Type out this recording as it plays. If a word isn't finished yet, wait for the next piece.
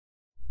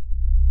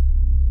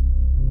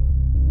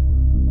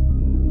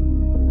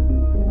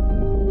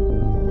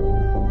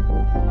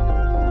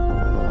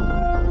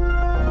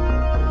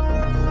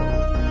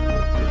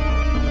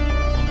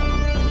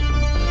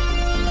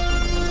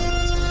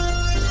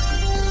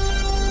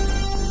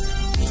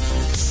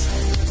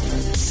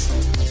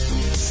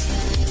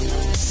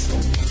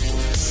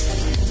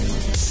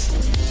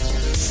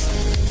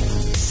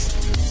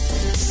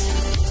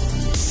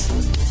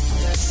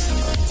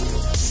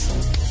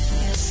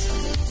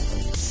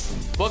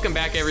Welcome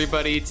back,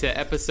 everybody, to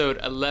episode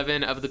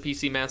 11 of the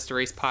PC Master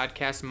Race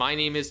podcast. My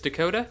name is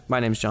Dakota. My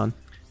name's John.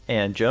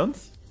 And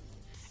Jones.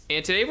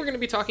 And today we're going to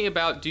be talking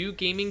about, do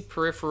gaming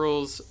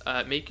peripherals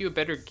make you a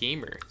better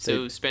gamer?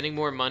 So spending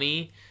more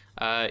money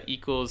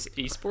equals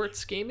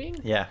esports gaming?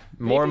 Yeah,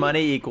 more Maybe?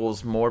 money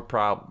equals more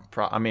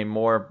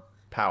more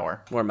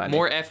power. More money.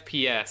 More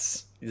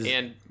FPS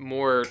and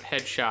more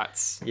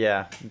headshots.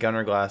 Yeah,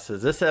 Gunner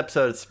glasses. This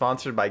episode is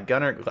sponsored by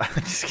Gunner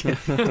Glasses.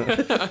 Just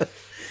kidding.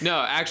 No,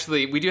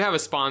 actually, we do have a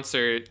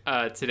sponsor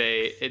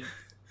today.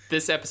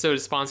 This episode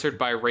is sponsored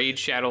by Raid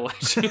Shadow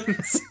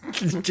Legends.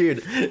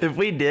 Dude, if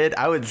we did,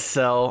 I would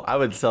sell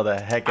the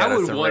heck out I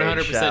of would some 100%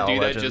 Raid Shadow do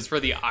that Legends. just for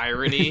the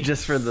irony.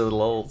 Just for the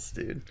lulz,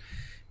 dude.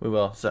 We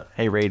will. So,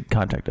 hey, Raid,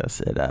 contact us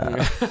at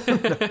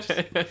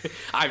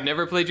I've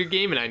never played your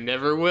game and I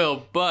never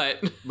will,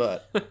 but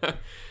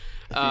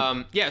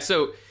yeah,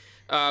 so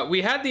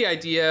we had the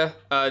idea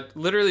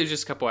literally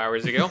just a couple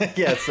hours ago.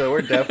 yeah, so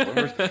we're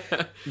definitely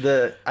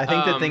I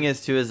think the thing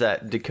is too is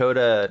that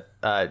Dakota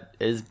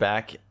is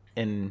back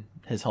in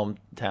his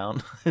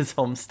hometown, his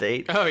home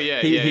state. Oh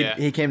yeah,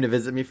 He came to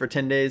visit me for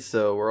 10 days,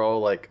 so we're all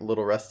like a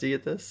little rusty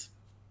at this.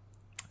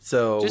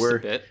 So Just a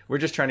bit. we're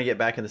just trying to get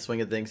back in the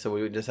swing of things, so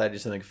we decided to do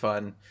something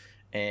fun,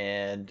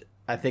 and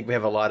I think we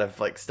have a lot of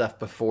like stuff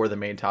before the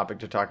main topic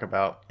to talk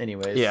about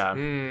anyways. Yeah.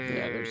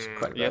 Yeah, there's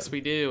quite a bit. Yes,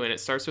 we do, and it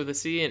starts with a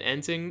C and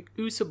ends in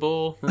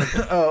Crucible.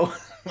 Oh,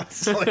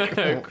 it's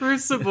like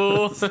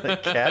Crucible. it's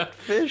like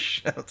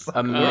catfish. It's like,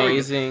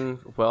 Amazing,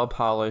 well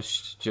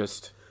polished,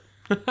 just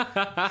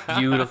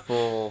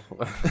beautiful.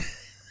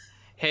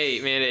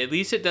 Hey, man, at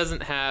least it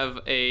doesn't have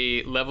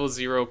a level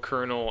 0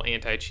 kernel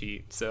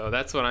anti-cheat, so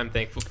that's what I'm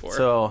thankful for.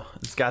 So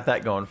it's got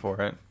that going for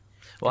it.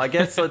 Well, I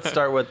guess let's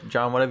start with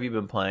John. What have you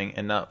been playing,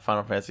 and not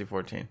Final Fantasy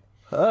 14?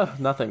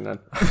 Nothing then.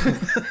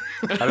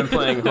 I've been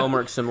playing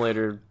Homework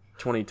Simulator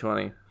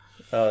 2020.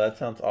 Oh, that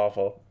sounds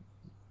awful.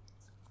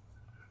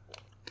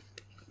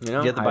 You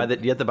know, Do you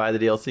have to buy the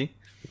DLC?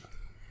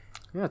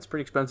 Yeah, it's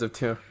pretty expensive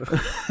too.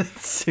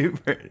 It's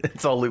super.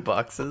 It's all loot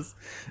boxes.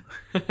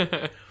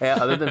 Yeah,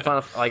 other than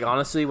Final, like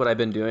honestly, what I've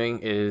been doing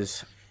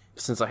is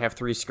since I have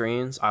 3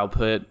 screens, I'll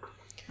put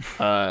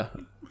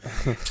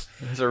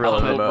There's a real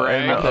Humble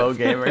brag. MMO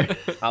gamer.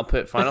 I'll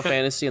put Final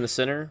Fantasy in the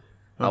center.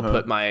 I'll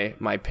put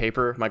my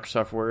paper,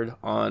 Microsoft Word,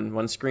 on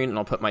one screen, and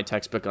I'll put my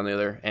textbook on the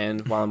other.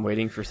 And while I'm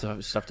waiting for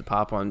stuff to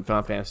pop on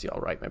Final Fantasy,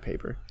 I'll write my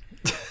paper.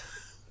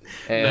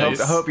 And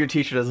Nice. I hope your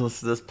teacher doesn't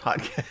listen to this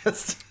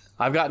podcast.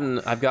 I've gotten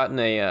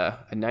a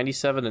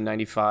 97, a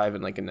 95,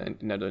 and like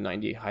another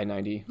 90, high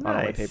 90 on all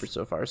my Nice. papers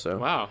so far. So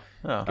Wow.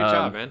 Oh. Good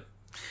job, man.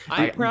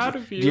 I'm proud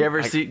of you. Do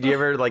you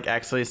ever like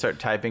actually start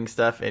typing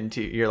stuff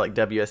into your like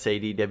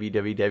WSAD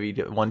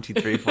www 1 2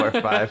 3 4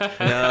 5?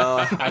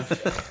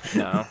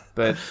 no,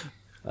 but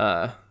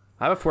I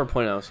have a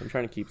 4.0, so I'm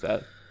trying to keep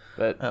that.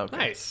 But Okay.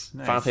 Nice.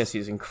 Final Fantasy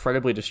is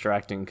incredibly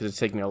distracting because it's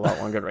taking me a lot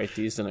longer to write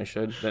these than it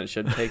should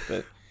take.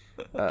 But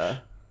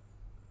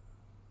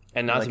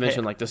and not Like, to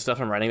mention hey- like the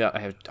stuff I'm writing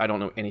about, I don't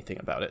know anything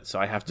about it, so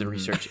I have to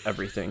research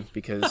everything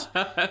because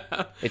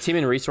it's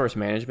human resource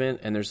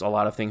management, and there's a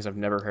lot of things I've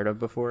never heard of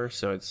before,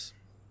 so it's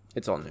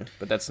all new.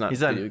 But that's not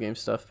He's on- video game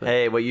stuff. But,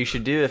 Hey, what you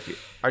should do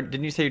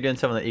didn't you say you're doing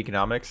some of the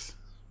economics?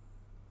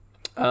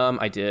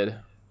 I did.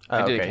 Oh,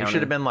 I did okay. You accounting.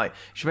 should have been like,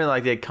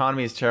 the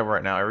economy is terrible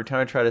right now. Every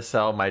time I try to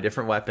sell my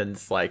different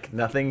weapons, like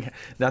nothing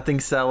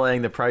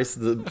selling. The price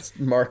of the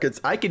markets.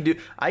 I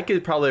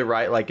could probably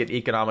write like an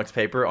economics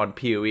paper on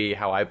PoE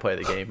how I play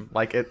the game,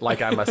 like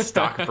I'm a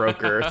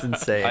stockbroker. It's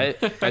insane.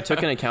 I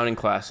took an accounting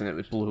class and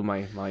it blew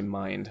my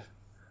mind.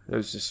 It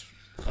was just,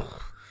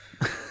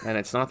 and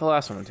it's not the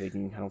last one I'm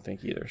taking. I don't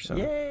think either. So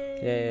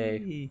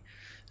Yay.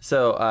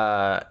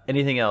 So,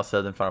 anything else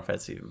other than Final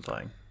Fantasy you've been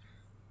playing?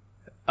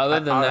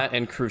 Other than that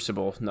and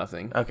Crucible,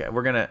 nothing. Okay,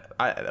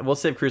 we'll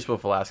save Crucible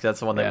for last. 'Cause that's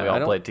the one that Yeah, we I all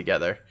don't- played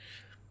together.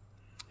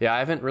 Yeah, I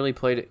haven't really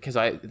played it because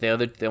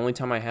the only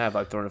time I have,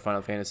 I've thrown a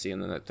Final Fantasy,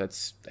 and then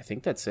I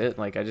think that's it.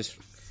 Like I just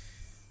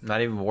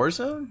Not even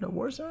Warzone? No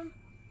Warzone?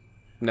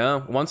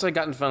 no. Once I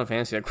got into Final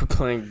Fantasy, I quit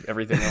playing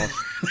everything else.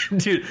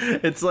 Dude,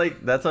 it's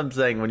like, that's what I'm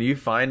saying. When you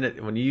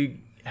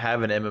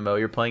have an MMO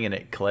you're playing and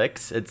it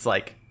clicks, it's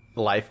like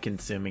life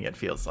consuming, it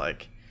feels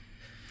like.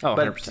 Oh,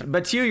 But 100%.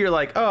 but to you, you're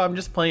like, oh, I'm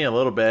just playing a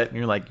little bit, and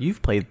you're like,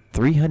 you've played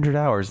 300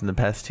 hours in the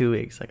past 2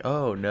 weeks. Like,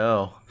 oh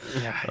no,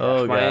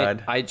 oh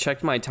god. I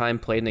checked my time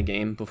played in the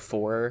game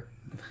before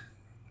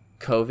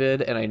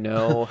COVID, and I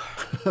know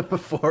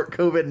Before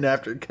COVID and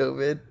after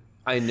COVID.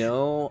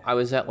 I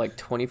was at like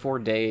 24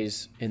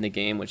 days in the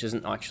game, which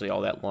isn't actually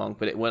all that long,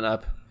 but it went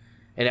up,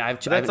 and I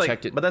haven't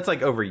checked it. But that's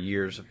like over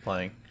years of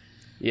playing.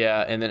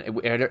 Yeah, and then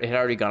it had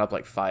already gone up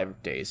like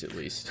 5 days at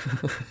least.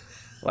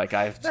 Like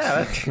I've.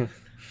 Yeah,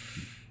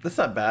 that's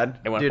not bad,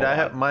 It went dude. up a I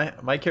have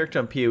lot. my character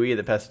on PoE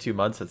the past 2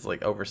 months. It's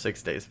like over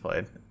 6 days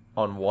played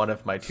on one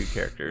of my 2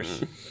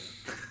 characters.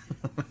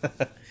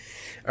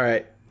 All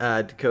right,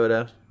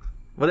 Dakota,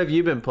 what have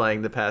you been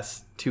playing the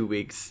past 2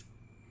 weeks?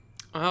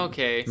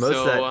 Okay,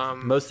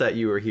 Most so that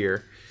you were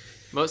here.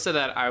 Most of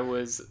that I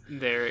was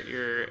there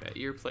at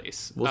your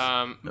place.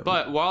 Well,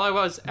 But while I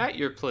was at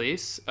your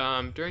place,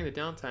 during the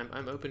downtime,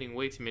 I'm opening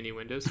way too many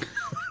windows.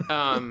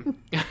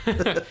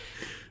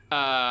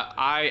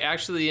 I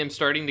actually am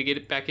starting to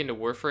get back into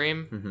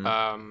Warframe. Mm-hmm.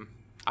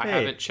 I Hey.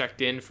 haven't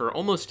checked in for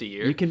almost a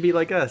year. You can be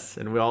like us,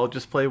 and we all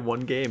just play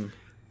one game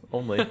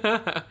only.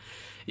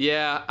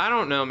 Yeah, I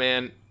don't know,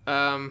 man.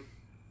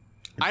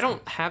 I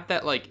don't have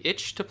that like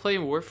itch to play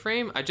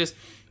Warframe. I just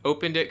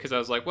opened it because I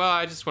was like, well,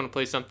 I just want to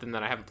play something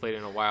that I haven't played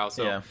in a while.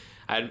 So Yeah.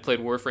 I hadn't played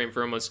Warframe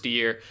for almost a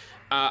year.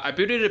 I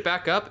booted it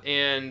back up,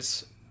 and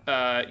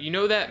you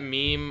know that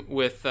meme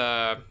with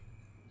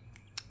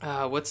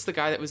what's the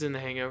guy that was in The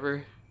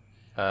Hangover?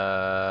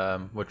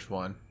 Which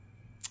one?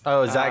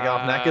 Oh, Zach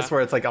Galifianakis,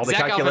 where it's like all the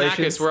Zach calculations.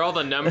 Galifianakis, where all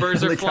the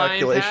numbers are The flying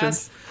calculations.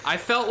 past. I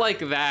felt like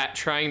that,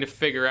 trying to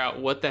figure out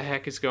what the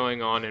heck is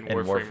going on in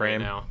Warframe right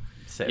now.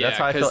 So Yeah, that's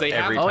how I 'cause feel they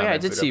have- every Oh time yeah, I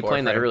boot did see you up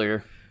playing that Warframe.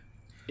 earlier.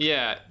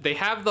 Yeah, they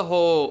have the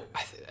whole.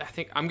 I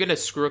think I'm gonna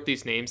screw up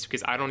these names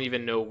because I don't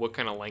even know what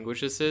kind of language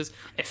this is.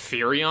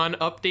 Epherion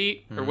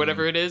update or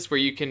whatever it is, where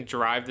you can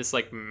drive this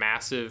like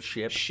massive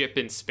ship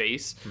in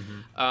space.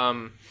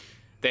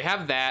 They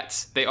have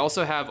that. They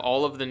also have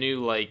all of the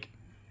new like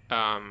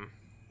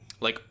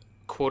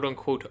quote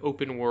unquote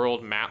open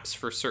world maps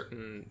for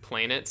certain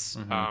planets.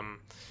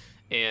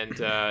 And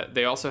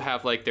they also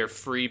have like their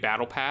free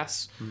battle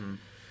pass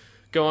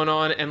going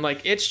on, and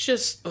like it's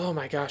just, oh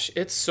my gosh,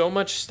 it's so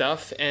much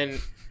stuff.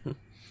 And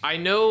I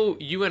know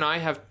you and I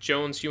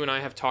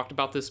have talked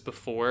about this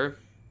before.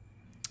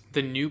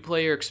 The new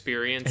player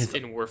experience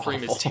in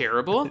Warframe is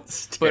terrible,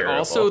 It's but terrible.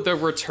 also the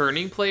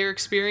returning player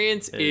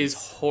experience is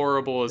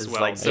horrible as it's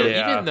well. like- So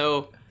Yeah. even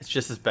though It's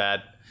just as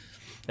bad,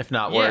 if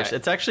not Yeah. worse.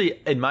 It's actually,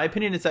 in my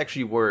opinion, it's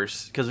actually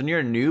worse because when you're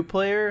a new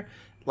player,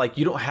 like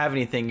you don't have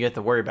anything you have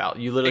to worry about.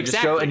 You literally just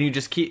go Exactly.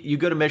 and you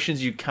go to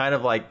missions. You kind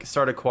of like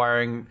start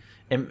acquiring,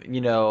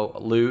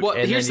 loot. well,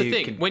 and here's then the you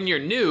thing: can- when you're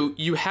new,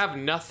 you have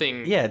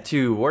nothing.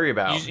 to worry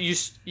about.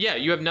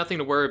 You have nothing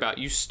to worry about.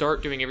 You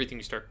start doing everything.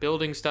 You start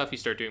building stuff. You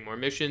start doing more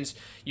missions.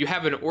 You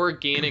have an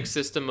organic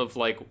system of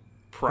like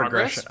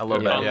progress, Progression, a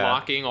little bit, yeah.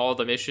 unlocking all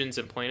the missions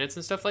and planets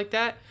and stuff like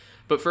that.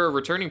 But for a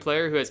returning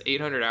player who has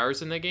 800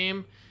 hours in the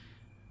game,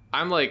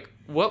 I'm like,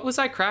 what was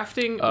I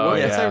crafting? Oh, What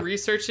was yeah. I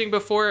researching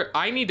before?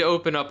 I need to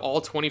open up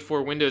all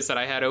 24 windows that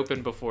I had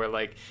open before,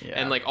 Yeah.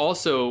 and like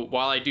also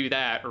while I do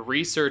that,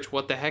 research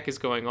what the heck is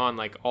going on,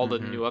 like all the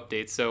new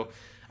updates. So,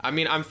 I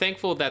mean, I'm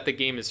thankful that the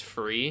game is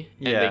free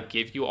and Yeah. they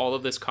give you all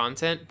of this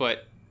content,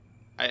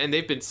 and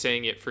they've been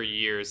saying it for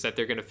years that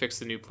they're going to fix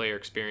the new player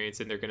experience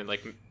and they're going to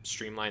like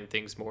streamline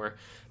things more.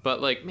 But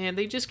like, man,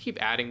 they just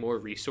keep adding more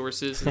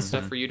resources and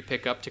stuff for you to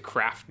pick up to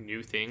craft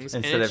new things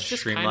Instead and of it's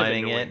just streamlining kind of it.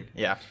 annoying.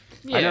 Yeah.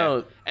 Yeah. I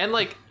know. And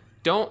like,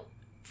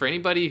 for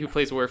anybody who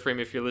plays Warframe,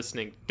 if you're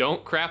listening,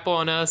 don't crap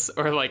on us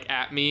or like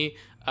at me.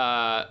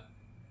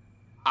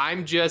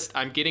 I'm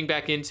getting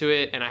back into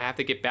it and I have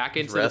to get back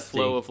into the rusty.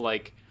 flow of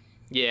like,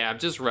 yeah, I'm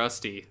just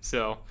rusty.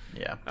 So,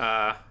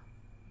 Yeah.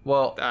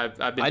 Well, I've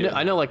been I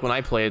doing know, like when I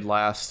played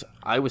last,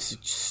 I was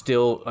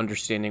still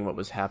understanding what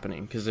was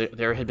happening because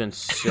there had been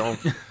so,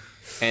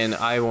 and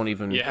I won't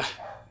even. Yeah.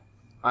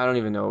 I don't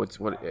even know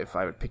what if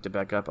I would picked it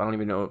back up. I don't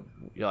even know.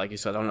 Like you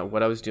said, I don't know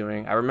what I was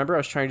doing. I remember I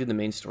was trying to do the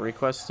main story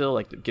quest still,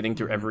 like getting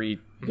through every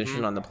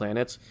mission on the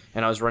planets,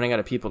 and I was running out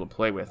of people to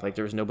play with. Like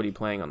there was nobody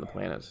playing on the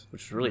planets,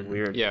 which is really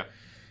weird. Yeah.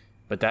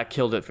 But that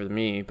killed it for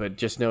me. But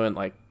just knowing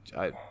like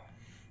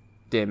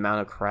the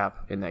amount of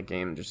crap in that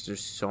game, just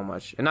there's so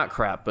much, and not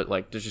crap, but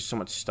like there's just so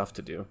much stuff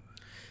to do.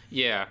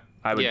 Yeah.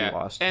 I would yeah. be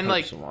lost. And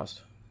like,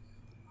 lost.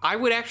 I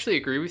would actually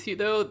agree with you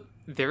though.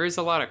 There is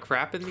a lot of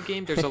crap in the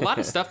game. There's a lot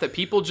of stuff that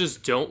people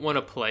just don't want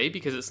to play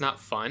because it's not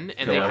fun,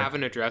 and they Yeah.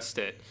 haven't addressed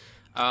it.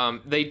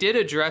 They did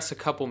address a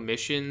couple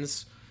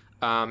missions,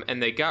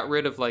 and they got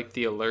rid of like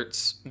the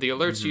alerts. The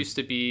alerts used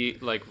to be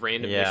like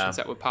random Yeah. missions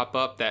that would pop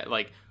up that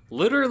like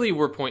literally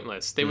were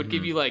pointless. They would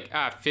give you like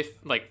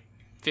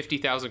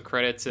 50,000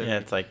 credits and yeah,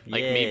 it's like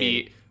yay.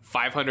 maybe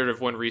 500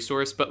 of one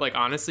resource, but like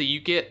honestly, you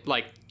get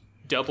like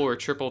double or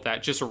triple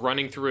that just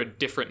running through a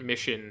different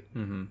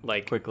mission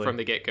like Quickly. from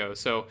the get-go.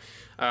 So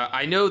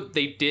I know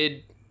they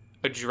did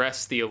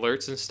address the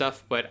alerts and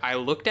stuff, but I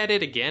looked at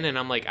it again and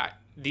I'm like,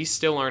 these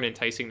still aren't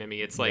enticing to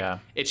me. It's like Yeah.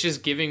 it's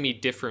just giving me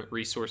different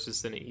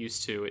resources than it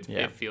used to.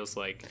 Yeah. It feels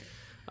like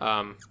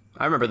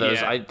I remember those.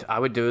 Yeah. I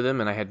would do them,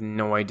 and I had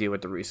no idea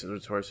what the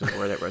resources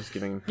were that I was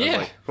giving. I was Yeah.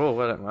 like, oh,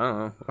 what? I don't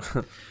know.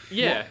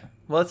 yeah.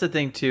 Well, that's the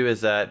thing too,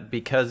 is that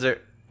because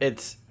and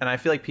I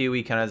feel like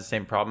PoE kind of has the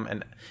same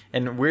problem.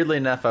 And weirdly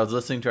enough, I was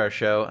listening to our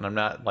show, and I'm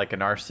not like a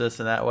narcissist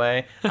in that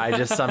way. I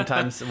just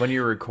sometimes when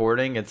you're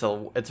recording, it's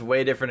a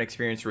way different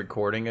experience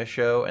recording a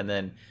show and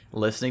then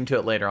listening to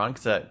it later on,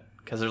 because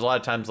there's a lot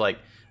of times like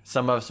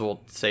some of us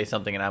will say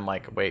something and I'm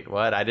like, wait,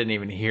 what? I didn't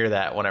even hear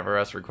that whenever I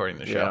was recording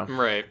the show. Yeah.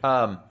 Right.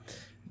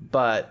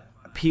 But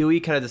PoE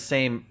kind of the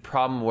same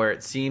problem where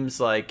it seems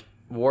like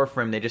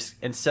Warframe, they just,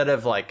 instead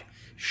of like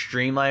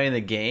streamlining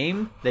the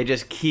game, they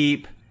just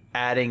keep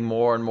adding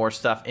more and more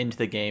stuff into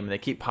the game, and they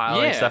keep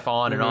piling Yeah. stuff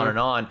on and on and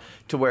on,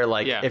 to where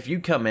like Yeah. if you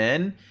come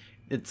in,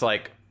 it's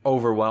like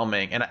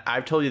overwhelming. And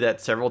I've told you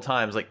that several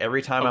times. Like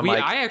every time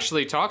I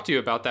actually talked to you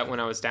about that when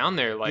I was down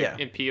there, like Yeah.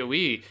 in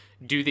PoE.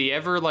 Do they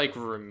ever like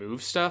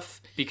remove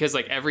stuff? Because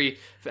like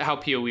how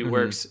PoE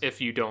works, if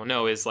you don't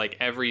know, is like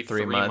every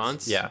 3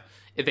 months. Yeah.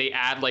 They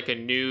add like a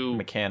new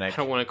mechanic. I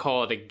don't want to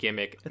call it a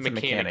gimmick. It's a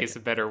mechanic. Is a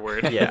better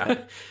word.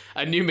 Yeah.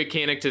 A new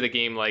mechanic to the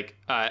game, like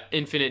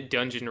infinite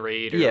dungeon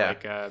raid or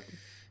like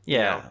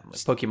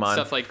Pokemon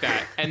stuff like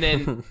that. And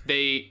then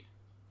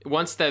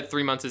once that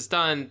 3 months is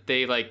done,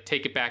 they like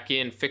take it back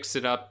in, fix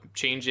it up,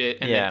 change it,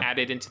 and then add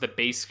it into the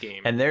base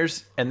game. And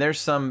there's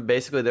some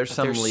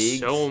leagues,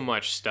 so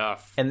much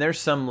stuff. and there's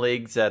some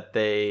leagues that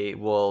they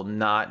will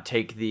not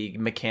take the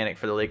mechanic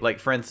for the league. Like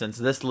for instance,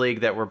 this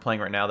league that we're playing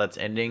right now that's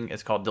ending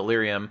is called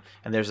Delirium,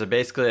 and there's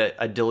basically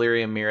a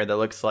Delirium mirror that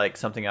looks like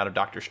something out of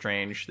Doctor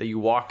Strange that you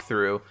walk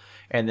through,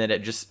 and then it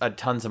just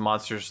tons of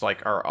monsters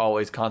like are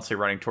always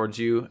constantly running towards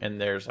you, and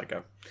there's like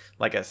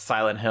a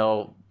Silent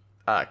Hill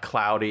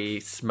cloudy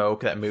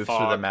smoke that moves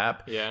through the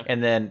map. Yeah.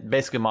 And then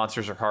basically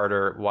monsters are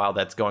harder while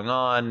that's going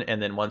on,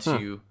 and then once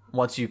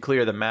you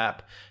clear the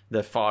map,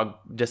 the fog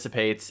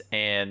dissipates,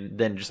 and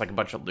then just like a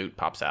bunch of loot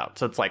pops out.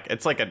 So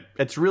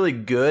it's really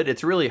good.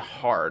 It's really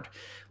hard.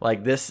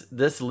 Like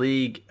this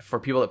league, for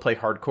people that play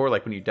hardcore,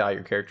 like when you die,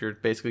 your character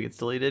basically gets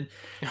deleted.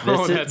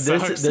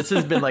 This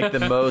has been like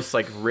the most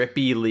like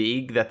rippy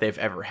league that they've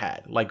ever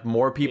had. Like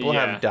more people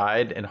have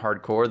died in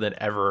hardcore than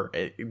ever.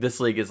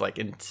 This league is like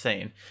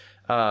insane.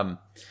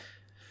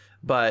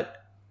 But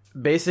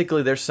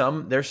basically there's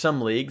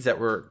some leagues that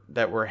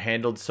were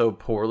handled so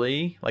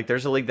poorly. Like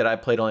there's a league that I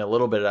played only a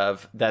little bit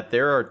of, that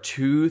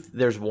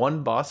there's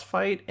one boss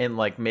fight and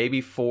like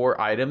maybe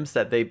 4 items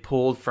that they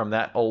pulled from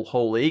that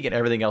whole league, and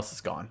everything else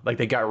is gone. Like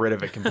they got rid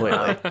of it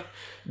completely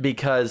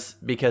because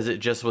it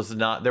just was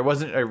not, there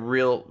wasn't a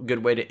real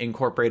good way to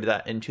incorporate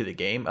that into the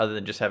game other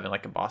than just having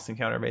like a boss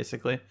encounter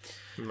basically.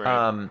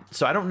 Right.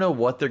 So I don't know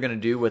what they're going to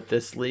do with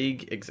this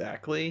league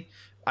exactly.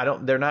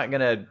 They're not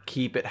going to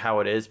keep it how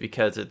it is,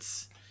 because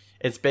it's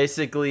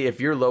basically,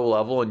 if you're low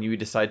level and you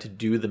decide to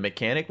do the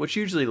mechanic, which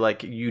usually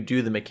like you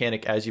do the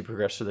mechanic as you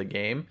progress through the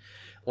game,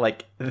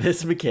 like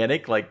this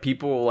mechanic, like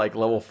people like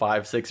level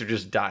 5, 6 are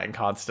just dying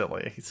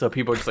constantly. So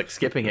people are just like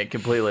skipping it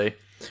completely,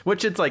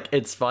 which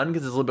it's fun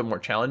because it's a little bit more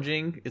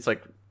challenging. It's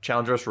like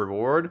challenge versus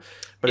reward,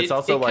 but it's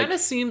also like, it kind of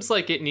seems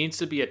like it needs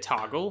to be a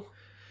toggle,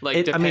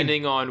 like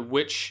depending on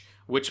which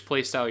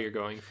playstyle you're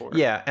going for.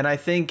 Yeah. And I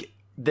think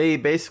they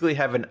basically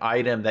have an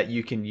item that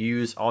you can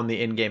use on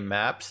the in-game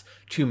maps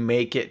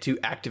to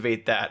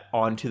activate that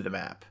onto the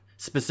map.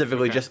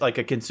 Specifically, just like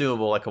a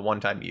consumable, like a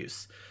one-time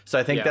use. So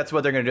I think that's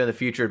what they're going to do in the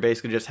future.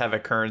 Basically, just have a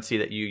currency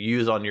that you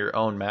use on your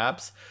own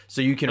maps,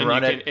 so you can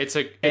run it. It's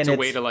a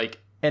way to like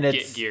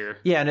get gear.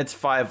 Yeah, and it's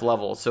 5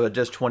 levels, so it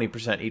does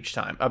 20% each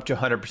time, up to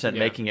 100%,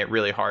 making it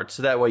really hard.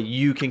 So that way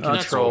you can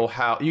control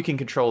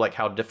like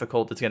how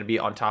difficult it's going to be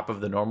on top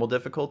of the normal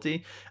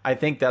difficulty. I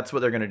think that's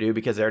what they're going to do,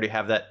 because they already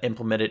have that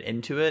implemented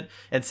into it,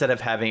 instead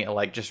of having it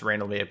like just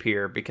randomly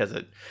appear, because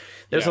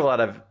there's a lot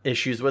of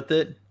issues with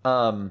it.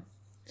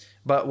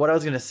 But what I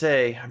was going to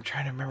say, I'm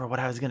trying to remember what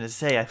I was going to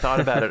say. I thought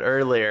about it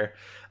earlier.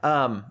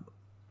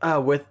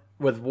 With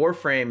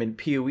Warframe and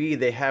PoE,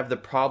 they have the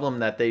problem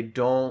that they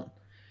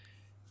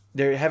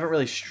haven't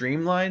really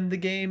streamlined the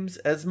games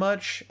as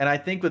much. And I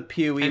think with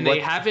PoE, and they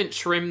haven't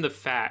trimmed the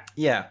fat.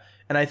 Yeah.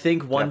 And I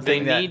think one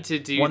thing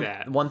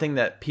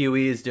that PoE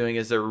is doing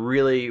is they're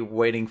really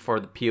waiting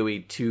for the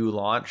PoE 2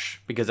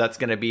 launch, because that's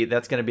going to be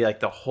like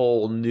the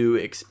whole new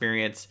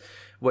experience,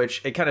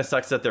 which it kind of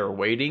sucks that they're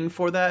waiting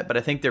for that, but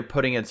I think they're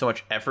putting in so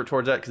much effort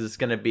towards that, because it's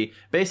going to be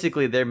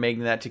basically they're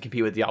making that to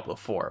compete with Diablo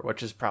 4,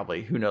 which is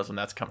probably, who knows when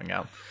that's coming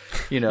out.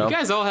 You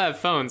guys all have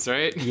phones,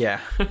 right? Yeah.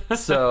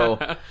 So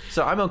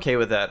I'm okay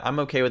with that. I'm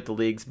okay with the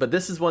leagues, but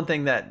this is one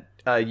thing that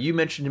you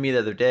mentioned to me the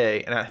other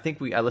day, and I think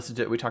I listened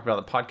to it, we talked about it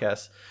on the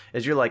podcast,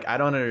 is you're like, I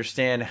don't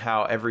understand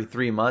how every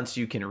 3 months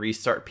you can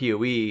restart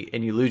PoE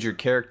and you lose your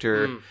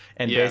character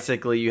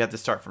basically you have to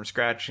start from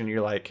scratch, and you're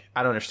like,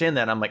 I don't understand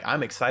that. And I'm like,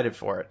 I'm excited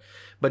for it.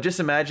 But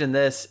just imagine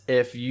this,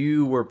 if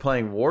you were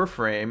playing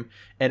Warframe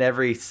and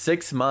every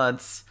 6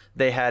 months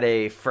they had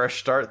a fresh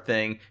start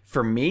thing.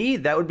 For me,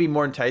 that would be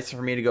more enticing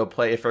for me to go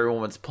play if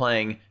everyone was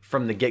playing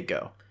from the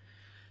get-go.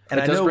 And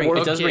it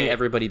does bring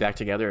everybody back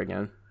together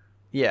again.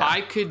 Yeah.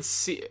 I could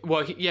see...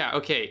 Well, yeah,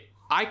 okay.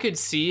 I could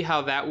see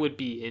how that would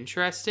be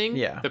interesting.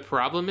 Yeah. The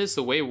problem is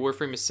the way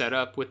Warframe is set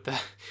up with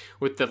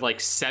the like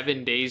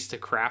 7 days to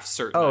craft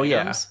certain items.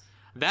 Yeah.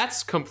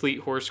 That's complete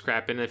horse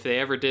crap. And if they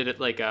ever did it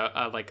like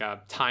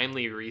a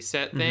timely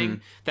reset thing,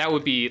 that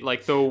would be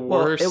like the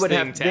worst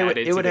thing to add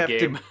into the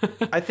game.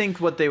 I think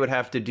what they would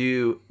have to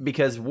do,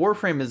 because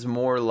Warframe is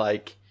more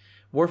like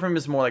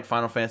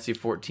Final Fantasy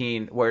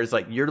 14, whereas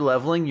like you're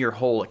leveling your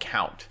whole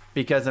account.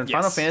 Because in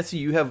Final Fantasy,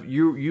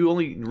 you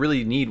only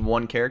really need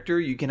one character.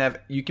 You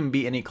can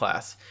be any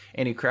class,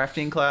 any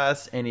crafting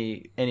class,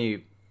 any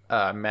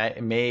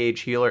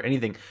mage, healer,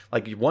 anything.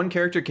 Like one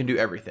character can do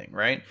everything,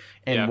 right?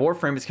 And Yeah.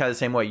 Warframe is kind of the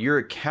same way. Your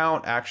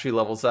account actually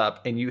levels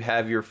up, and you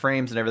have your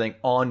frames and everything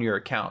on your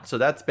account. So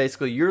that's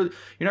basically you're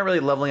not really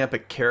leveling up a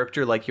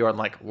character like you are in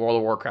like World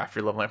of Warcraft.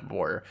 You're leveling up a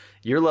warrior.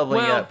 You're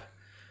leveling Well, up,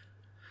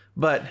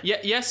 but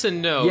yes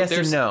and no. yes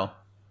and no.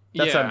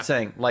 That's what Yeah. I'm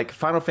saying. Like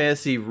Final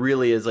Fantasy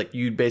really is like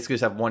you basically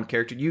just have one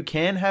character. You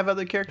can have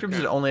other characters,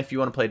 but only if you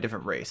want to play a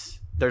different race.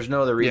 There's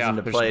no other reason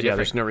to play.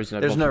 There's no reason.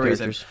 To There's have no multiple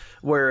reason. characters.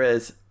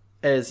 Whereas,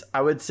 as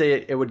I would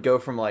say, it would go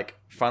from like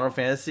Final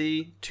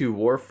Fantasy to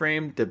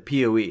Warframe to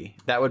PoE.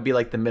 That would be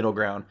like the middle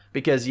ground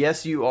because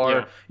yes, you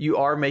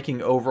are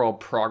making overall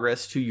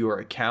progress to your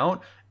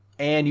account,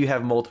 and you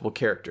have multiple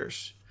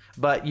characters.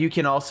 But you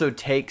can also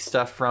take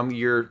stuff from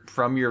your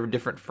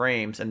different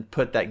frames and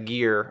put that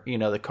gear,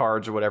 the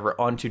cards or whatever,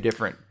 onto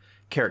different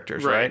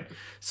characters, right?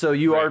 So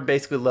you are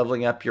basically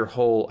leveling up your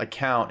whole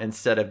account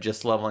instead of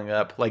just leveling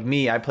up. Like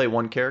me, I play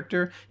one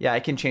character. Yeah, I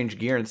can change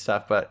gear and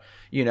stuff, but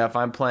if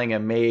I'm playing a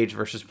mage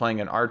versus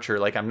playing an archer,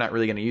 like I'm not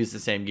really going to use the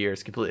same gear.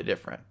 It's completely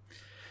different.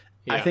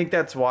 Yeah. I think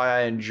that's why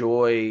I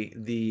enjoy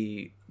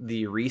the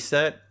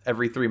reset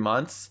every 3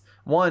 months.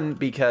 One,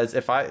 because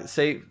if I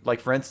say, like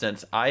for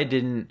instance, I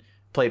didn't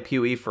play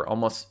PoE for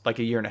almost like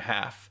a year and a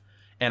half.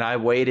 And I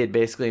waited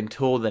basically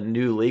until the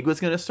new league was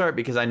going to start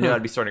because I knew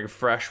I'd be starting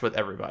fresh with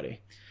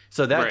everybody.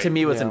 So that to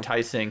me was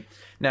enticing.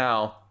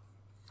 Now,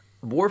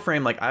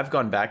 Warframe, like I've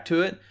gone back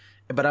to it,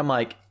 but I'm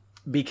like,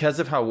 because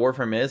of how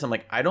Warframe is, I'm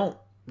like, I don't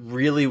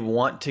really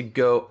want to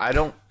go.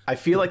 I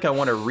feel like I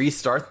want to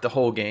restart the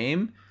whole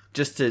game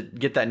just to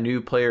get that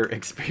new player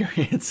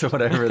experience or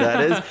whatever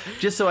that is,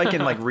 just so I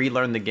can like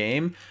relearn the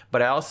game.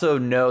 But I also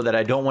know that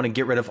I don't want to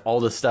get rid of all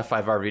the stuff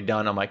I've already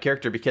done on my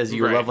character because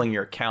you're leveling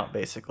your account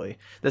basically.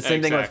 The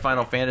same thing with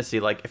Final Fantasy.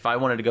 Like if I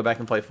wanted to go back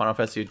and play Final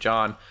Fantasy with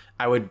John,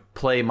 I would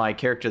play my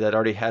character that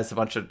already has a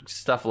bunch of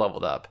stuff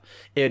leveled up.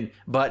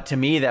 But to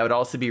me, that would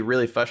also be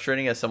really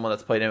frustrating as someone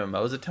that's played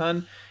MMOs a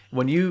ton.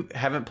 When you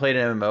haven't played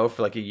an MMO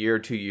for like a year or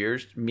 2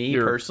 years,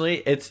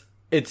 personally,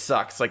 it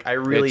sucks. Like I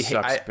really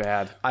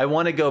bad. I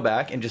want to go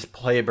back and just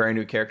play a brand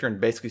new character and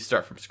basically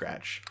start from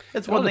scratch.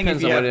 It's Well, one thing if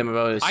depends you on have, what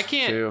MMO is. I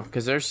can't-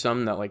 because there's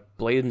some that like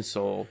Blade and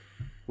Soul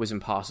was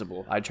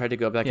impossible. I tried to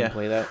go back and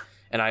play that,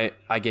 and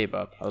I gave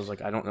up. I was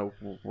like, I don't know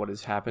what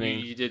is happening.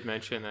 You did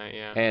mention that,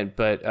 yeah.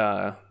 But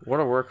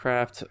World of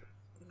Warcraft.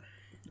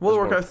 World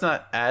of Warcraft's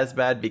not as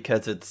bad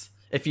because it's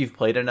if you've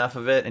played enough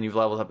of it and you've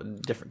leveled up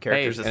different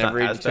characters, it's and not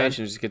every as bad.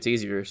 expansion just gets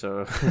easier.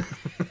 So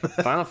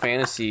Final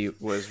Fantasy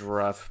was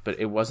rough, but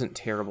it wasn't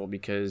terrible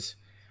because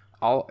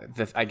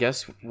I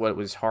guess what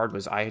was hard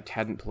was I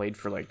hadn't played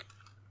for like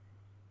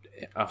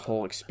a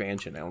whole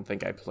expansion. I don't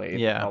think I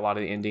played a lot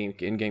of the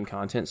in-game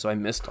content, so I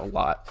missed a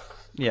lot.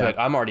 Yeah, but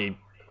I'm already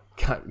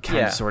kind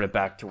of sort of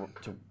back to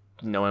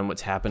knowing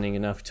what's happening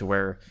enough to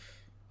where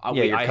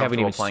I haven't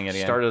even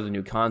started the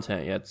new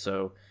content yet.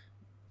 So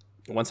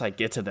once I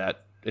get to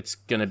that, it's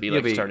gonna be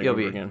like starting over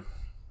again.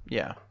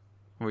 Yeah.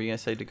 What were you gonna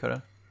say,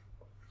 Dakota?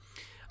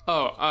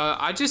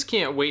 I just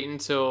can't wait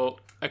until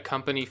a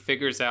company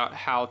figures out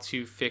how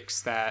to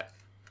fix that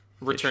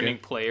returning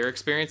player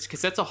experience,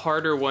 because that's a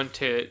harder one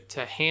to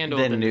handle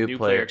than the new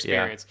player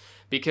experience.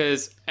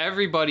 Because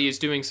everybody is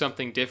doing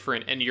something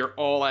different, and you're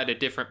all at a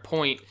different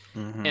point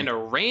and a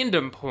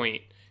random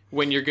point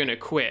when you're gonna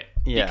quit.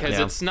 Because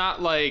it's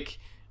not like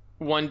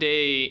one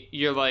day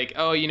you're like,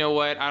 oh, you know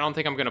what? I don't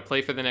think I'm going to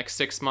play for the next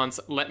 6 months.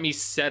 Let me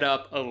set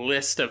up a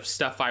list of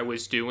stuff I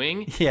was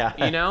doing. Yeah.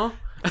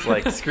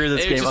 Like, screw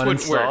this game,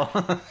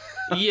 uninstall.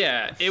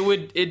 Yeah,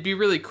 it'd be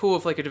really cool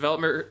if like a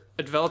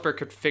developer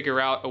could figure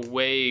out a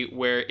way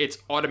where it's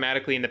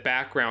automatically in the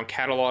background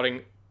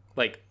cataloging,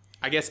 like,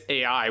 I guess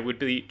AI would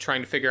be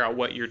trying to figure out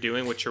what you're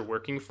doing, what you're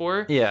working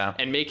for. Yeah.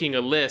 And making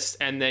a list,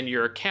 and then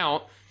your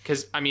account.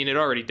 Because, I mean, it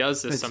already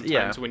does this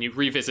sometimes. When you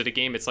revisit a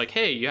game, it's like,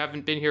 hey, you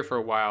haven't been here for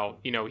a while.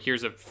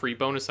 Here's a free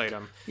bonus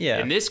item. Yeah.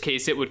 In this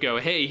case, it would go,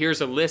 hey, here's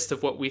a list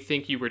of what we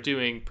think you were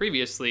doing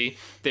previously.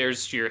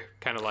 There's your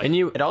kind of like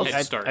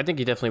head start. I think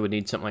you definitely would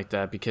need something like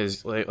that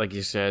because, like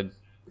you said...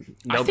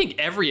 I think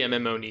every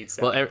MMO needs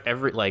that.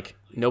 Well,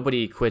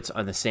 nobody quits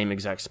on the same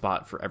exact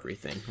spot for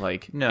everything.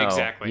 No.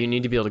 Exactly. You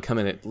need to be able to come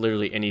in at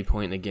literally any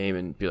point in the game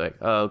and be like,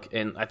 oh, okay.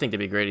 And I think that'd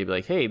be great to be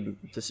like, hey,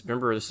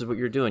 remember, this is what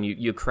you're doing.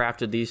 You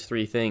crafted these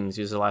 3 things.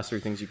 These are the last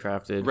 3 things you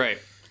crafted. Right.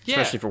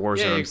 Especially for Warzone.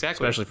 Yeah,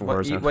 exactly. Especially for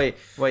Warzone.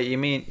 Wait, you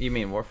mean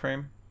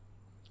Warframe?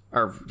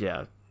 Or,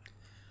 yeah.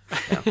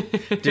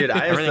 Dude,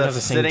 I have Everything has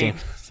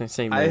the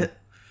same name.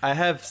 I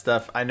have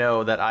stuff I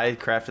know that I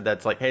crafted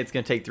that's like, hey, it's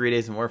going to take 3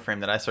 days in Warframe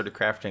that I started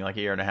crafting like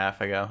a year and a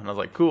half ago. And I was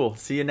like, cool,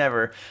 see you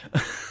never.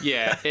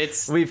 Yeah,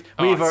 it's... We've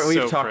beat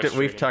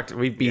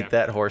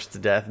that horse to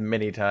death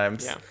many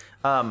times.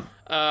 Yeah.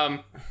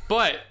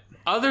 But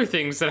other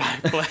things that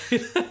I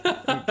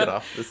played Get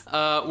off this.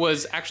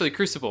 Was actually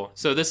Crucible.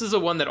 So this is a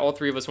one that all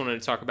 3 of us wanted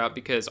to talk about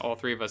because all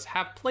 3 of us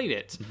have played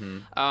it.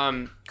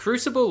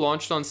 Crucible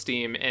launched on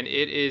Steam, and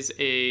it is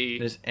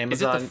Amazon,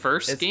 is it the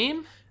first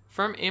game?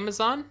 from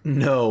Amazon?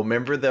 No,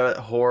 remember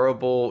the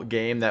horrible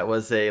game that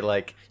was a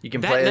like you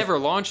can play That never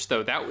launched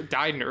though. That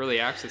died in early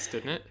access,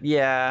 didn't it?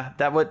 Yeah,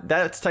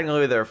 that's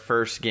technically their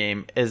first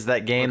game. Is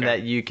that game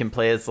that you can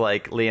play as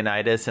like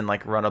Leonidas and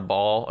like run a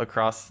ball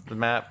across the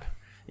map?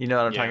 You know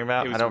what I'm talking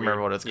about? I don't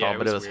remember what it's called,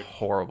 but it was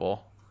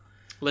horrible.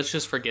 Let's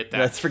just forget that.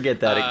 Let's forget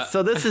that.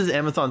 So this is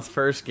Amazon's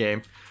first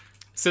game.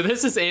 So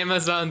this is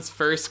Amazon's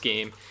first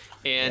game,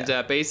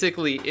 and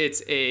basically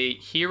it's a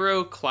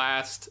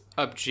hero-classed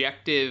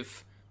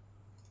objective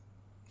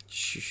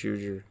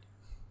shooter.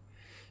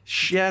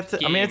 Yeah,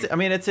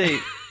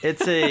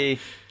 it's a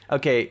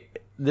okay.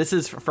 This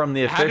is from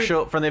the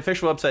official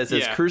website. It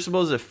says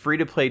Crucible is a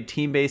free-to-play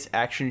team-based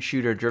action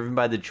shooter driven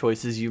by the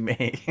choices you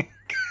make.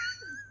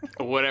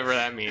 Whatever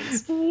that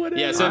means.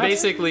 Yeah, so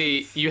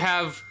basically you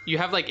have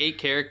like 8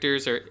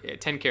 characters or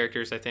 10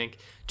 characters, I think,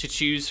 to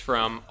choose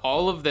from.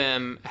 All of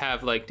them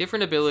have like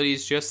different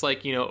abilities, just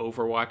like, you know,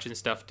 Overwatch and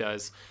stuff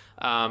does.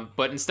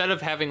 But instead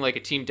of having like a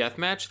team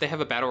deathmatch, they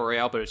have a battle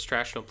royale, but it's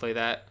trash. Don't play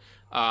that.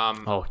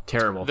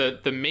 Terrible.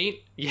 The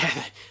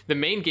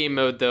main game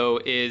mode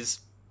though is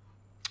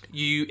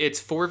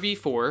it's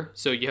 4v4,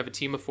 so you have a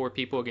team of 4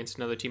 people against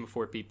another team of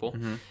 4 people,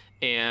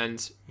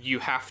 and you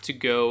have to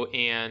go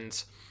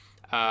and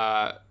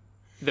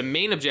the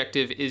main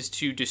objective is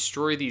to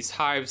destroy these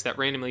hives that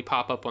randomly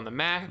pop up on the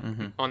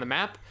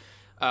map,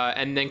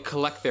 and then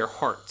collect their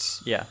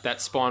hearts that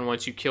spawn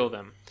once you kill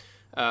them.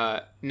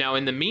 Now,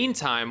 in the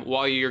meantime,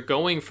 while you're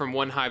going from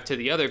one hive to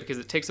the other, because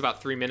it takes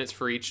about 3 minutes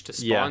for each to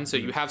spawn, so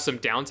you have some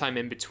downtime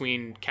in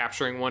between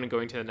capturing one and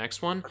going to the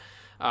next one,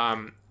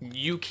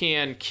 you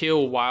can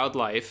kill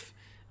wildlife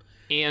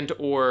and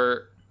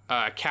or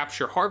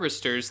capture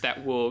harvesters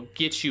that will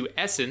get you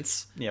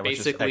essence,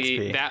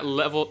 basically that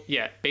level,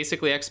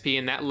 basically XP,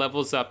 and that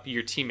levels up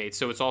your teammates,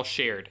 so it's all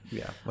shared.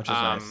 Which is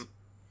nice.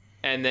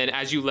 And then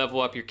as you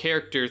level up your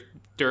character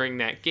during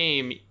that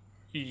game,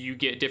 you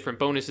get different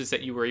bonuses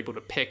that you were able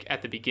to pick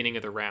at the beginning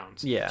of the round.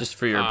 Just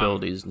for your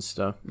abilities and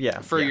stuff.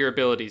 Your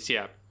abilities,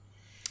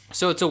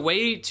 So it's a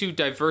way to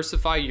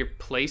diversify your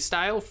play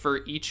style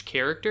for each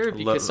character,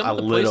 because some of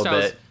the play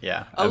styles,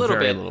 a little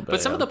bit,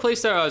 but some of the play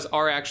styles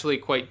are actually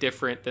quite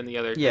different than the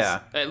others.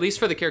 At least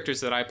for the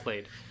characters that I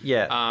played.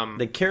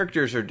 The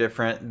characters are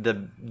different.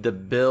 The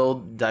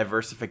build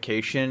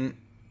diversification.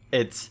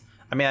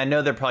 I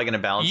know they're probably going to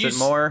balance it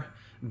more,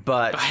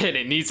 but and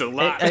it needs a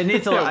lot. It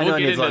needs a lot. I know it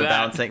needs a lot of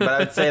balancing, but I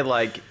would say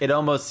like it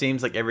almost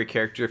seems like every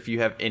character, if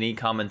you have any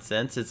common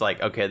sense, it's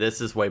like, okay,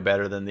 this is way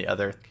better than the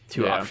other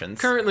 2 options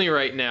currently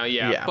right now.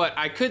 But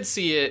I could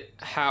see it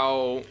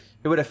how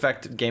it would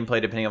affect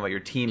gameplay depending on what your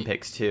team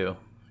picks too.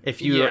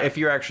 If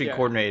you're actually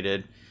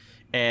coordinated,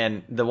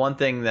 and the one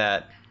thing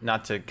that,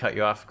 not to cut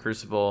you off,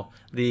 Crucible,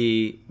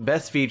 the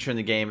best feature in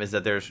the game is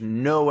that there's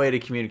no way to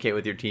communicate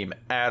with your team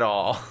at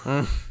all.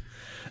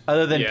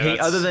 Other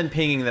than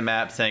pinging the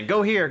map saying,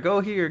 go here,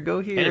 go here,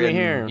 go here. Enemy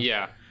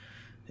here.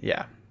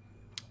 Yeah.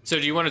 So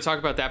do you want to talk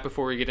about that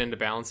before we get into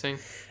balancing?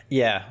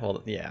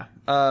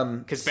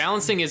 Because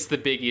balancing is the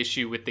big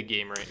issue with the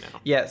game right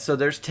now. So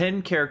there's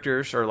 10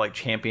 characters, or like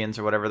champions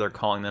or whatever they're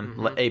calling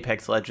them,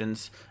 Apex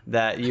Legends,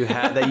 that you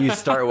have that you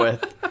start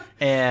with.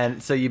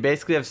 And so you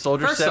basically have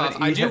Soldier 7. First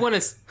off, I do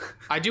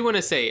want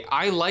to say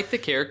I like the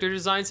character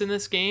designs in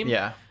this game.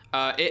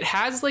 It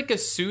has like a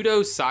pseudo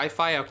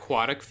sci-fi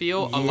aquatic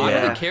feel. A lot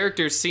of the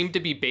characters seem to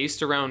be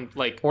based around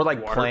like water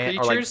creatures,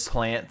 or like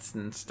plants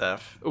and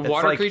stuff.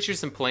 Water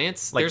creatures and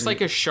plants. There's like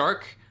a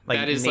shark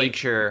that is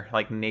nature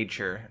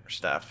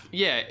stuff.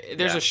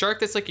 There's a shark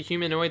that's like a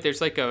humanoid. There's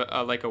like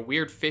a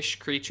weird fish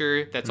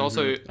creature that's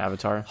also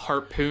Avatar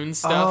harpoon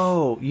stuff.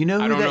 Oh, you know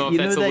who I don't know if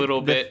that's a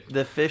little bit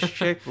the fish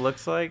chick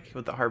looks like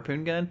with the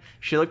harpoon gun.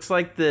 She looks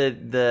like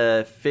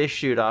the fish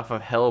shoot off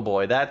of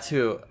Hellboy. That's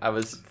who I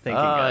was thinking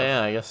of.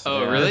 I guess.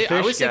 Oh, really?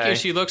 I was thinking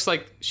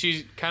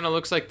she kind of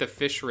looks like the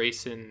fish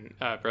race in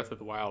Breath of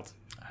the Wild.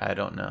 I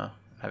don't know.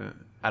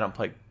 I don't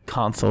play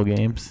console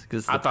games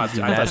because I thought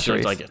she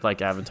looked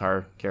like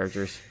Avatar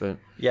characters, but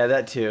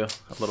that too,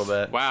 a little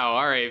bit. Wow,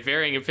 all right,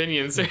 varying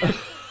opinions.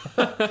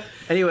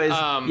 Anyways,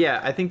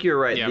 I think you're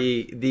right.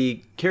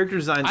 The character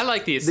designs, I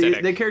like the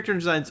aesthetic. The character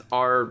designs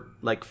are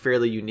like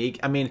fairly unique.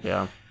 I mean,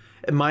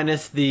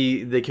 minus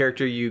the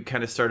character you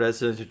kind of start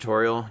as in the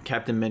tutorial,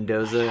 Captain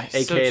Mendoza,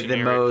 aka the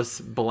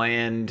most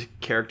bland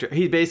character.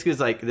 He basically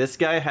is like, this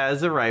guy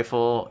has a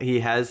rifle.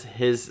 He has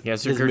his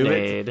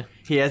grenade.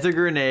 He has a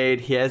grenade.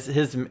 He has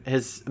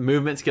his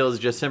movement skills,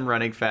 just him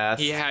running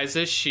fast. He has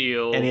a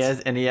shield, and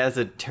he has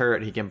a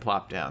turret he can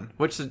plop down,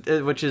 which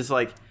is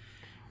like,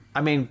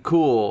 I mean,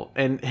 cool.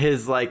 And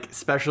his like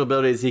special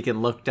abilities, he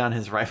can look down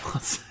his rifle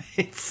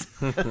sights.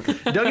 Don't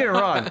get me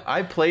wrong,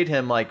 I played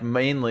him like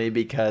mainly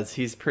because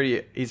he's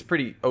pretty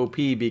OP,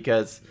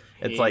 because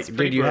it's like,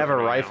 dude, you have a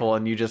rifle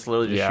and you just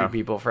literally just shoot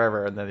people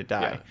forever and then they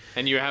die.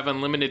 And you have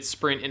unlimited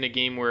sprint in a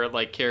game where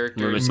like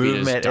characters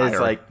movement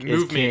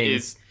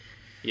is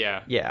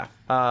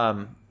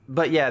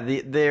but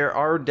there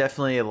are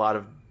definitely a lot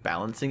of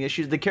balancing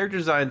issues. The character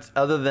designs,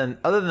 other than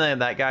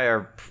that guy,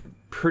 are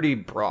pretty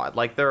broad.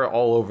 Like they're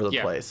all over the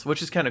Yeah. place,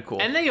 which is kind of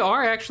cool. And they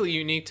are actually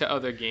unique to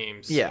other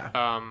games.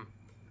 Yeah.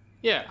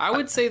 Yeah, I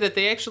would say that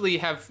they actually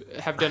have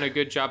done a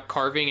good job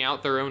carving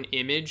out their own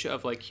image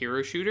of like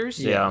hero shooters.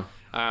 Yeah.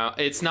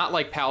 It's not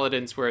like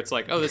Paladins where it's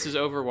like, oh, this is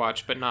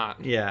Overwatch, but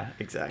not. Yeah,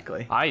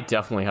 exactly. I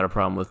definitely had a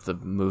problem with the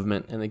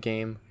movement in the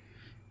game.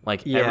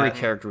 Like Yeah. every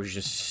character was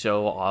just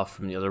so off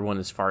from the other one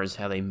as far as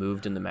how they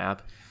moved in the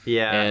map.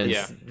 Yeah, And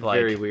it's like-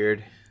 very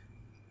weird.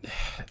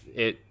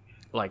 It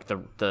like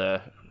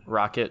the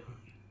rocket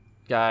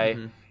guy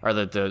or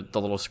the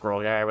little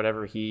squirrel guy or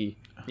whatever, he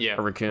Yeah.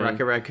 a raccoon.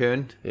 Rocket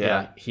Raccoon.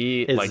 Yeah,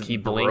 he Is like he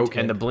blinked, broken.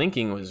 and the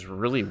blinking was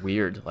really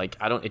weird. Like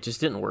it just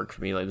didn't work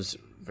for me. Like it was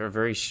a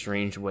very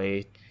strange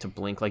way to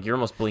blink. Like you're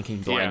almost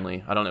blinking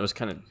blindly. I don't know. It was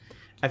kind of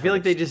I feel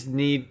like they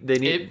need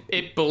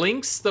It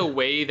blinks the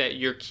way that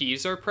your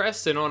keys are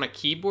pressed, and on a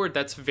keyboard,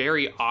 that's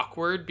very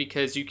awkward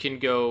because you can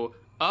go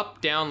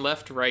up, down,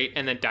 left, right,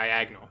 and then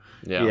diagonal.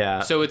 yeah.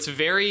 So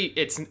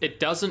it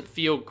doesn't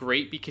feel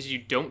great because you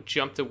don't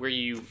jump to where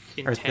you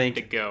intend think-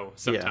 to go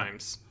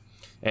sometimes.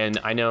 And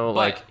I know But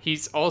like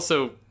he's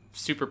also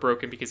super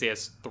broken because he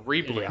has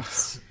 3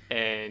 blinks,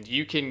 and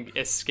you can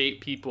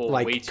escape people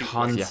way like too quick.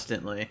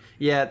 constantly.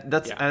 Yeah,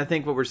 that's Yeah. and I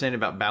think what we're saying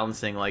about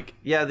balancing, like,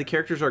 yeah, the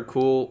characters are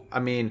cool. I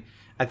mean,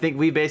 I think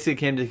we basically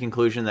came to the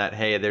conclusion that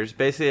hey, there's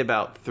basically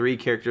about 3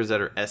 characters that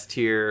are S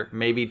tier,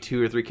 maybe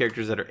 2 or 3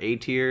 characters that are A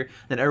tier,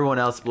 then everyone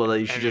else below that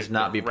you should And just the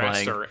not be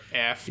rest playing. are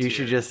F You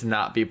should tier. just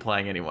not be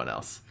playing anyone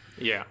else.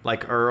 Yeah,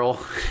 Like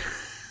Earl.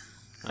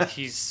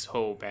 he's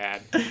so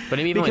bad. but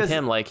even because- with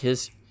him, like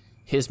his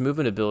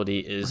movement ability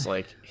is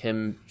like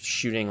him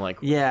shooting like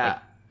Yeah.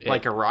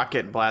 Like it- a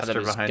rocket blaster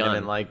his behind him gun.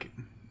 and like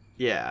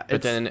yeah.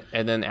 But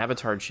then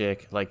Avatar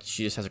chick, like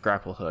she just has a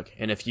grapple hook,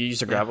 and if you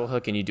use a grapple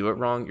hook and you do it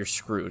wrong, you're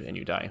screwed and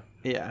you die.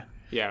 yeah.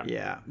 Yeah.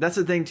 Yeah, that's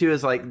the thing too.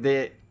 Is like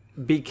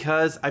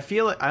because I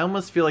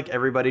almost feel like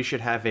everybody should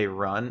have a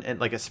run and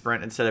like a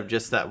sprint instead of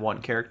just that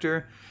one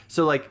character.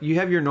 So like you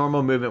have your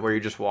normal movement where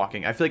you're just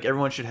walking. I feel like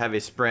everyone should have a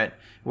sprint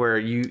where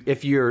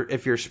if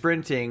you're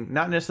sprinting,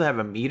 not necessarily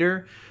have a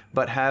meter,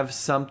 but have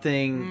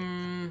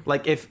something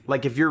like if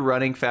you're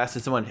running fast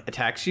and someone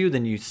attacks you,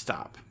 then you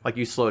stop, like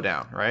you slow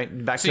down,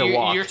 right? Back So to a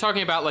walk. you're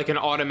talking about like an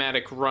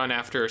automatic run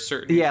after a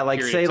certain Yeah, like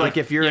period say of time. like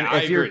if you're Yeah,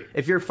 I agree.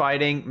 if you're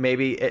fighting,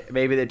 maybe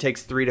it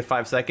takes 3 to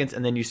 5 seconds,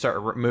 and then you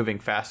start moving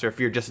faster if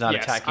you're just not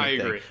Yes, attacking. I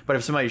anything. agree. But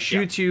if somebody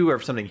shoots you, or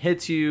if something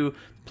hits you,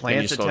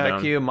 plants slow attack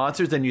down. you,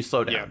 monsters, then you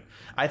slow down. Yeah.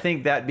 I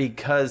think that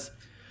because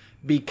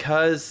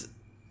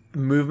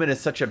movement is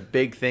such a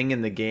big thing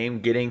in the game,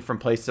 getting from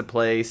place to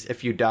place.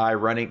 If you die,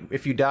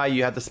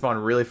 you have to spawn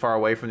really far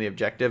away from the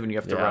objective, and you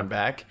have to Yeah. run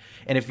back.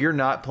 And if you're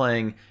not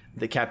playing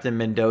the Captain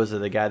Mendoza,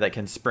 the guy that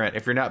can sprint,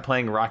 if you're not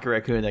playing Rocket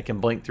Raccoon that can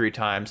blink 3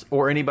 times,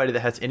 or anybody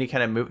that has any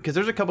kind of move, because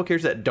there's a couple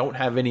characters that don't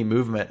have any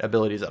movement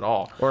abilities at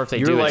all, Or if they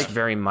you're do, like, it's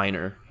very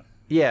minor.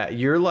 yeah,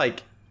 you're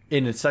like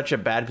in such a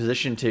bad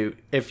position to,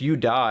 if you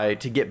die,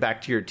 to get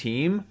back to your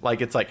team. Like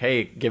it's like,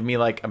 hey, give me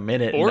like a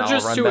minute, or and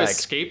just I'll to run back.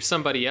 escape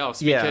somebody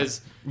else, Yeah, because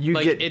you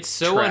like get it's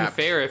so trapped.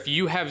 unfair if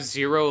you have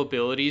 0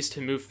 abilities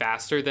to move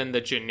faster than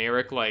the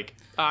generic like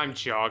I'm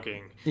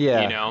jogging.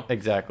 Yeah, you know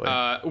exactly.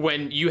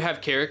 when you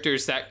have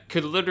characters that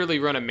could literally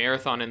run a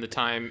marathon in the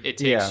time it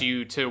takes Yeah.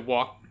 you to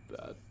walk.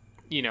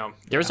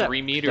 There was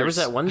 3 meters. There was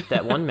that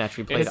one match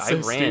we played. It's I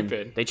so ran.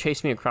 stupid. They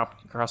chased me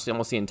across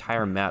almost the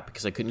entire map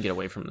because I couldn't get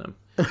away from them.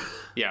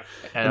 Yeah,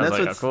 And I And was that's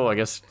like, oh, what's- cool. I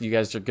guess you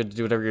guys are good to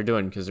do whatever you're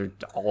doing because they're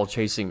all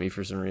chasing me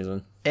for some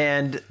reason.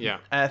 And Yeah.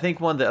 I think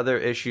one of the other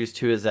issues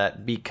too is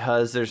that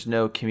because there's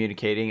no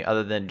communicating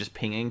other than just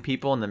pinging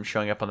people and them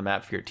showing up on the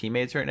map for your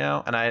teammates right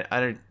now. And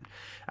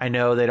I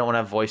know they don't want to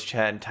have voice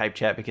chat and type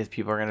chat because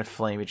people are going to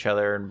flame each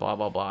other and blah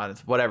blah blah. And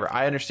it's whatever.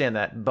 I understand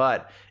that,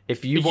 but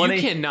if you want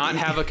you to, cannot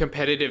have a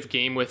competitive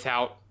game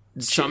without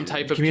some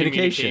type of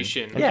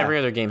communication. And Yeah. every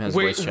other game has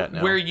where, voice chat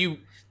now. where you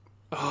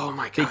oh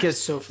my god, Because- it's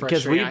so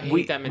because frustrating. we- I hate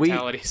we- that we-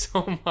 mentality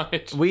so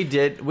much. we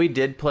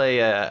did play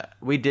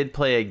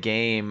a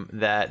game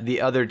that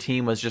the other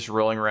team was just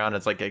rolling around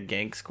as like a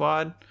gank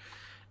squad,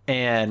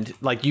 and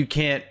like you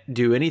can't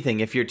do anything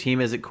if your team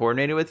isn't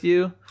coordinated with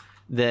you,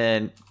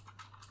 then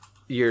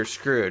you're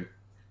screwed.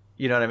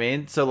 You know what I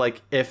mean? So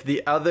like if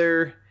the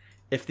other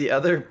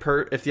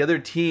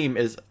team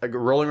is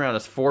rolling around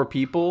as 4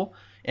 people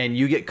and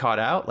you get caught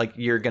out, like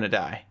you're gonna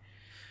die.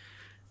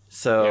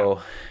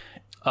 So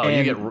oh,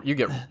 and- you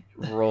get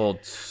rolled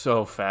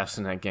so fast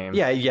in that game.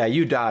 yeah,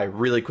 you die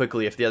really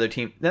quickly if the other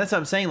team. That's what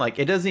I'm saying. Like,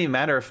 it doesn't even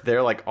matter if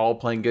they're like all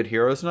playing good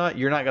heroes or not.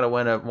 You're not gonna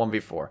win a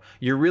 1v4.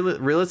 You're really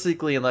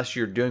realistically, unless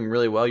you're doing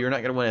really well, you're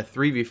not gonna win a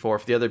 3v4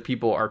 if the other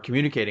people are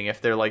communicating.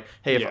 If they're like,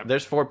 hey, Yeah. if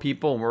there's 4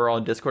 people and we're all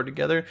in Discord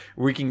together,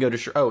 we can go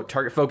to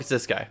target focus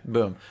this guy.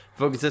 Boom,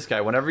 focus this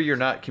guy. Whenever you're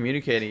not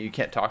communicating, you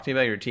can't talk to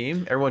anybody on your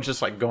team. Everyone's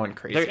just like going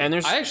crazy. And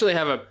there's I actually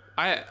have a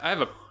I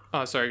have a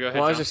oh sorry, go ahead.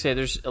 well, I was John. just say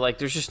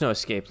there's just no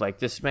escape. Like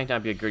this might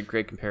not be a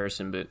great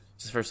comparison, but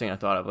it's the first thing I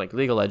thought of. Like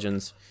League of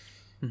Legends,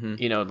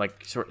 you know,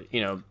 like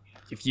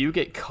if you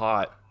get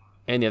caught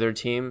in the other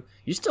team,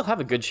 you still have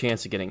a good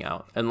chance of getting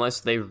out unless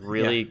they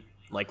really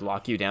like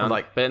lock you down.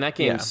 Like, but in that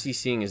game, yeah.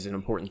 CCing is an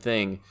important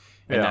thing,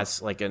 and Yeah.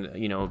 that's like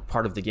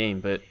part of the game.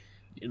 But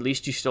at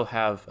least you still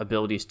have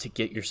abilities to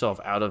get yourself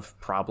out of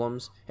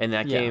problems. In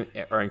that game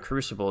or in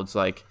Crucible, it's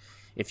like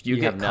if you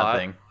get have caught,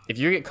 nothing. if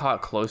you get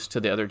caught close to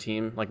the other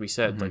team, like we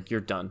said, like you're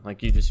done.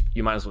 Like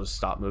you might as well just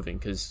stop moving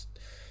because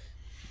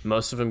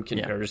most of them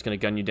are just going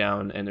to gun you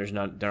down, and they're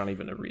not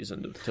even a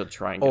reason to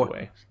try and get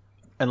away.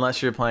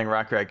 Unless you're playing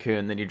Rock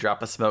Raccoon, then you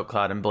drop a smoke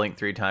cloud and blink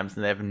 3 times,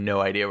 and they have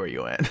no idea where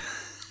you went.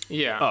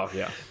 Yeah. Oh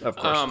yeah, of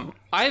course.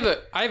 I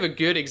have a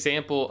good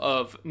example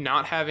of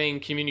not having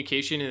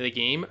communication in the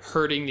game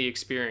hurting the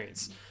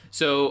experience.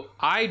 So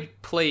I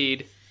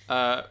played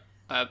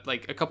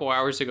like a couple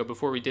hours ago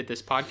before we did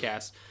this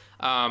podcast.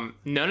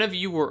 None of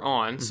you were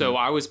on, so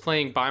I was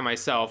playing by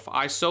myself.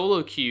 I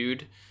solo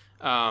queued,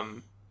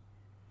 and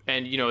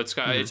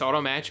it's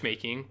auto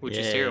matchmaking, which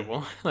is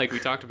terrible, like we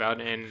talked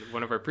about in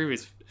one of our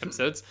previous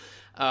episodes.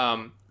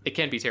 It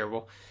can be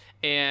terrible,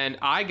 and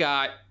I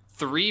got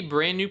 3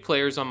 brand new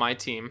players on my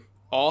team.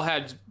 All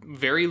had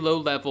very low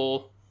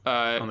level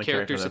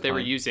characters that they were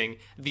using.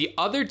 The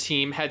other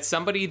team had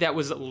somebody that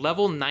was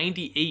level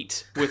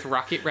 98 with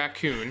Rocket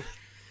Raccoon.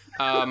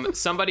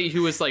 Somebody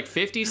who was like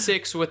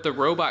 56 with the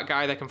robot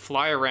guy that can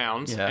fly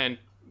around and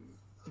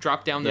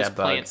drop down those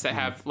plants that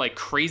have like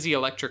crazy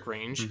electric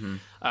range.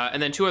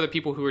 And then 2 other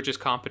people who were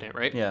just competent,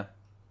 right? Yeah.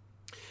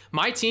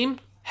 My team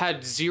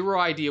had 0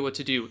 idea what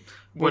to do.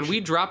 When we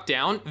dropped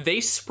down,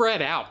 they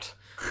spread out.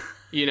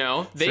 You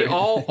know, they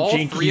all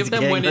 3 of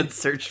them went in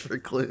search for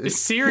clues.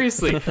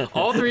 Seriously,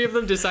 all 3 of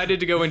them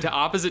decided to go into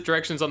opposite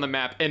directions on the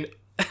map, and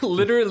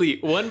literally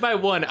one by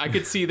one, I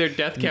could see their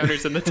death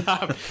counters in the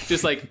top,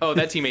 just like, oh,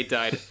 that teammate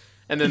died,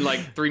 and then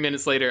like 3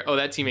 minutes later, oh,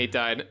 that teammate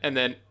died, and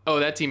then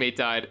oh, that teammate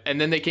died, and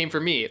then they came for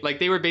me. Like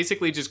they were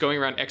basically just going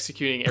around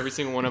executing every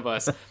single one of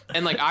us,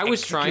 and like I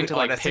was trying to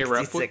like pair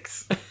up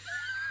with.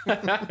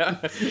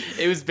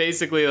 It was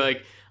basically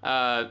like,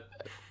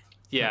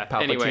 yeah.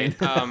 Anyway.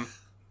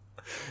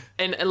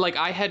 And like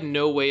I had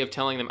no way of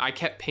telling them. I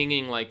kept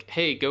pinging like,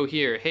 "Hey, go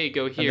here. Hey,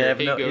 go here.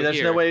 Hey, go here."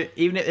 There's no way.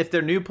 Even if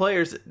they're new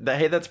players,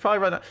 that's probably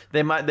right.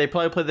 They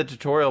probably play the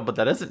tutorial, but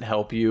that doesn't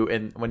help you.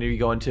 And when you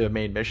go into a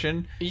main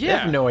mission, they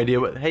have no idea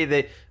what. Hey,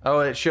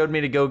 it showed me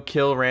to go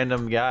kill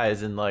random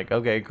guys, and like,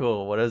 okay,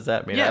 cool. What does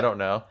that mean? I don't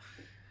know.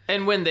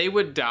 And when they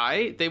would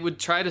die, they would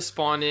try to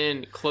spawn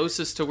in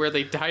closest to where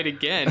they died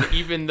again,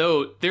 even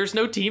though there's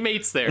no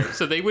teammates there.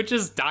 So they would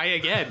just die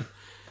again.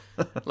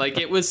 Like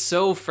it was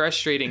so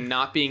frustrating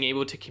not being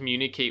able to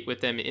communicate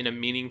with them in a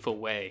meaningful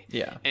way.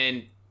 Yeah.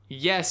 And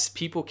yes,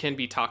 people can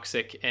be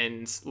toxic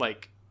and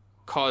like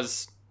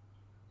cause,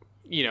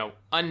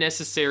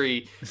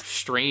 unnecessary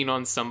strain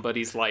on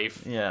somebody's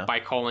life by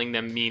calling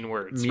them mean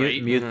words,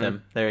 right? Mute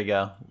them. There you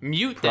go.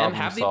 Mute them,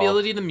 have the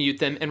ability to mute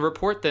them and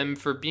report them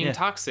for being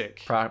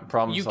toxic.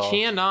 Problem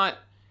solved.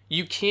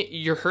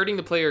 You're hurting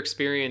the player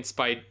experience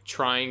by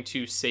trying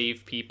to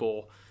save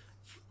people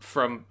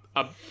from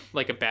a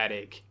bad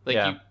egg.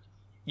 Like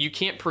you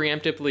can't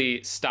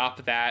preemptively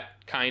stop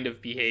that kind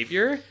of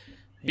behavior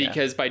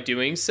because by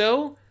doing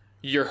so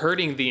you're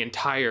hurting the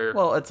entire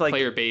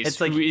player base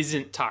who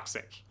isn't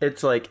toxic.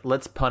 It's like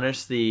let's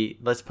punish the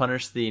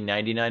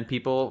 99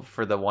 people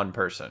for the 1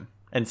 person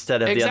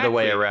instead of the other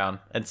way around.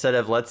 Instead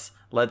of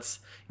let's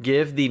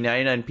give the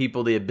 99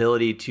 people the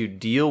ability to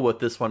deal with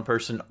this 1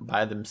 person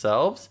by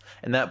themselves,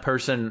 and that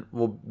person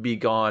will be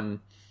gone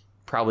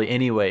probably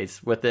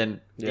anyways within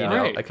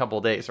a couple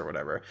of days or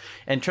whatever.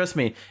 And trust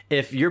me,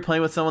 if you're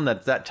playing with someone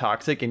that's that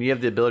toxic and you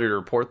have the ability to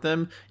report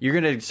them, you're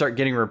going to start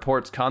getting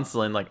reports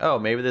constantly like, oh,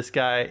 maybe this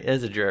guy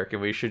is a jerk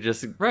and we should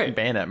just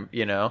ban him,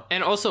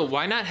 And also,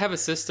 why not have a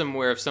system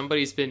where if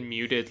somebody's been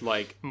muted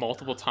like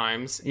multiple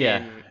times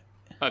in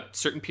a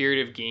certain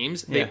period of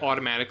games, they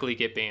automatically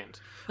get banned?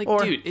 Like,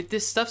 dude,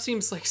 this stuff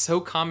seems like so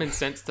common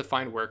sense to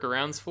find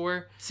workarounds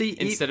for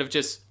instead of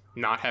just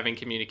not having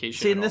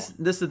communication. See, and this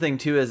is the thing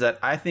too, is that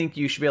I think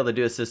you should be able to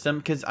do a system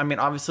because I mean,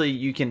 obviously,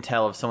 you can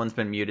tell if someone's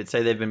been muted.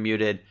 Say they've been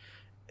muted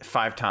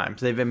 5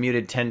 times, they've been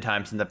muted 10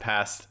 times in the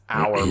past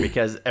hour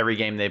because every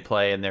game they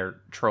play and they're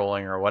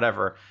trolling or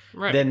whatever.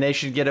 Right. Then they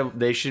should get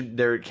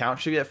their account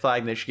should get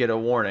flagged. And they should get a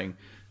warning,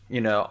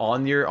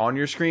 on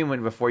your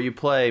screen before you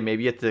play.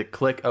 Maybe you have to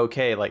click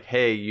OK, like,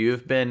 hey,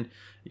 you've been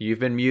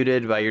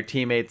muted by your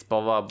teammates, blah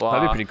blah blah.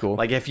 That'd be pretty cool.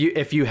 Like if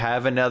you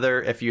have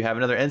another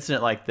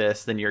incident like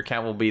this, then your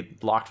account will be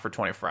locked for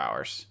 24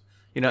 hours.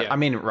 I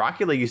mean,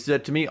 Rocket League used to do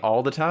that to me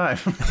all the time.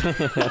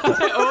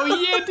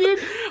 Oh yeah, dude,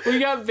 we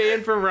got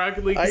banned from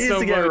Rocket League.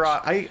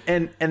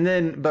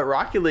 But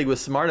Rocket League was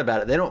smart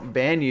about it. They don't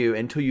ban you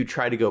until you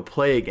try to go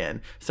play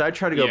again. So I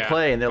tried to go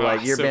play, and they're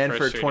like, "You're banned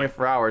for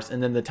 24 hours,"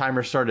 and then the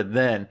timer started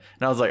then,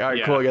 and I was like, "All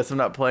right, cool. I guess I'm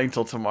not playing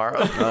till tomorrow."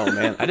 Oh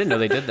man, I didn't know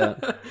they did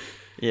that.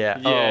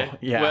 Yeah. Oh,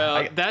 yeah.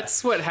 Well,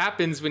 that's what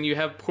happens when you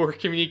have poor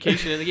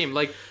communication in the game.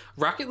 Like,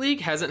 Rocket League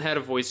hasn't had a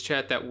voice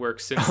chat that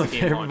works since the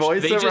game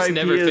launched. They just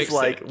never fixed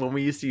it. When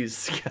we used to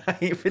use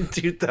Skype in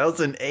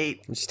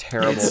 2008. It's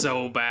terrible. It's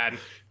so bad.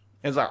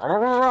 It's like,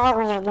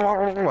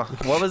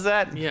 what was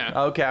that?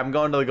 Yeah. Okay, I'm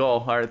going to the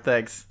goal. All right,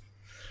 thanks.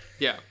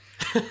 Yeah.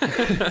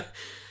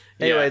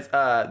 Anyways,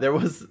 there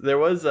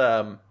was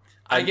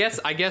I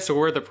guess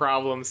we're the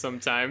problem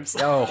sometimes.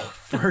 oh,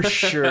 for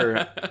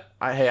sure.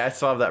 I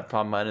still have that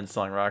problem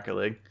uninstalling Rocket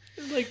League.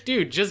 Like,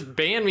 dude, just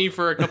ban me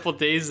for a couple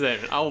days then.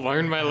 I'll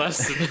learn my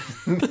lesson.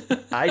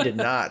 I did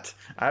not.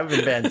 I've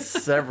been banned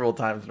several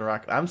times in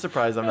Rocket. I'm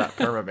surprised I'm not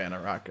permaban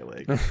in Rocket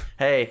League.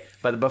 Hey,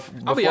 but before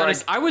I'll be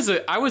honest, I was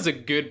a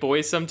good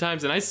boy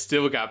sometimes, and I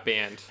still got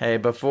banned. Hey,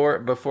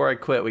 before I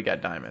quit, we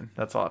got Diamond.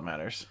 That's all that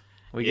matters.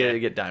 We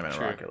get Diamond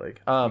in Rocket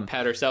League.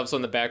 Pat ourselves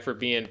on the back for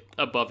being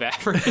above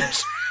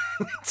average.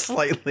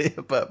 Slightly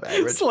above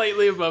average.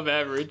 Slightly above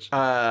average.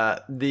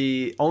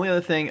 The only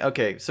other thing,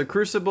 okay, so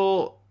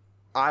Crucible,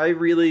 I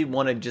really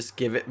want to just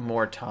give it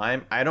more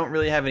time. I don't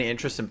really have any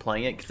interest in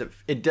playing it because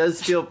it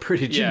does feel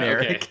pretty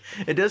generic.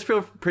 Okay. It does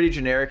feel pretty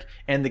generic,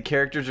 and the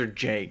characters are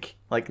jank.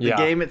 Like, the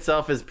game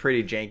itself is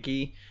pretty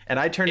janky, and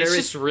I turned it's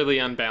just really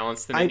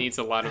unbalanced, and it needs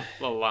a lot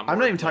more. I'm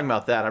not even talking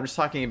about that. I'm just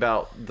talking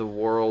about the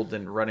world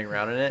and running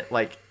around in it.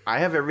 Like, I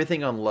have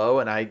everything on low,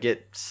 and I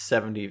get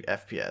 70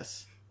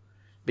 FPS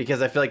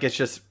because I feel like it's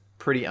just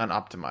pretty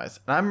unoptimized.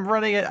 And I'm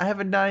running it. I have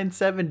a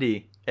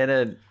 970 and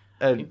a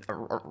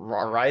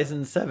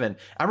Ryzen 7.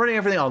 I'm running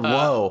everything on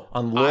low.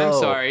 I'm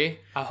sorry.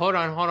 Hold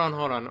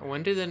on.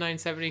 When did the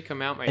 970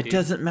 come out, my dude? It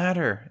doesn't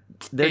matter.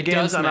 Their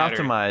game's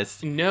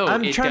unoptimized. No,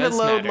 I'm trying to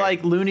load matter.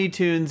 like Looney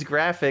Tunes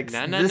graphics.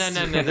 No.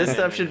 This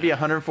stuff should be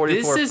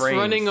 144 frames. This is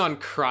running on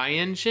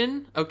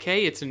CryEngine.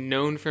 Okay, it's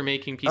known for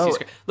making PCs. Oh,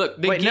 look,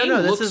 the game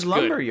no, looks this is good.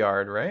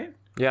 Lumberyard, right?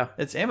 Yeah.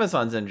 It's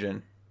Amazon's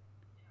engine.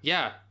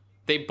 Yeah,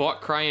 they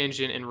bought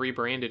CryEngine and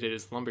rebranded it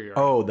as Lumberyard.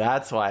 Oh,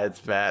 that's why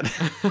it's bad.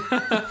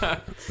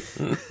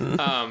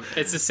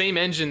 It's the same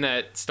engine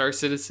that Star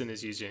Citizen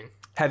is using.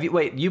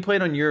 You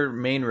played on your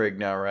main rig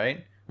now,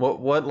 right? What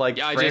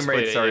frame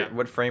rates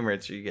what frame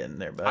rates are you getting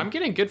there, bud? I'm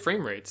getting good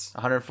frame rates.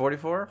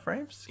 144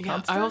 frames? Yeah,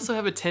 constant? I also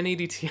have a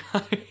 1080 Ti.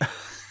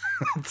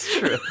 That's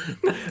true.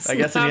 I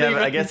guess when you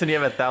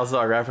have a $1,000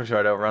 graphics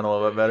card, it'll run a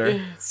little bit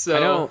better.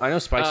 So I know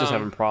Spikes was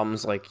having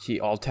problems. Like, he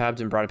alt-tabbed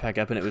and brought it back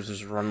up, and it was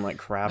just running like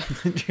crap.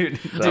 Dude,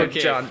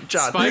 okay. John,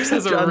 Spikes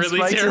has a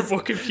really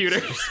terrible computer.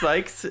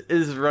 Spikes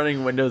is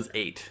running Windows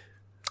 8.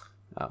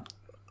 Oh.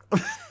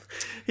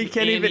 He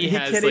can't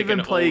even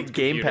play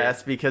Game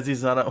Pass because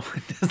he's not on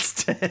Windows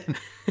 10.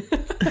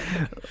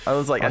 I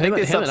was like, I think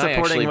they stopped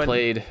supporting. I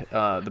played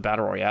the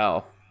Battle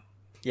Royale.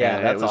 Yeah,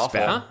 that's awful.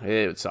 bad. Huh?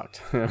 It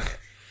sucked.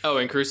 Oh,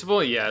 in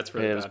Crucible, yeah, it's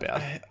really bad. It was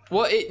bad.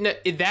 Well,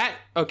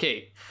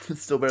 okay.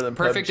 It's still better than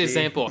perfect PUBG.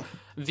 Example.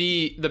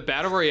 The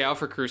Battle Royale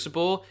for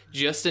Crucible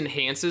just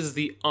enhances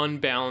the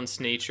unbalanced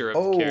nature of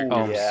the characters.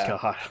 Oh yeah.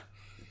 God.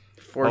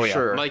 For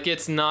sure. Like,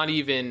 it's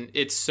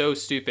so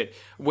stupid.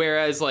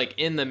 Whereas, like,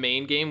 in the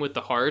main game with the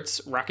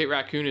hearts, Rocket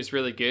Raccoon is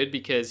really good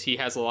because he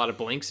has a lot of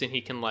blinks and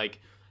he can, like,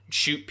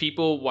 shoot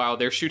people while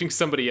they're shooting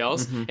somebody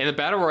else. Mm-hmm. In the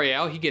Battle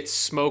Royale, he gets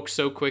smoked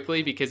so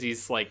quickly because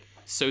he's, like,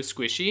 so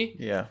squishy.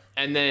 Yeah.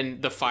 And then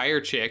the fire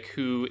chick,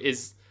 who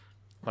is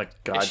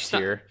like God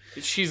tier.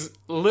 She's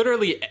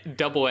literally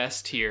double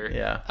S tier.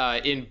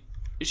 Yeah.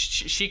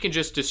 She can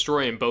just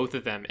destroy in both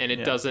of them, and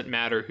it doesn't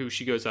matter who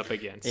she goes up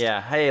against.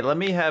 Yeah. Hey, let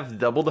me have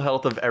double the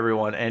health of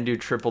everyone and do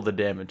triple the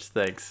damage.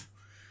 Thanks.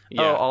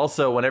 Yeah. Oh,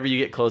 also, whenever you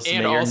get close to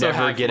me, you're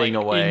never getting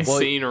away.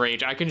 Insane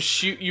range. I can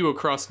shoot you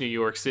across New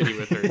York City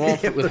with her. Well,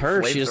 with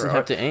her, she doesn't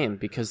have to aim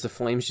because the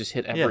flames just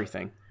hit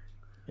everything.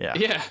 Yeah.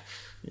 Yeah.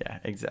 Yeah.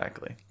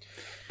 Exactly.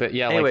 But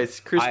yeah. Anyways,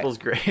 Crucible's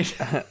great.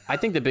 I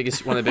think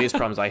one of the biggest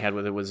problems I had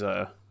with it was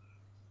I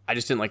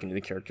just didn't like any of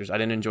the characters. I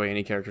didn't enjoy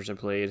any characters I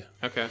played.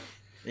 Okay.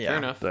 Yeah. Fair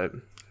enough. But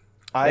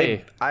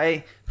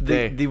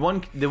the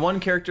one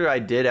character I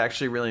did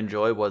actually really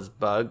enjoy was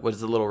Bug,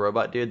 was the little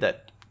robot dude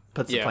that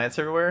puts the plants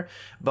everywhere.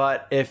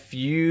 But if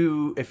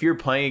you're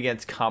playing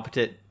against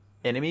competent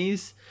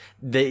enemies,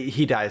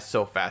 he dies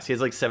so fast. He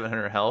has like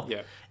 700 health.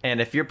 Yeah.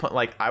 And if you're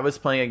like, I was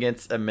playing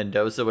against a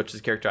Mendoza, which is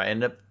a character I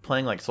ended up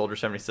playing, like Soldier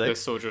 76. The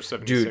Soldier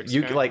 76.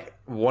 Dude, you like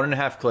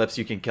 1.5 clips,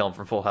 you can kill him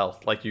from full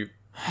health. Like, you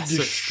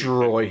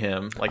destroy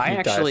him. Like,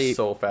 he dies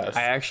so fast.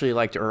 I actually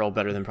liked Earl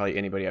better than probably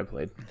anybody I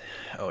played.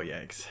 Oh,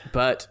 yikes.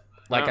 But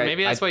like,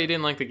 maybe that's why you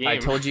didn't like the game. I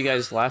told you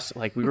guys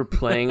we were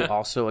playing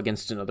also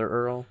against another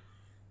Earl.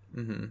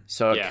 Mm-hmm.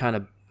 So it kind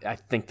of, I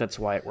think that's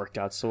why it worked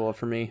out so well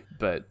for me.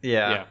 But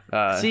yeah.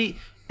 See,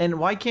 and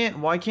why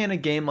can't a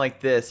game like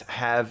this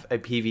have a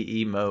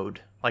PvE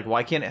mode? Like,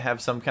 why can't it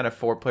have some kind of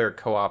 4-player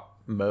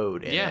co-op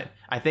mode in it?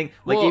 I think,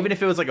 even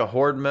if it was like a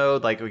horde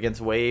mode, like against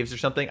waves or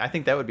something, I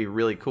think that would be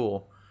really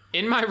cool.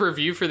 In my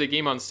review for the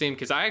game on Steam,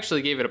 because I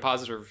actually gave it a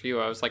positive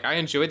review, I was like, I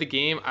enjoyed the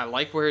game. I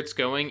like where it's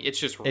going. It's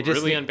just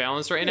really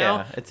unbalanced right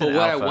now. It's but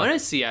what I want to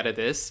see out of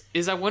this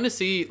is I want to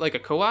see like a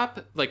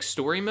co-op, like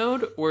story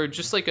mode, or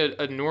just like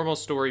a normal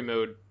story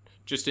mode,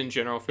 just in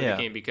general for the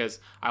game, because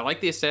I like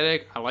the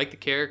aesthetic. I like the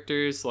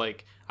characters.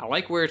 Like, I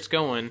like where it's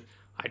going.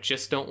 I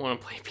just don't want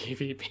to play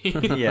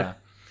PvP. Yeah.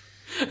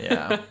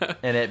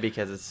 And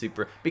because it's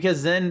super,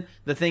 because then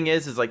the thing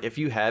is like, if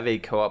you have a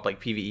co-op like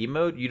PvE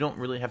mode, you don't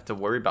really have to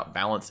worry about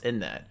balance in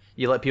that.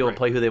 You let people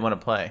play who they want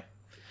to play.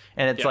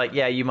 And it's Yep. like,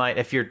 yeah, you might,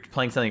 if you're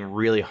playing something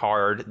really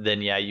hard,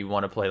 then yeah, you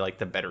want to play like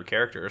the better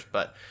characters.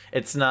 But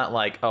it's not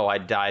like, oh, I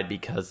died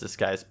because this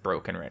guy's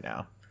broken right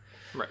now.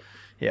 Right.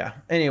 Yeah.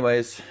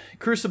 Anyways,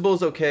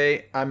 Crucible's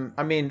okay.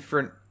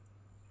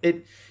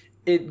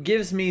 It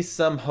gives me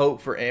some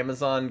hope for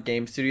Amazon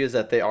Game Studios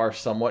that they are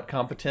somewhat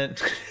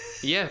competent.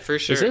 Yeah, for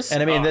sure. this-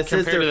 And I mean, this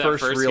is compared to their that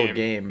first real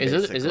game. Is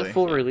it basically.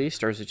 full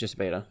released or is it just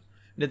beta?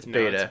 It's No,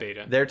 beta. it's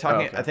beta. They're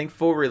talking. Oh, okay. I think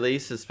full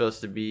release is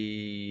supposed to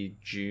be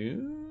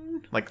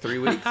June, like 3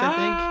 weeks.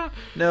 I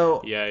think.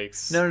 No.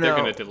 Yikes. No, They're no.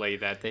 going to delay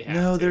that. They have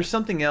No, to. there's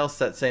something else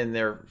that's saying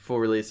they're full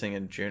releasing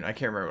in June. I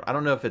can't remember. I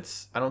don't know if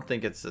it's. I don't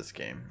think it's this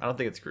game. I don't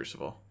think it's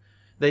Crucible.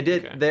 They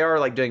did. Okay. They are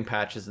like doing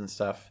patches and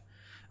stuff.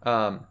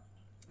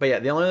 But yeah,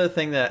 the only other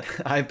thing that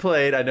I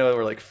played, I know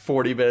we're like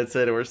 40 minutes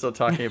in and we're still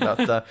talking about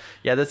stuff.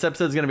 Yeah, this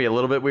episode's going to be a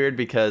little bit weird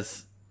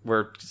because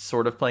we're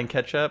sort of playing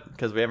catch up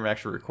because we haven't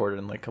actually recorded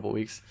in like a couple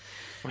weeks.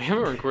 We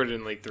haven't recorded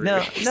in like 3 No,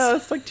 weeks. no,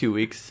 it's like 2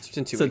 weeks. It's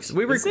been 2 So weeks.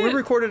 We Is it?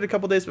 recorded a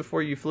couple days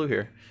before you flew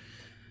here.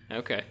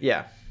 Okay.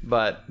 Yeah,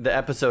 but the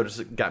episodes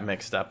got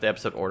mixed up. The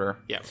episode order.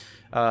 Yeah.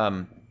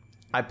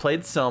 I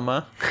played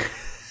Soma.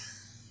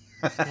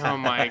 Oh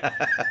my,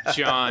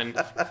 John.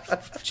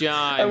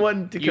 I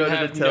wanted Dakota you to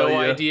have tell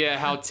no you. idea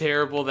how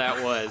terrible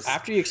that was.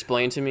 After you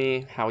explained to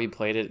me how he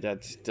played it,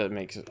 that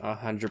makes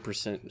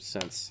 100%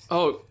 sense.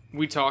 Oh,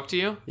 we talked to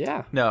you?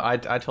 Yeah. No, I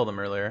told him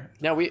earlier.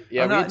 No, we Oh,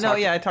 no, we talked,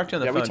 I talked to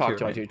him on the yeah, phone we talked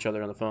too, right? to each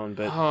other on the phone,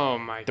 but Oh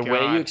my the god.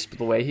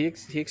 way he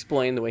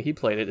explained the way he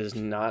played it is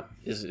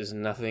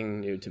nothing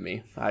new to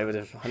me. I would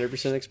have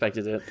 100%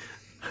 expected it,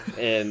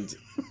 and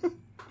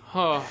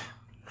Oh.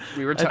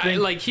 we were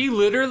Like he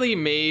literally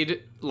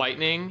made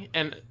Lightning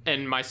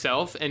and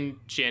myself and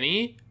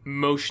Jenny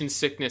motion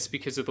sickness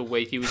because of the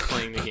way he was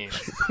playing the game.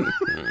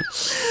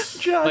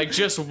 John, Like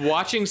just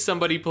watching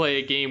somebody play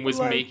a game was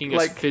making us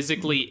like-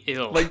 physically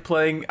ill.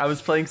 I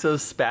was playing so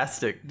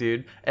spastic,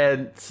 dude.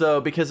 And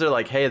so because they're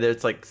like, hey,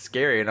 it's like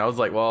scary, and I was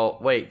like, well,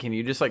 wait, can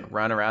you just like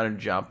run around and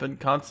jump and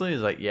constantly?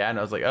 He's like, yeah, and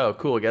I was like, oh,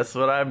 cool. Guess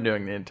what I'm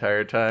doing the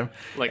entire time?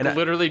 Like And I-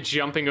 literally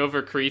jumping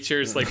over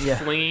creatures, like Yeah.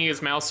 flinging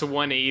his mouse to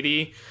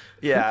 180.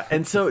 Yeah,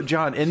 and so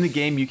John, in the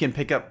game, you can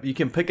pick up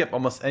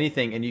almost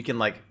anything, and you can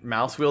like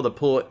mouse wheel to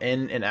pull it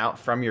in and out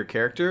from your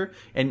character,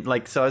 and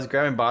like so I was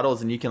grabbing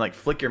bottles, and you can like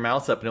flick your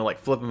mouse up and it'll like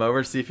flip them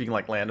over, see if you can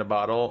like land a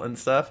bottle and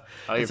stuff.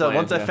 Oh, And you're so playing,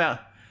 once I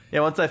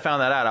yeah.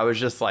 found that out, I was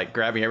just like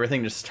grabbing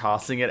everything, just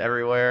tossing it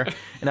everywhere,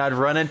 and I'd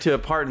run into a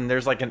part, and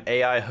there's like an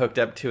AI hooked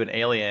up to an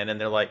alien, and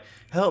they're like,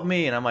 help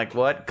me, and I'm like,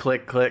 what?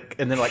 Click, click,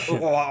 and then like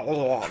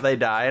they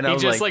die, and I He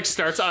was just like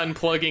starts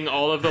unplugging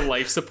all of the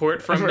life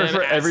support from them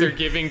For as every- they're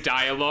giving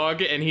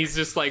dialogue, and he's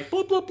just like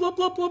bloop bloop bloop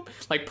bloop bloop,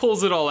 like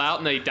pulls it all out,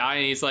 and they die,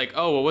 and he's like,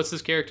 oh well, what's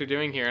this character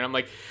doing here? And I'm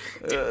like,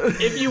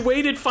 if you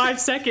waited 5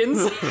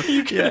 seconds,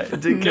 you could Yeah,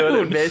 have Dakota.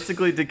 known.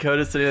 Basically,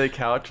 Dakota's sitting on the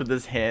couch with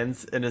his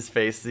hands in his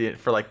face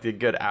for like the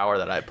good hour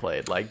that I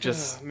played, like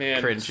just Oh,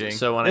 man. cringing.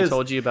 So when It I was-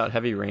 told you about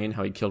Heavy Rain,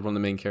 how he killed one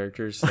of the main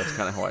characters, that's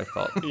kind of how I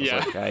felt. I was Yeah.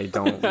 like, I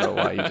don't know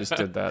why you just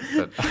did that,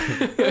 but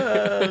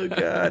oh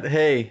god,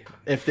 hey,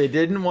 if they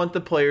didn't want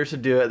the players to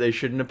do it, they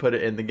shouldn't have put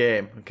it in the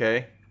game.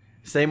 Okay.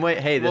 Same way.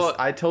 Hey, Well-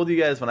 I told you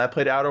guys when I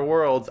played Outer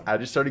Worlds, I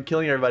just started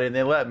killing everybody and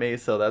they let me.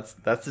 So that's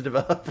the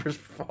developer's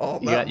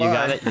fault. you not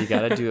mine.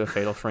 gotta do a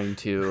Fatal Frame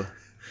 2.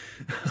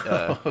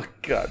 Oh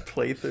god,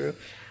 playthrough.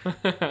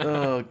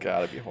 Oh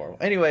god, it'd be horrible.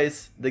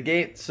 Anyways, the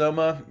game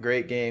Soma,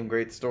 great game,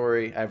 great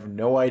story. I have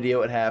no idea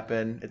what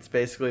happened. It's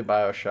basically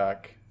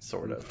BioShock,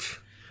 sort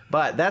of.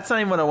 But that's not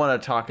even what I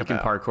want to talk You can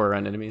about. parkour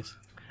around enemies.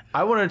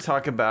 I want to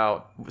talk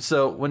about.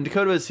 So when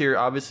Dakota was here,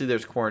 obviously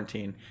there's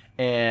quarantine,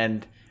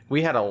 and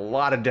we had a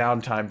lot of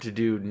downtime to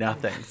do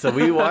nothing. So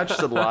we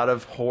watched a lot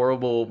of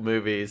horrible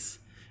movies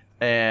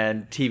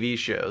and TV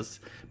shows.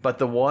 But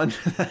the one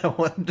that I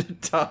wanted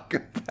to talk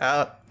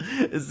about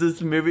is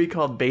this movie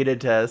called Beta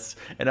Test,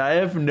 and I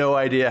have no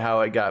idea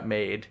how it got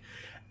made.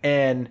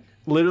 And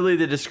literally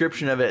the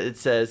description of it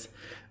says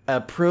a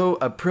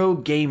pro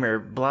gamer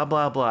blah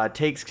blah blah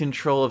takes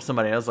control of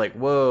somebody. And I was like,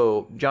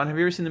 whoa, John, have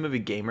you ever seen the movie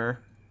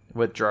Gamer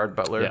with Gerard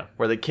Butler? Yeah.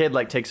 Where the kid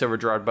like takes over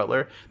Gerard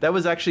Butler. That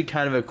was actually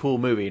kind of a cool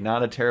movie,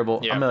 not a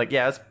terrible. Yeah. I mean, like,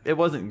 yeah, it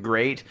wasn't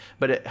great,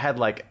 but it had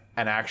like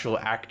an actual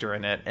actor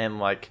in it and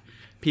like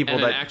people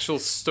And that an actual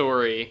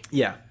story.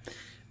 yeah.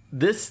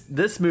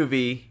 This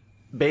movie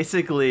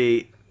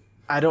basically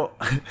I don't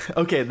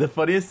okay, the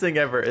funniest thing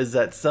ever is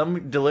that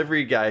some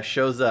delivery guy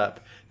shows up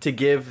to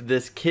give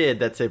this kid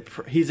that's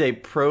he's a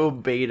pro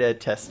beta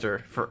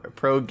tester, for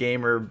pro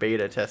gamer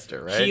beta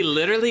tester, right? He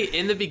literally,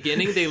 in the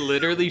beginning, they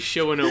literally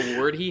show an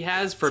award he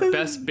has for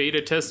best beta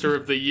tester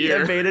of the Yeah,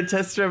 year. beta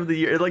tester of the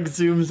year. It like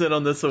zooms in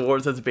on this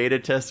award, says beta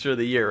tester of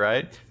the year,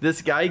 right?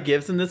 This guy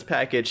gives him this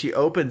package. He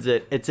opens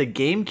it. It's a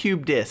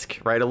GameCube disc,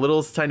 right? A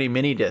little tiny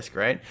mini disc,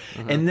 right?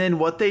 And then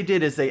what they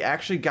did is they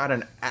actually got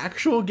an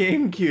actual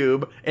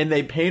GameCube and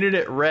they painted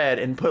it red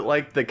and put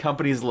like the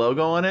company's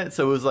logo on it.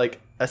 So it was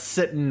like a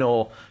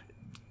Sentinel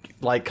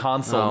like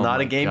console, Oh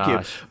not a my GameCube.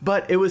 gosh.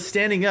 But it was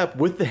standing up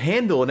with the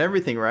handle and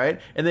everything, right?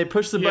 And they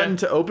pushed the button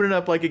to open it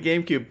up like a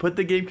GameCube, put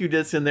the GameCube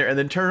disc in there, and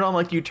then turn it on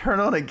like you turn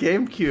on a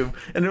GameCube.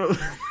 And it was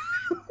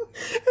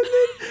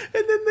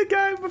and then the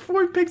guy,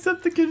 before he picks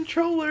up the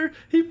controller,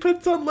 he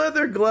puts on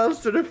leather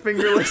gloves that are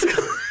fingerless.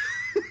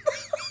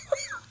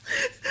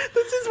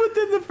 This is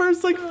within the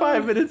first like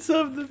 5 minutes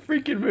of the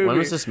freaking movie. When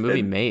was this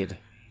movie made?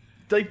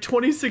 Like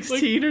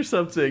 2016 or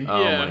something.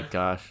 Oh Yeah. my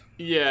gosh.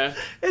 Yeah.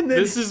 And then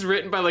This is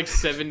written by like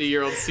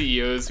 70-year-old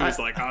CEOs who's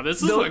like, oh,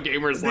 this is what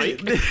gamers like.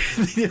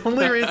 The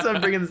only reason I'm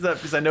bringing this up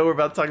because I know we're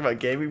about to talk about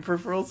gaming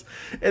peripherals,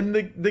 and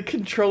the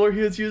controller he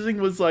was using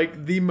was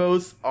like the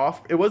most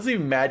off. It wasn't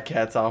even Mad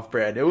Catz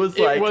off-brand. It was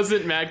like It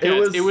wasn't Mad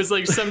Catz. it was-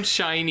 like some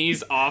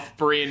Chinese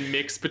off-brand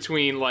mix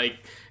between like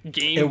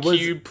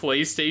GameCube,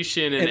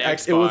 PlayStation, and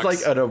Xbox. It was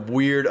like a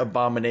weird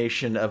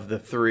abomination of the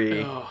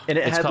three, and it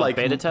It's had called like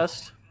beta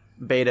test?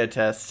 beta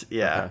test.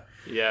 Yeah.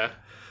 yeah.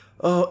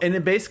 Oh, and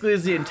it basically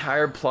is the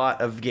entire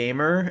plot of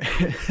Gamer.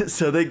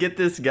 So they get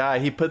this guy,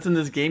 he puts in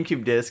this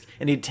GameCube disc,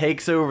 and he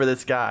takes over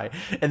this guy.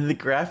 And the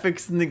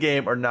graphics in the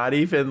game are not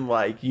even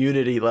like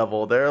Unity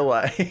level. They're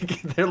like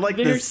they're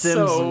They're the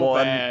Sims so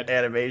 1 bad.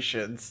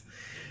 animations.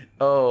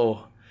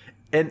 Oh.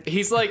 And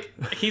He's like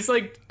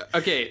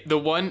okay,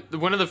 one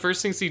of the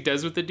first things he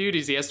does with the dude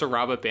is he has to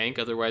rob a bank,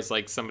 otherwise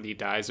like somebody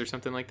dies or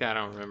something like that.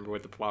 I don't remember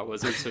what the plot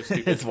was. It was so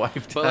stupid. his wife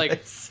dies. But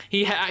like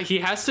he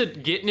has to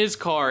get in his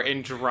car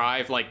and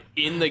drive like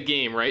in the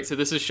game, right? So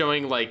this is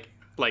showing like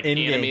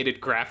In-game.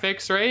 animated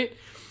graphics, right?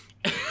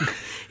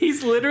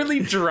 He's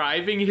literally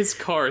driving his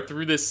car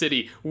through the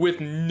city with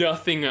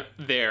nothing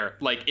there.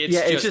 Like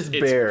it's just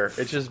bare.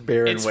 It's just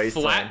bare and It's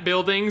wasteland. flat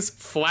buildings,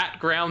 flat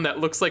ground that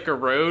looks like a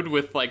road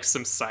with like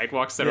some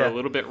sidewalks that are Yeah. a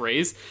little bit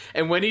raised.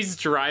 And when he's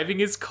driving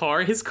his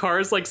car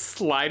is like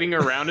sliding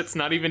around. It's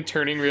not even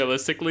turning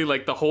realistically.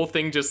 Like the whole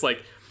thing just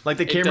like Like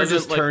the it camera doesn't,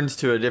 just like- turns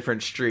to a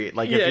different street.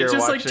 Like yeah, if you're it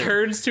just watching, like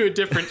turns to a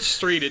different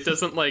street. It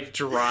doesn't like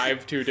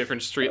drive to a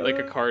different street like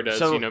a car does,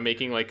 So-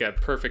 making like a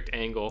perfect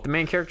angle. The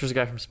main character's a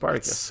guy from It's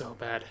Spartacus. so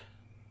bad.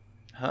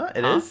 Huh?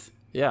 It is?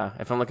 Yeah,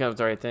 if I'm looking at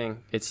the right thing.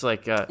 It's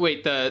like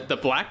Wait, the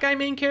black guy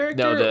main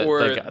character no,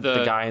 or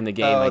the guy in the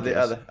game. Oh, I the guess.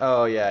 other.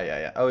 Oh,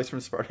 yeah. Oh, he's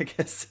from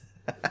Spartacus.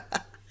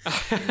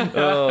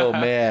 Oh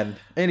man.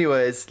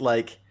 Anyways,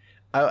 like,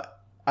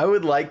 I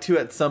would like to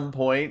at some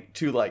point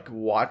to like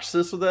watch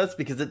this with us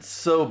because it's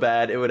so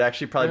bad. It would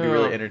actually probably be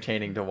really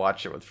entertaining to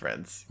watch it with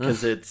friends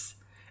because it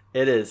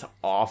is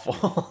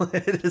awful.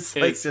 It is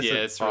like It's- just yeah, an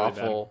it's really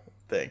awful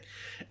thing.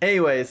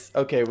 Anyways,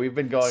 okay, we've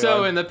been going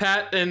So on.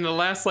 in the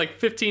last like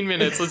 15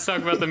 minutes, let's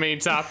talk about the main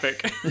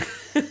topic.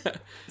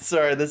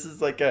 Sorry, this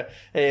is like a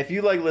hey. If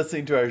you like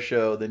listening to our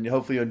show, then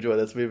hopefully you enjoy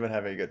this. We've been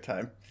having a good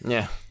time.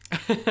 Yeah.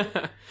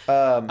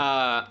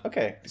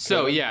 Okay.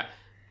 So yeah,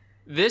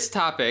 this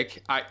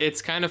topic,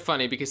 it's kind of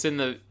funny because in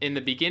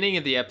the beginning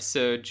of the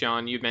episode,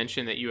 John, you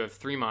mentioned that you have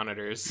 3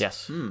 monitors.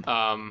 Yes. During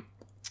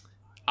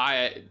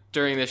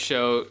this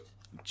show,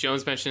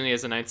 Jones mentioned he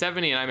has a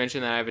 970, and I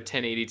mentioned that I have a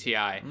 1080 Ti.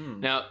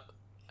 Now,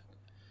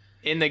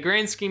 in the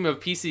grand scheme of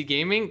PC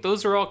gaming,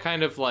 those are all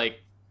kind of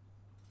like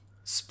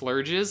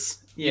splurges.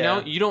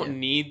 Yeah. You don't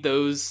need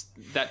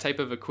that type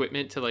of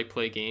equipment to like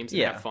play games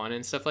and have fun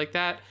and stuff like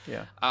that.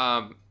 Yeah.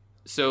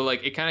 So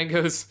like it kind of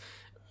goes,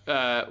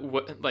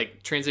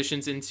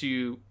 transitions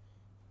into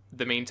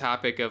the main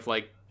topic of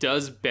like,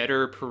 does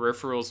better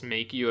peripherals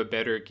make you a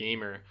better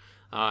gamer?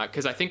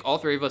 Because I think all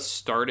 3 of us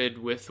started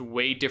with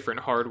way different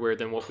hardware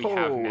than what we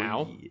have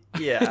now.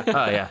 Yeah.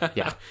 Oh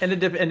yeah. And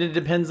it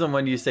depends on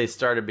when you say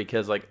started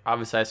because like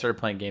obviously I started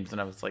playing games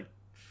when I was like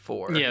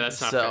 4. Yeah, that's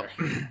not fair.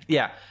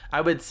 Yeah, I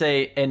would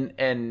say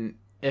and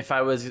if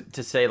I was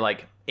to say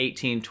like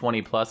 18,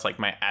 20 plus like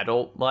my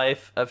adult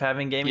life of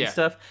having gaming Yeah.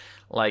 stuff,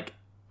 like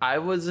I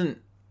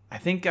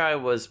think I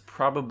was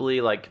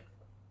probably like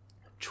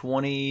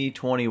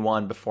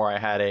 2021 before I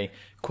had a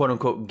quote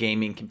unquote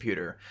gaming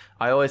computer.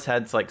 I always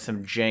had like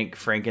some jank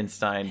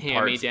Frankenstein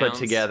parts put Hand-me-downs.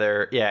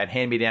 together. Yeah, and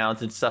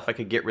hand-me-downs and stuff I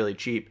could get really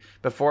cheap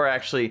before I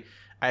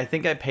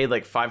think I paid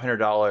like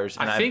 $500.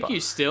 And I think you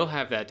still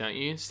have that, don't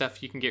you?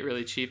 Stuff you can get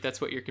really cheap.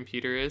 That's what your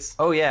computer is.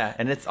 Oh yeah,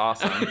 and it's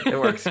awesome. It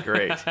works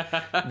great.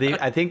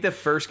 I think the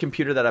first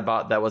computer that I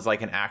bought that was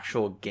like an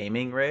actual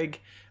gaming rig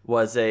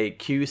was a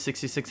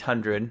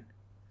Q6600,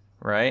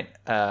 right?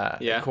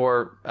 Yeah.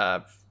 Core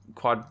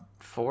quad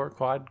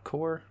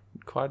core.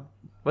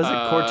 Was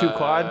it Core 2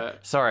 quad?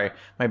 Sorry,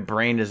 my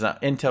brain is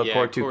not Intel Yeah,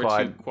 Core 2 Core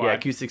quad. 2 quad. Yeah,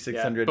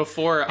 Q6600.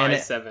 Before and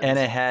i7. and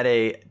it had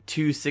a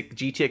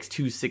GTX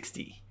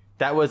 260.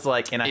 That was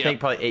like, and I think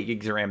probably 8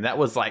 gigs of RAM. That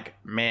was like,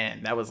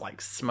 man, that was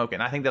like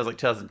smoking. I think that was like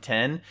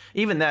 2010.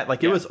 Even that,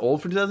 like, it was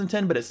old for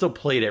 2010, but it still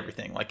played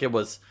everything. Like, it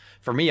was,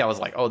 for me, I was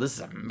like, oh, this is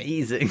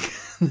amazing.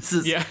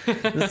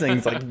 This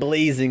thing's like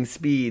blazing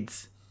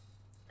speeds.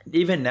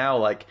 Even now,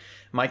 like,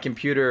 my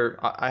computer,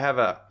 I have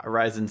a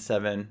Ryzen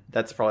 7.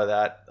 That's probably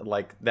that,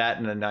 like, that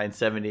and a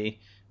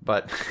 970.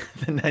 But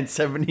the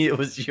 970, it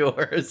was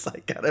yours. I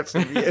got it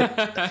from you.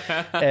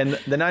 And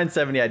the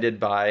 970 I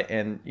did buy,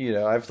 and,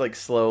 I've like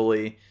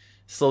slowly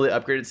slowly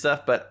upgraded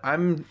stuff. But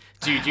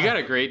Dude, you got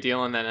a great deal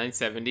on that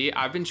 970.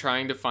 I've been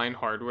trying to find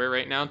hardware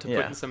right now to put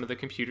Yeah. in some of the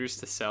computers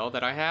to sell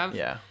that I have.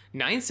 yeah.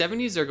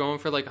 970s are going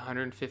for like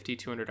 $150,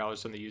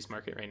 $200 on the used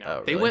market right now.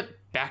 Oh, They really? went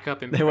back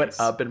up in price. They went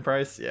up in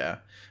price. Yeah.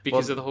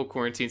 because Well, of the whole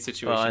quarantine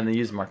situation. Well, and the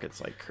used market's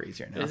like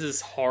crazy right now. This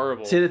is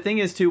horrible. See, the thing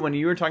is too, when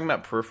you were talking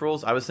about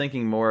peripherals, I was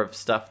thinking more of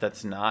stuff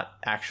that's not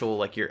actual,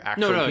 like your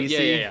actual no,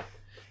 PC. yeah.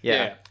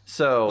 Yeah.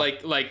 So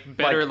Like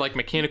better like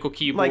mechanical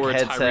keyboards, high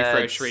headsets,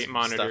 refresh rate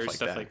monitors,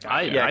 stuff like that.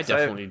 I Yeah, 'cause I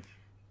have- definitely.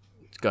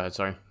 Go ahead.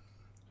 Sorry.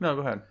 no,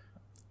 go ahead.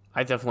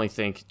 I definitely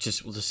think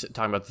just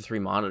talking about the 3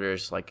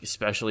 monitors, like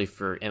especially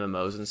for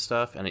MMOs and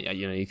stuff, and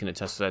you can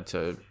attest to that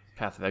to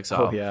Path of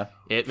Exile. Oh, yeah.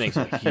 It makes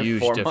a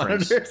huge 4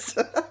 difference. monitors.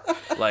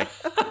 Like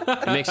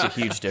it makes a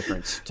huge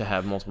difference to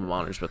have multiple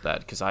monitors with that,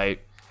 because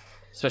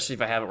especially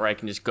if I have it where I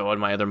can just go on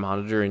my other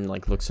monitor and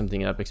like look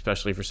something up,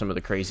 especially for some of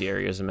the crazy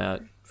areas I'm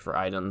at for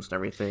items and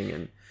everything.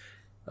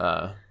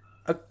 And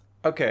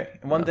Okay,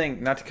 one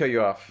thing, not to cut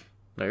you off,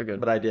 no, you're good.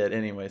 but I did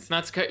anyways.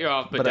 Not to cut you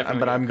off, but But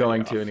definitely I'm cut you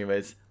going off. to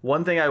anyways.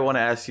 One thing I want to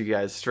ask you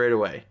guys straight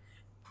away: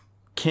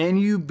 can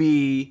you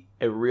be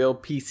a real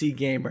PC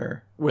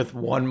gamer with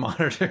 1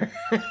 monitor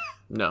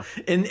No,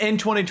 in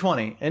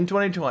 2020? In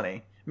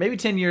 2020, maybe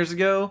 10 years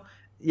ago,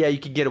 yeah, you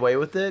could get away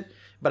with it.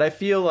 But I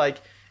feel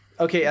like,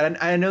 okay, and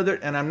I know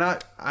that, and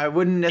I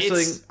wouldn't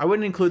necessarily, I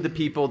wouldn't include the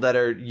people that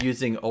are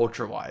using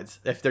ultra wides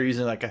if they're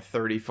using like a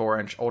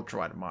 34-inch ultra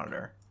wide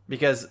monitor,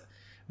 because,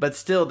 but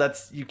still,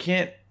 you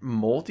can't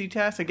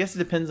multitask. I guess it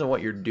depends on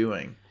what you're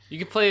doing. You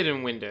can play it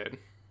in windowed.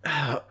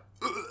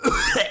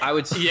 I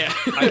would. Yeah,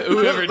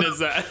 whoever does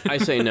that. I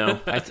say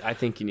no. I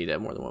think you need to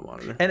have more than 1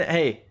 monitor. And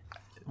hey,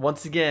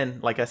 once again,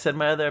 like I said in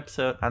my other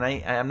episode, and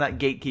I'm not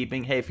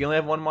gatekeeping. Hey, if you only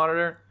have 1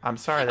 monitor, I'm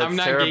sorry, that's I'm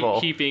not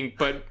terrible. gatekeeping,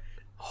 but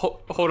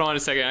hold on a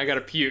second. I got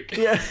to puke.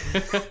 Yeah,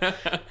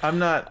 I'm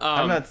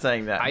not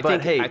saying that.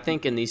 I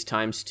think in these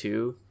times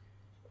too,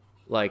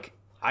 like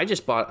I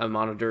just bought a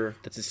monitor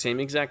that's the same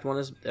exact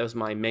one as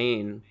my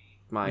main,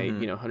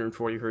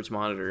 140 hertz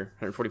monitor,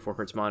 144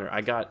 hertz monitor.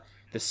 I got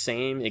the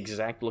same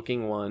exact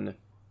looking one,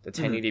 the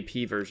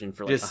 1080p version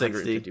for like Just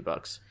 60.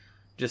 $150.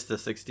 Just the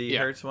 60 Yeah.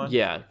 hertz one.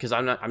 Yeah, because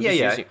I'm just yeah,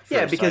 using it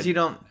for because side-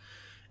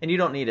 you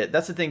don't need it.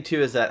 That's the thing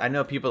too, is that I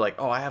know people are like,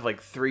 oh, I have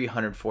like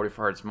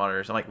 344 hertz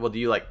monitors. I'm like, well, do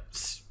you like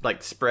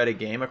spread a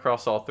game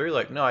across all 3?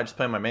 Like, no, I just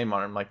play my main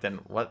monitor. I'm like, then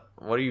what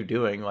are you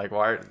doing? Like,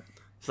 why?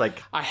 It's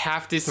like, I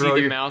have to see Throw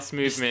the your- mouse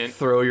movement.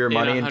 throw your in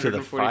money into the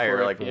 144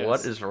 fire. Like, FPS.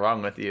 what is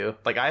wrong with you?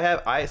 Like, I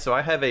have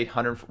a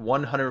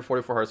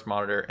 144 hertz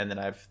monitor, and then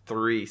I have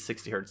 3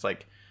 60 hertz.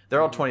 Like,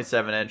 they're all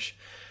 27 inch.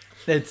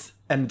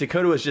 And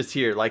Dakota was just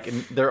here. Like,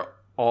 and they're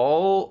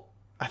all,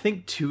 I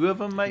think 2 of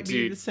them might be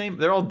Dude. the same.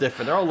 They're all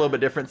different. They're all a little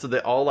bit different. So they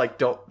all like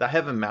I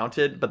have them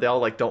mounted, but they all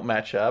like don't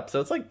match up.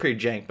 So it's like pretty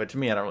jank. But to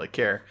me, I don't really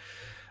care.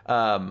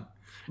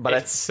 But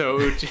It's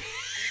so.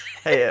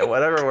 hey,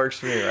 whatever works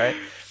for me, right?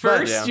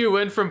 First, yeah. you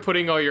went from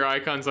putting all your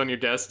icons on your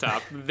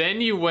desktop.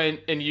 Then you went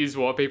and used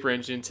Wallpaper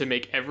Engine to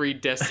make every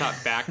desktop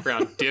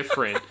background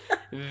different.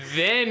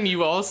 Then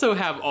you also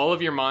have all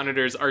of your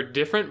monitors are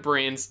different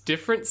brands,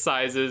 different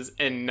sizes,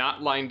 and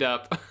not lined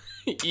up,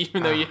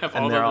 even though you have all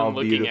And of they're them all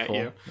looking beautiful.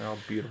 at you. They're all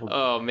beautiful.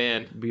 Oh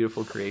man,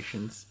 Beautiful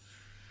creations.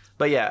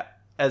 But yeah,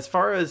 as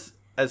far as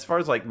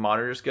like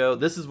monitors go,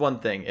 this is one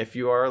thing. If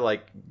you are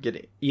like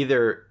getting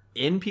either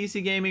in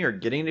PC gaming or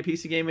getting into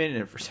PC gaming,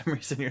 and for some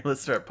reason you're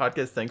listening to our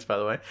podcast, thanks by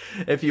the way.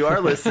 If you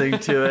are listening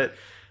to it,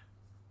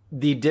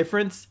 the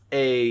difference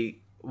a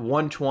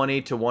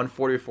 120 to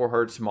 144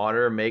 hertz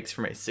monitor makes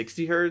from a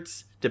 60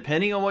 hertz,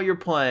 depending on what you're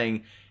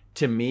playing,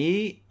 to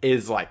me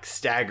is like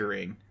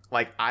staggering.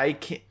 Like I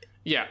can't.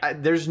 yeah.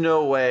 There's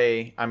no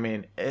way. I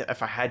mean,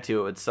 if I had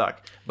to, it would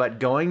suck. But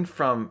going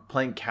from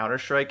playing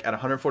Counter-Strike at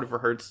 144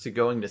 hertz to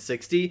going to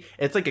 60,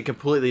 it's like a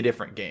completely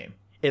different game.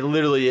 It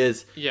literally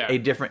is Yeah. a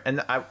different.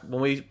 And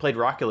when we played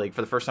Rocket League for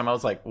the first time, I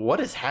was like,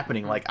 "What is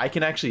happening?" Like, I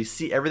can actually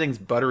see everything's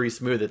buttery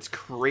smooth. It's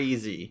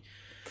crazy.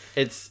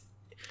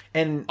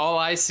 And All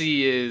I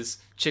see is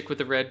chick with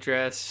the red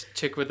dress,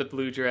 chick with the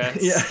blue dress,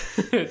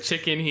 Yeah.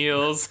 chicken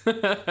heels.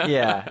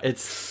 yeah,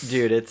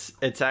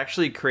 it's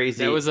actually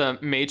crazy. That was a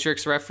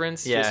Matrix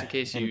reference, yeah, just in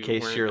case you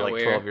weren't you're like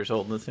aware. 12 years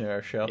old and listening to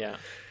our show. Yeah.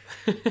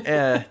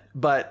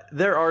 But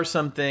there are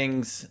some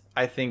things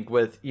I think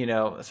with,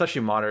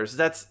 especially monitors.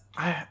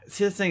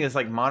 See, the thing is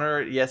like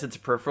monitor. Yes, it's a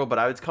peripheral, but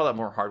I would call it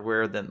more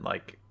hardware than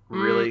like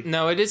really.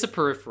 No, it is a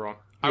peripheral.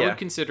 I Yeah. would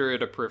consider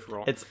it a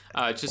peripheral. It's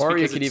just Or you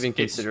because could even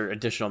it's- consider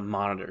additional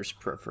monitors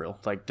peripheral,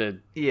 like the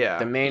yeah,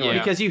 main Yeah. one.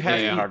 because you have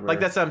Yeah. hardware. like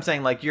that's what I'm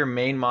saying. Like your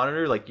main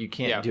monitor, like you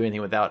can't Yeah. do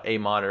anything without a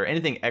monitor.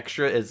 Anything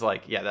extra is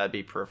like that'd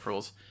be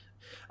peripherals.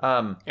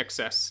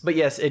 Excess. But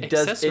yes, it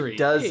Accessory.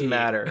 does Hey.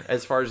 matter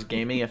as far as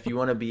gaming. If you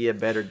want to be a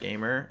better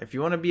gamer, if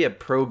you want to be a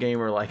pro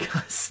gamer like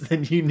us,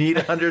 then you need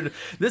 100.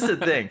 This is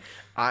the thing.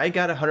 I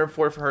got a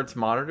 144 hertz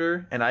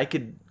monitor, and I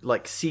could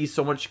like see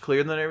so much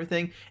clearer than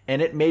everything,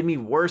 and it made me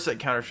worse at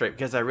Counter-Strike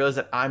because I realized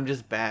that I'm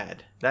just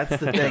bad. That's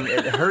the thing.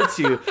 It hurts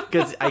you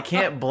because I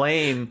can't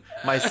blame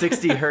my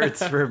 60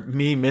 hertz for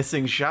me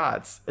missing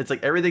shots. It's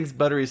like everything's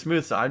buttery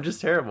smooth, so I'm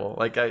just terrible.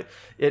 Like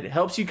it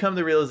helps you come to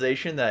the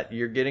realization that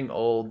you're getting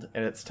old,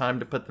 and it's time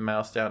to put the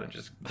mouse down and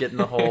just get in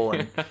the hole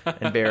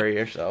and bury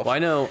yourself. Well, I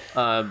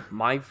know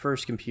my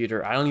first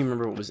computer, I don't even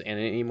remember what was in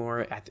it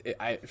anymore.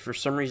 I for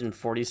some reason,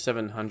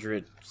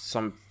 4700,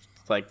 some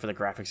like for the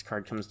graphics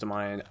card comes to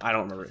mind. I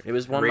don't remember. It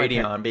was one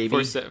Radeon, baby.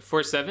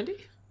 470?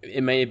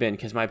 It may have been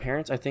because my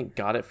parents, I think,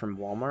 got it from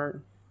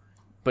Walmart,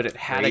 but it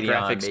had Radeon, a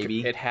graphics.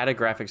 baby. It had a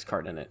graphics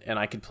card in it, and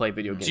I could play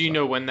video games. Do you on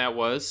know when that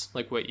was?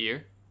 Like what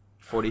year?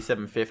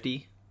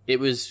 4750. It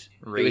was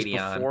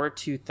Radeon. before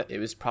it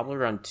was probably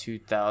around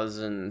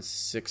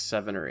 2006,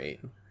 7, or 8.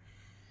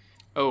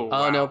 Oh,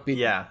 wow. No,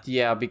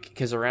 Yeah.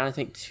 because around I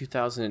think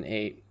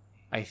 2008,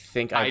 I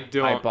think I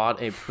don't-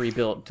 bought a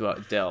pre-built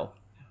Dell.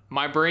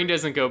 My brain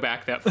doesn't go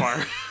back that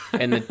far.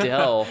 And the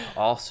Dell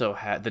also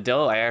had the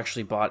Dell I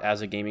actually bought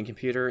as a gaming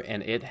computer,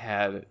 and it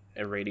had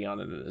a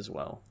Radeon in it as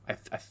well. I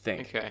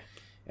think. Okay.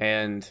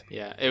 And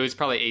Yeah, it was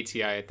probably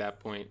ATI at that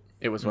point.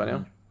 it was what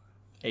now?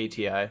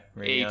 ATI.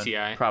 Radeon.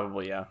 ATI.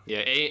 Probably yeah.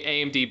 Yeah,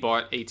 AMD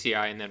bought ATI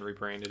and then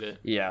rebranded it.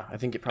 Yeah, I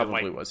think it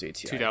probably like was ATI.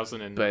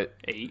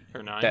 2008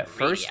 or 9. That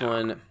first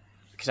one,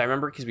 because I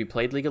remember because we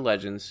played League of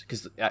Legends,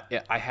 because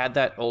I had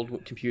that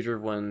old computer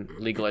when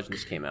League of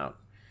Legends came out,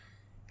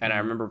 and I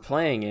remember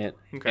playing it,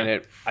 Okay.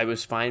 and I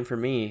was fine for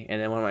me,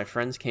 and then one of my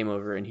friends came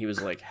over, and he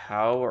was like,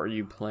 "How are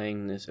you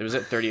playing this?" It was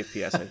at 30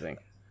 FPS, I think,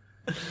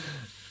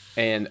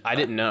 and I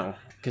didn't know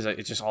because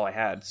it's just all I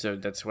had, so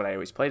that's what I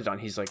always played it on.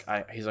 He's like,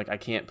 I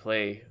can't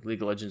play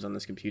League of Legends on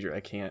this computer. I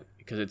can't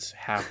because it's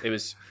half. It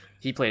was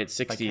he played at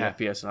 60 half.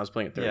 FPS, and I was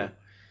playing at 30, Yeah.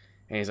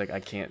 and he's like,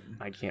 I can't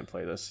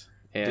play this,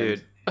 and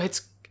Dude.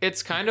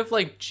 It's kind of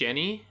like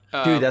Jenny.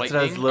 Dude, that's what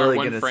I was Lightning, literally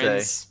our one gonna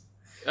friend's,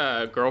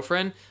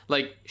 girlfriend.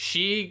 Like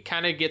she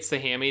kind of gets the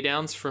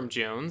hand-me-downs from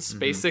Jones,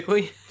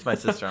 basically. It's my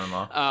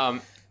sister-in-law.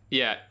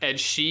 Yeah, and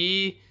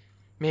she,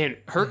 man,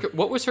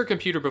 what was her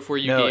computer before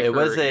you No, gave it her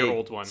was your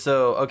old one?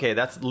 So okay,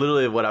 that's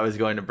literally what I was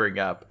going to bring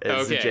up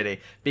is Okay. Jenny,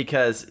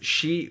 because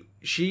she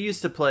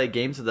used to play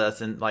games with us,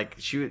 and like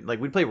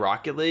we'd play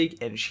Rocket League,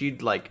 and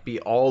she'd like be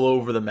all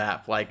over the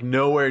map, like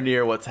nowhere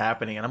near what's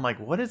happening, and I'm like,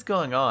 what is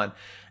going on?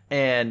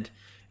 And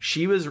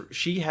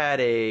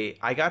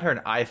I got her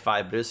an i5,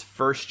 but it was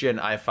first gen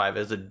i5. It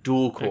was a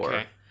dual core.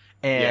 Okay.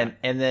 And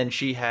then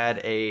she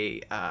had she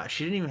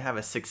didn't even have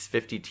a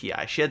 650 Ti.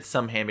 She had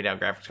some hand-me-down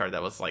graphics card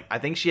that was like, I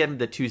think she had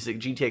the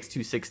GTX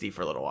 260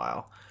 for a little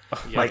while.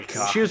 Like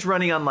Yikes. she was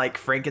running on like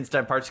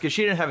Frankenstein parts because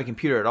she didn't have a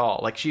computer at all.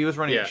 Like she was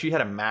running, Yeah. she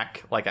had a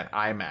Mac, like an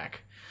iMac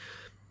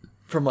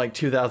from like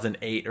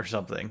 2008 or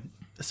something.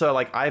 So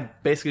like I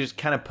basically just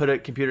kind of put a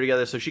computer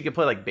together so she could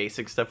play like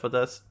basic stuff with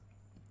us.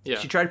 Yeah.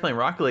 She tried playing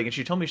Rocket League and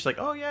she told me, she's like,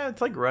 oh yeah,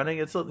 it's like running.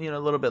 It's, a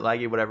little bit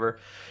laggy, whatever.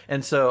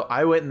 And so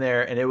I went in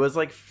there and it was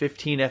like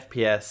 15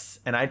 FPS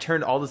and I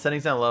turned all the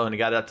settings down low and it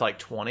got up to like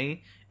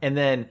 20. And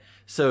then,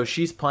 so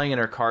she's playing in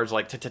her cards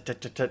like,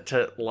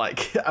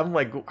 like, I'm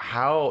like,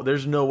 how?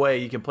 There's no way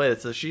you can play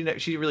this. So she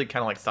really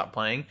kind of like stopped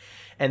playing.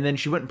 And then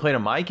she went and played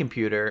on my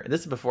computer. And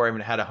this is before I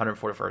even had a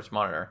 144 hertz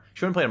monitor.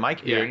 She went and played on my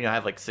computer. Yeah. I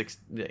have like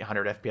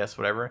 600 FPS,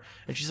 whatever.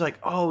 And she's like,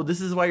 "Oh, this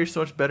is why you're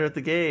so much better at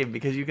the game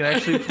because you can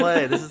actually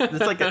play. This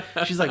like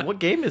she's like, "What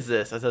game is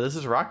this?" I said, "This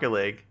is Rocket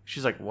League."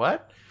 She's like,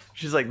 "What?"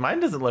 She's like, "Mine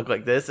doesn't look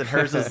like this," and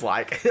hers is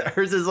like,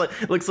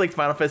 looks like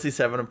Final Fantasy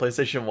 7 on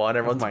PlayStation 1.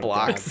 Everyone's my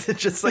blocks.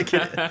 It's just like,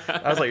 I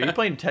was like, "Are you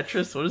playing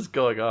Tetris? What is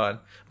going on?"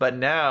 But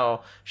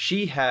now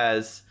she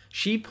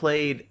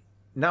played.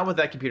 Not with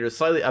that computer, a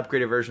slightly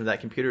upgraded version of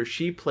that computer.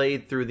 She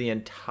played through the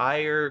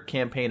entire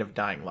campaign of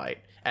Dying Light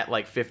at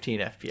like 15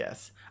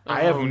 FPS.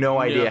 I have no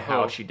idea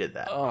how she did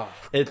that. Oh,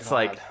 It's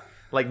God.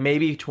 like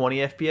maybe 20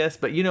 FPS,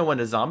 but you know when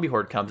a zombie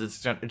horde comes,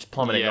 it's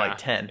plummeting to like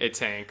 10. It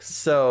tanks.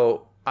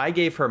 So I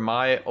gave her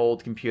my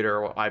old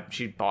computer.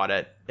 She bought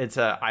it. It's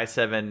a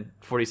i7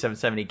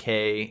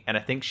 4770K, and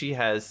I think she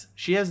has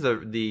the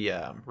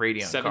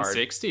Radeon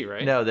 760, card.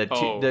 right? No, the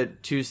Oh.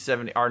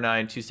 270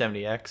 R9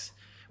 270X.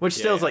 Which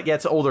still is Yeah. like, yeah,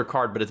 it's an older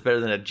card, but it's better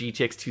than a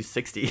GTX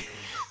 260.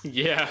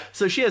 Yeah.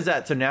 So she has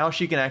that. So now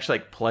she can actually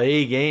like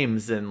play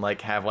games and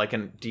like have like a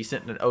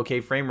decent and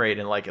okay frame rate,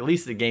 and like at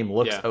least the game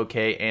looks Yeah.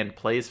 okay and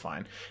plays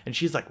fine. And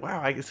she's like,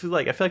 wow, I feel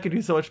like I can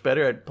do so much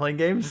better at playing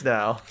games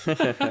now.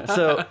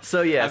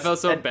 so yeah, I felt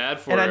so bad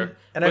for her.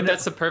 And But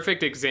that's a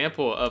perfect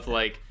example of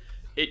like,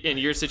 in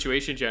your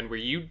situation, Jen, where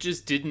you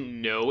just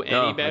didn't know any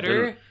I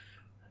better. didn't.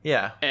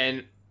 yeah.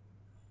 And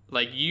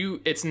like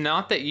it's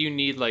not that you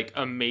need like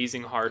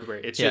amazing hardware.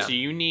 It's just Yeah.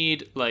 you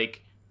need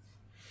like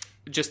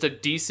just a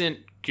decent,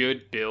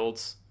 good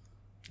build.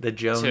 The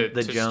Jones to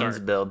Jones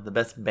start. build, the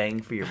best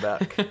bang for your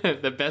buck.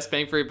 The best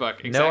bang for your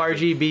buck. Exactly.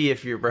 No RGB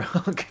if you're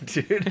broke,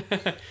 dude.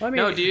 Well, I mean,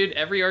 No, dude,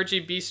 every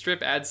RGB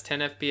strip adds 10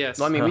 FPS.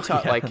 Well, I mean, we Oh,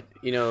 taught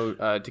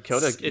yeah.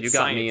 Dakota. It's You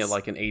got me science.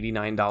 like an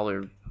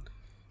 $89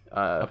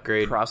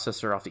 Upgrade.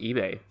 processor off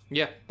eBay.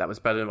 Yeah. That was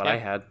better than what Yeah. I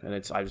had, and I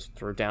just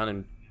threw it down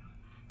and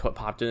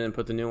popped it in and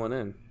put the new one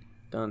in.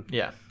 Done.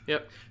 Yeah.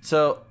 Yep.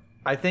 So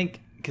I think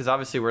because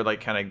obviously we're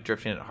like kind of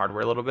drifting into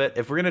hardware a little bit.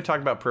 If we're gonna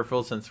talk about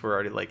peripherals, since we're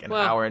already like an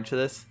Well- hour into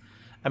this,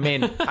 I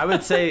mean, I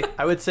would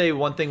say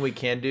one thing we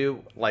can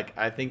do. Like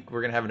I think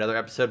we're gonna have another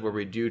episode where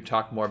we do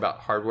talk more about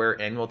hardware,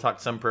 and we'll talk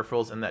some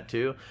peripherals in that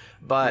too.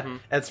 But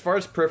as far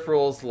as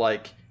peripherals,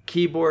 like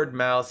keyboard,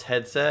 mouse,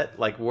 headset,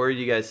 like where do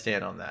you guys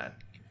stand on that?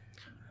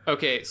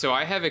 Okay, so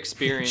I have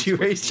experience. Did you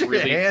with raise your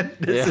really... hand?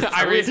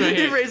 I raised my hand.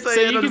 He raised my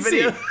So hand you on can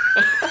video. see.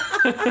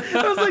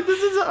 I was like,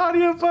 this is an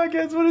audio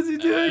podcast. What is he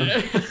doing?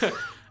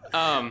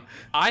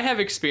 I have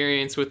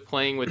experience with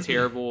playing with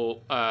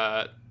terrible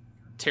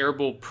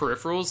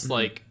peripherals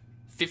like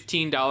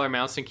 $15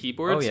 mouse and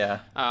keyboards. Oh,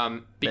 yeah.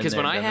 Because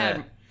Been when there, I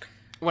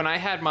done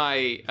had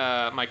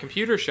my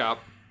computer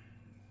shop,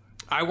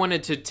 I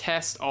wanted to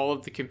test all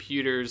of the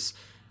computers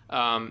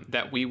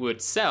that we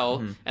would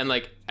sell, and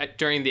like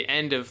during the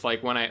end of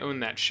like when I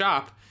owned that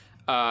shop,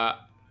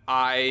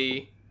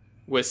 I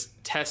was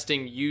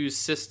testing used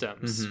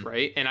systems,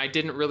 right? And I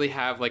didn't really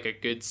have like a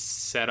good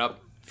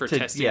setup for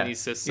testing these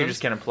systems. You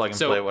just kind of plug and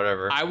So play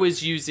whatever. I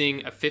was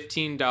using a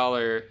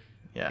 $15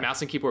 Yeah.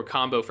 mouse and keyboard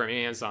combo from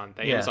Amazon,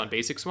 the Yeah. Amazon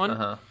Basics one.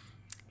 Uh-huh.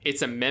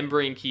 It's a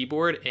membrane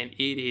keyboard and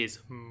it is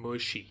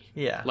mushy.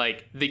 Yeah.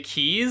 Like the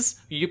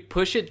keys, you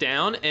push it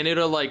down and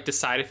it'll like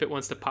decide if it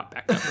wants to pop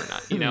back up or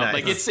not. You know, Nice.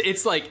 like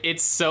it's like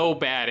it's so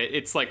bad.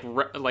 It's like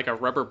like a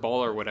rubber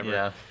ball or whatever.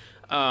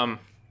 Yeah.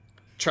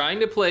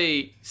 Trying to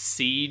play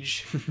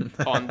Siege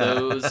on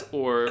those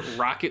or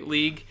Rocket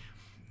League,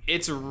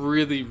 it's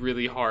really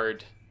really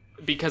hard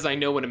because I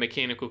know what a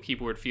mechanical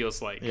keyboard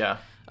feels like. Yeah.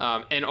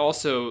 And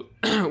also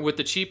with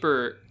the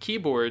cheaper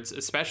keyboards,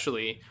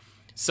 especially,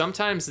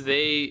 sometimes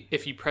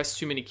if you press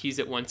too many keys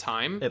at one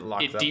time, It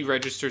locks up.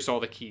 deregisters all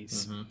the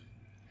keys.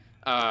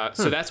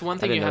 So that's one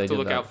thing I you didn't know have to they did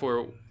look that. out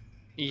for.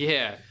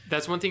 Yeah,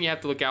 that's one thing you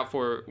have to look out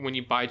for when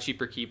you buy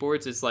cheaper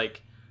keyboards is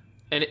like,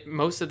 and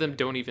most of them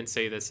don't even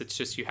say this. It's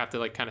just you have to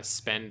like kind of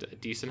spend a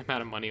decent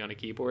amount of money on a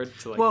keyboard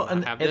to like Well,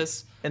 not have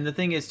this. And the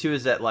thing is too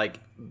is that like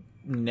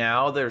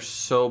now there's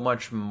so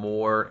much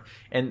more.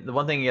 And the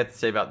one thing you have to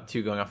say about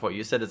too, going off what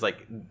you said, is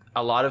like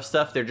a lot of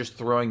stuff they're just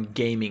throwing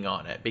gaming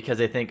on it because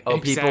they think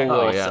Exactly. people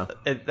will. Oh,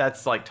 yeah.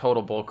 That's like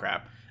total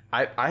bullcrap.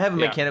 I have a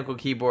Yeah. mechanical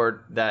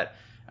keyboard that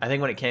I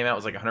think when it came out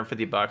was like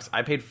 $150.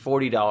 I paid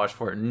 $40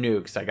 for it new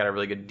because I got a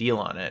really good deal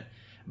on it.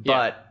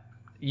 But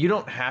you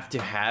don't have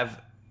to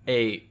have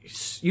a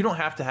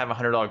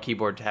 $100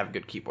 keyboard to have a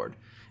good keyboard.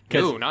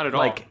 'Cause, No, not at all.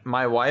 Like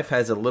my wife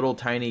has a little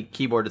tiny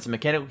keyboard. It's a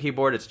mechanical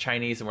keyboard. It's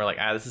Chinese, and we're like,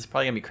 this is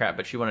probably gonna be crap.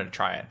 But she wanted to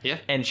try it. Yeah.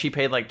 And she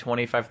paid like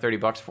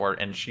 $25-$30 for it,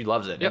 and she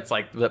loves it. Yep. It's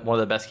like one of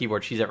the best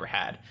keyboards she's ever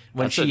had.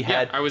 When That's she a-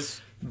 had, I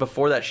was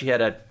before that, she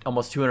had a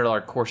almost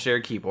 $200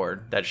 Corsair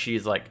keyboard that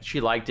she's like,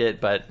 she liked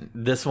it, but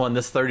this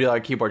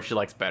 $30 keyboard she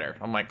likes better.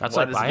 I'm like, That's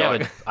what like is I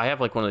going? have I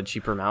have like one of the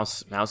cheaper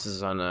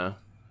mouses on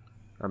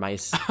or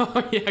mice.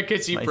 oh yeah,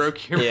 because you Nice.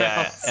 broke your Yeah,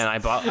 mouse. and I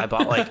bought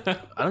like I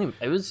don't even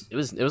it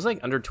was like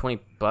under $20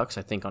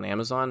 I think on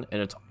Amazon,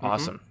 and it's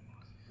awesome.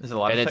 Is it a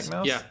Logitech and it's-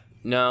 mouse? yeah.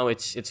 No,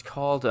 it's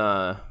called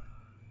Wuhan.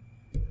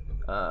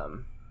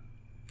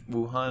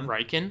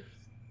 Riken.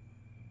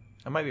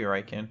 That might be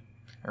Raiken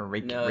or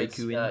no, it's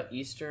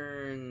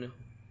Raikuin.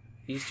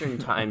 Eastern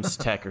Times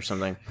Tech or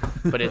something.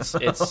 But it's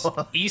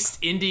East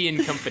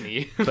Indian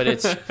Company. but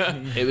it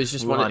was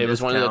just Wuhan it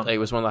was one of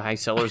discount. the high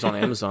sellers on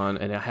Amazon,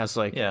 and it has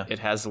like Yeah. it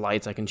has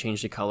lights. I can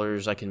change the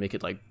colors. I can make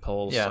it like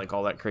pulse, Yeah. like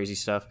all that crazy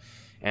stuff,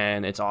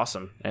 and it's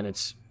awesome. And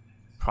it's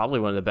probably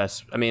one of the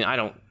best. I mean,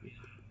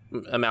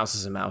 a mouse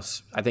is a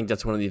mouse. I think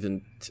that's one of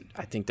the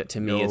I think that to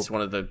me Nope. it's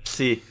one of the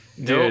See,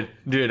 Nope.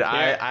 dude,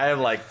 Yeah. I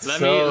like Let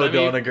don't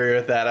me- agree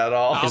with that at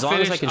all. I'll as long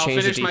as I can I'll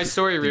change finish the my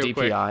story the real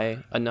quick.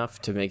 DPI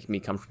enough to make me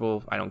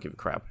comfortable. I don't give a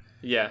crap.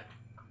 Yeah.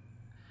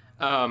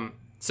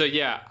 So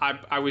yeah,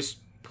 I was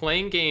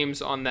playing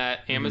games on that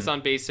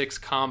Amazon Basics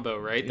combo,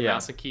 right? The Yeah.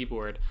 mouse and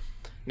keyboard.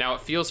 Now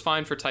it feels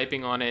fine for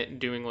typing on it and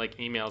doing like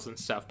emails and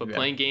stuff, but Yeah.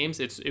 playing games,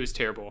 it was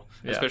terrible.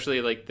 Yeah. Especially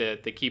like the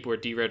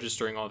keyboard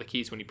deregistering all the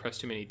keys when you press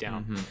too many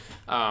down.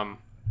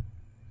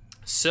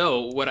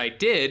 So what I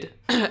did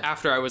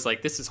after I was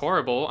like, this is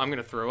horrible, I'm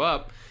gonna throw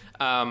up.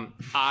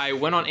 I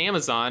went on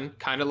Amazon,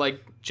 kind of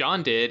like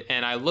John did,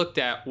 and I looked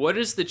at what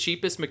is the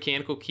cheapest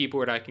mechanical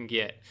keyboard I can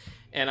get,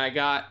 and I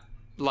got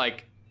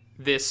like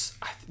this,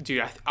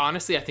 dude.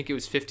 Honestly, I think it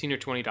was $15 or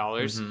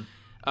 $20.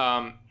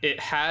 It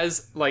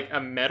has like a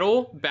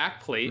metal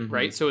backplate,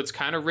 right? So it's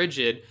kind of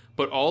rigid,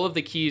 but all of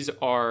the keys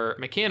are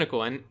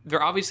mechanical, and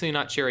they're obviously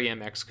not Cherry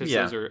MX because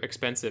Yeah. those are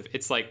expensive.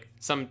 It's like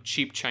some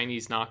cheap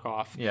Chinese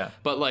knockoff. Yeah.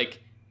 But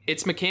like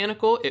it's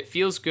mechanical, it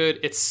feels good,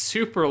 it's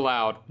super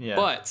loud, Yeah.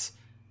 but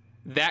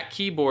that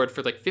keyboard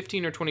for like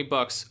 15 or 20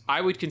 bucks,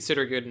 I would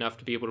consider good enough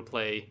to be able to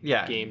play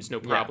games, no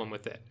problem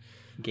with it.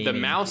 Gaming the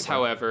mouse, keyboard.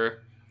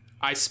 however,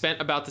 I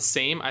spent about the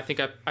same. I think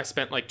I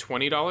spent like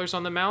 $20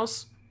 on the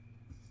mouse.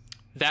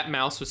 That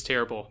mouse was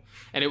terrible.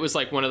 And it was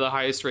like one of the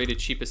highest rated,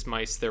 cheapest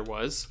mice there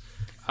was.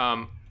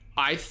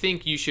 I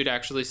think you should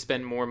actually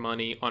spend more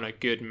money on a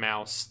good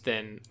mouse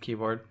than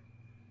Keyboard.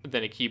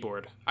 a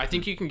keyboard. I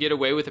think you can get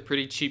away with a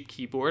pretty cheap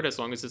keyboard as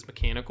long as it's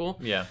mechanical.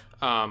 Yeah.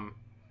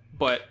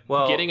 But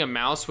Well- getting a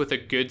mouse with a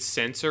good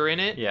sensor in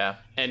it Yeah.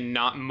 and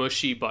not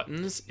mushy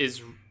buttons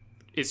is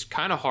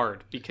kind of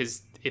hard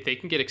because they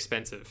can get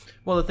expensive.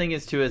 Well, the thing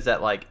is too is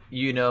that like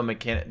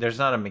there's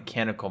not a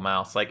mechanical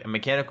mouse. Like a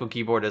mechanical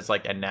keyboard is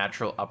like a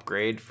natural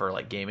upgrade for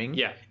like gaming.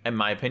 Yeah. In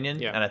my opinion,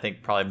 Yeah. and I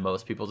think probably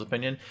most people's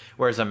opinion.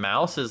 Whereas a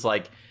mouse is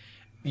like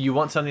you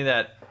want something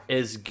that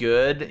is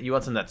good. You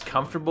want something that's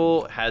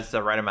comfortable, has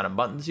the right amount of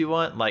buttons you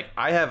want. Like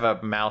I have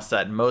a mouse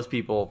that most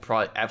people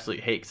probably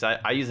absolutely hate because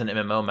I use an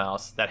MMO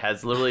mouse that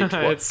has literally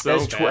 12, It's so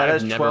bad. that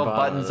has I've never 12 bought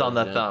buttons one on of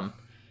the those, thumb.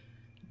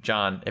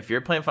 John, if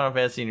you're playing Final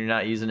Fantasy and you're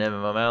not using an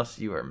MMO mouse,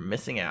 you are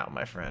missing out,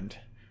 my friend.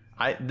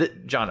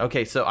 John,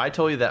 okay, so I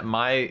told you that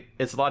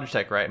it's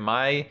Logitech, right?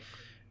 My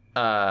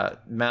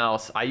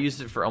mouse, I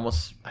used it for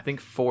almost, I think,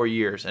 4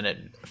 years, and it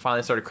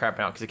finally started crapping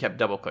out because it kept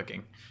double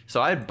clicking.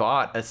 So I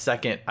bought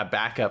a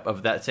backup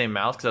of that same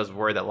mouse because I was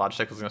worried that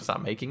Logitech was going to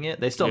stop making it.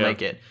 They still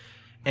make it.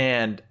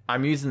 And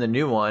I'm using the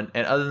new one,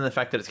 and other than the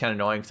fact that it's kind of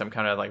annoying because I'm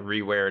kind of like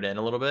re-wear it in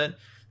a little bit,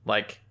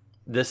 like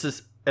this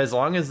is, as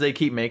long as they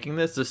keep making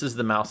this is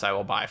the mouse I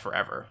will buy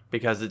forever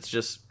because it's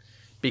just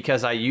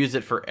because I use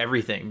it for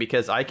everything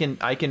because I can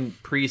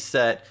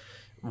preset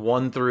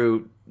 1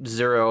 through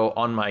 0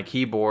 on my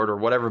keyboard or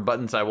whatever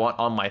buttons I want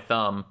on my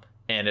thumb,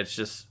 and it's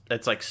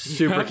like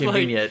super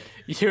convenient.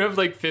 You have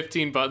like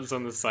 15 buttons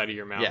on the side of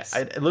your mouse.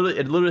 Yeah, it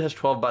literally has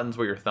 12 buttons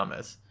where your thumb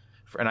is,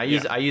 and I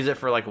use it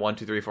for like 1,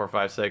 2, 3, 4,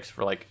 5, 6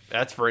 for like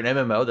that's for an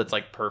MMO that's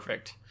like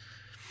perfect.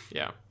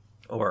 Yeah.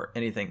 Or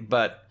anything,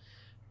 but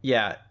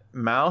yeah.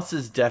 Mouse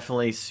is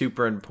definitely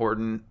super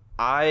important.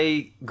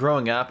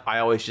 Growing up, I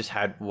always just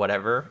had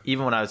whatever.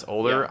 Even when I was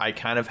older, I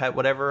kind of had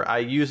whatever. I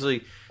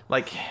usually,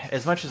 like,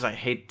 as much as I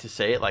hate to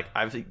say it, like,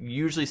 I've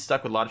usually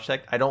stuck with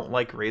Logitech. I don't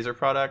like Razer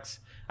products.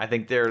 I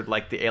think they're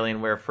like the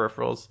Alienware of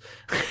peripherals.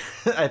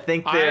 I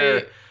think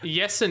they're...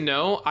 Yes and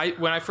no.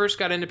 When I first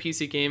got into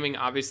PC gaming,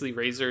 obviously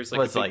Razer is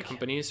like a big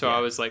company, so yeah. I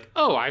was like,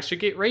 oh, I should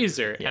get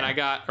Razer. Yeah. And I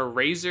got a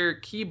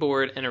Razer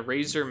keyboard and a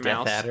Razer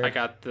mouse. Adder. I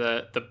got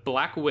the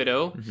Black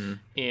Widow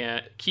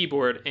and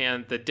keyboard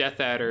and the Death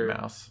Adder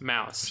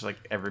mouse. Just like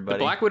everybody.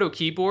 The Black Widow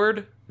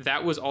keyboard,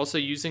 that was also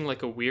using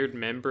like a weird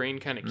membrane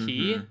kind of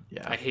key.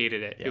 Yeah. I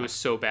hated it. Yeah. It was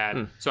so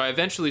bad. So I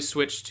eventually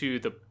switched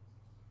to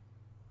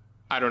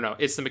I don't know.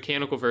 It's the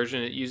mechanical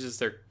version. It uses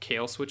their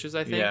Kale switches,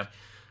 I think. Yeah.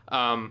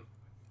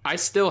 I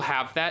still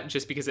have that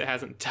just because it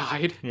hasn't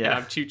died. Yeah. And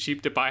I'm too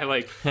cheap to buy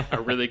like a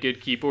really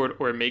good keyboard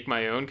or make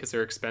my own because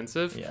they're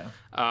expensive.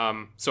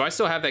 Yeah. So I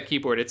still have that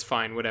keyboard. It's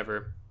fine,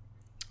 whatever.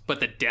 But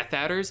the Death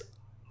Adders,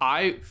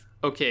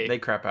 They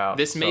crap out.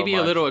 This may so be a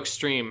much. little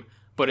extreme,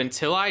 but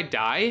until I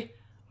die,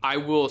 I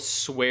will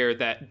swear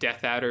that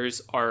Death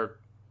Adders are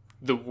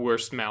the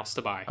worst mouse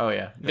to buy. Oh,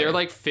 yeah. They're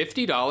like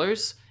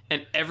 $50,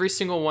 and every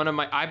single one of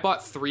I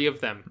bought 3 of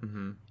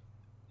them.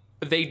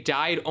 They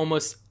died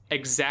almost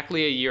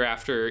exactly a year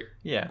after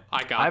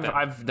I got them.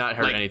 I've not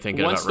heard Like, anything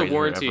good once about the Razer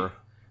warranty ever.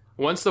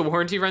 Once the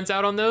warranty runs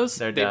out on those,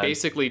 They're they done.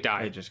 basically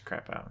die. They just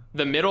crap out.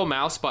 The middle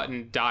mouse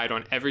button died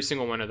on every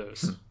single one of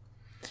those.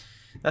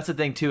 That's the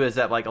thing too, is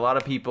that like a lot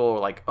of people are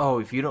like, oh,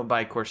 if you don't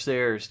buy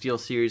Corsair or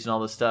SteelSeries and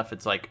all this stuff,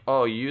 it's like,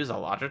 oh, you use a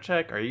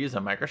Logitech or you use a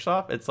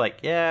Microsoft. It's like,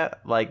 yeah,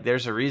 like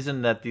there's a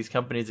reason that these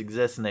companies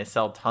exist and they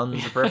sell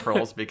tons of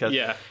peripherals because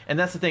Yeah. And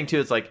that's the thing too,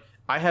 it's like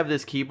I have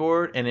this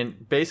keyboard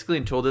and basically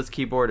until this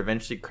keyboard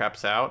eventually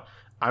craps out,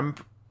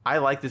 I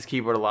like this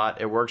keyboard a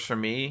lot. It works for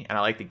me, and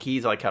I like the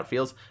keys. I like how it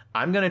feels.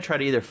 I'm going to try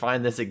to either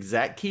find this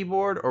exact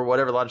keyboard or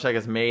whatever Logitech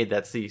has made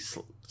that's the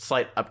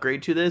slight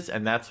upgrade to this,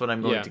 and that's what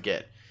I'm going to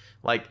get.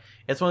 Like,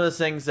 it's one of those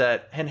things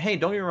that, and hey,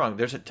 don't get me wrong.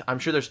 I'm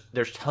sure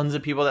there's tons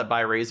of people that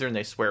buy Razer and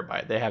they swear by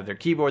it. They have their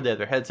keyboard, they have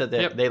their headset,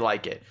 they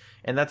like it,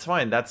 and that's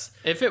fine.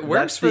 If it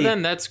works for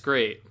them, that's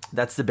great.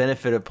 That's the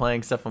benefit of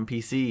playing stuff on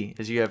PC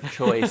is you have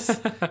choice.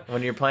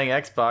 When you're playing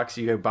Xbox,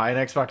 you go buy an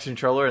Xbox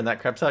controller and that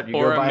craps out. You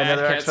Or go a buy Mad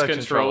another Catz Xbox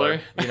controller.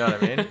 controller. You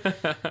know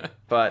what I mean?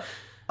 But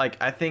like,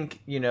 I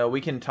think,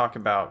 we can talk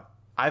about,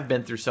 I've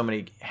been through so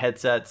many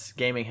headsets.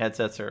 Gaming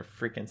headsets are a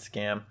freaking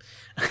scam.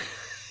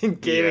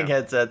 Gaming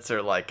headsets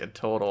are like a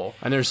total.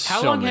 And there's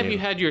How so long many. have you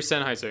had your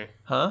Sennheiser?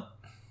 Huh?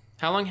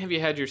 How long have you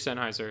had your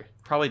Sennheiser?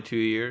 Probably 2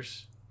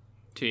 years.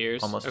 2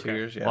 years? Almost Okay. 2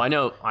 years, yeah. Well,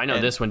 I know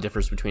And- this one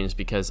differs between us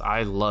because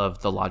I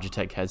love the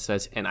Logitech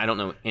headsets, and I don't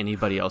know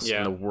anybody else Yeah.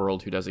 in the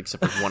world who does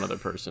except for one other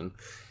person.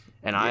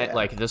 And I Yeah.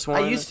 like this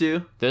one. I used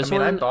to. This I mean,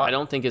 one, I bought I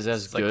don't think is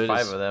as like good. 5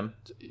 as, of them.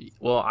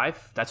 Well,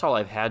 that's all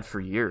I've had for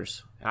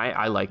years.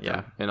 I like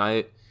them,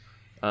 and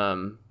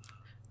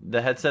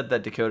The headset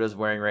that Dakota's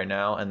wearing right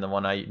now and the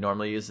one I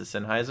normally use, the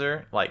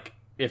Sennheiser, like,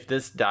 if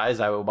this dies,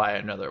 I will buy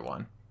another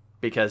one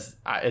because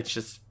it's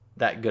just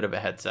that good of a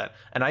headset.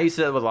 And I used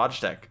to have with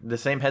Logitech. The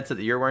same headset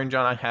that you're wearing,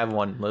 John, I have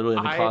one literally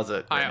in the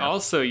closet. I now.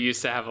 also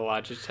used to have a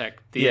Logitech,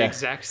 the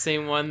exact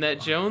same one that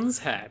Jones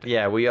had.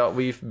 Yeah,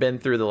 we've been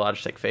through the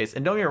Logitech phase.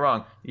 And don't get me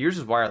wrong, yours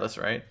is wireless,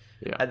 right?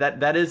 Yeah.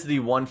 That is the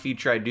one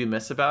feature I do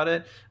miss about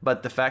it.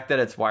 But the fact that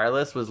it's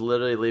wireless was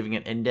literally leaving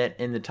an indent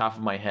in the top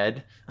of my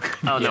head.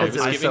 Oh, no. It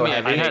was I giving me a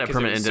had a headache 'cause it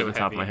permanent was indent in so the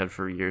top of my heavy. head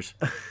for years.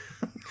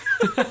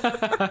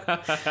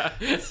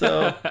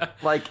 So,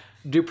 like,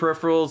 do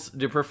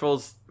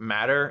peripherals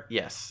matter?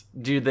 Yes.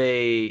 Do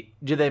they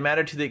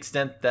matter to the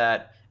extent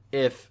that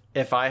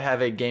if I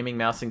have a gaming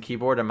mouse and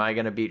keyboard, am I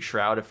going to beat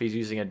Shroud if he's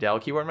using a Dell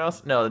keyboard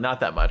mouse? No, not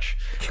that much.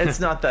 It's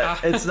not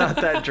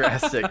that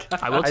drastic.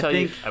 I will tell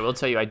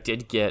you, I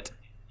did get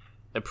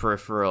a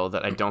peripheral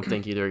that I don't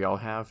think either of y'all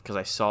have because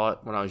I saw it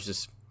when I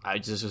just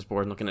was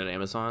bored looking at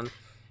Amazon.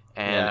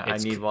 And Yeah, I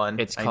need one.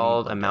 It's I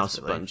called need a one mouse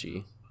desperately.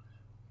 bungee.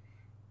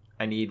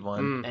 I need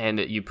one. And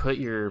you put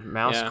your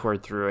mouse Yeah.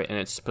 cord through it, and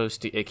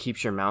it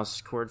keeps your mouse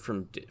cord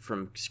from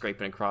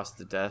scraping across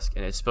the desk,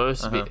 and it's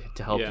supposed to be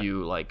to help Yeah.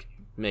 you like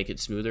make it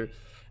smoother.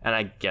 And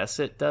I guess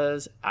it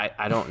does.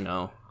 I don't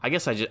know. I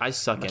guess I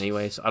suck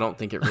anyway, so I don't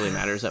think it really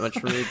matters that much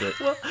for me.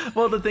 But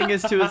Well, the thing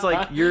is too is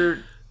like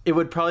it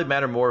would probably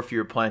matter more if you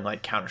were playing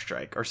like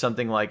Counter-Strike or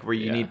something like where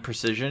you Yeah. need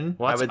precision.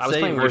 well, I would was say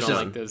playing versus Warzone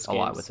like those a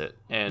lot games. with it,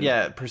 and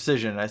yeah,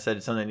 precision. I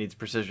said something that needs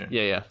precision.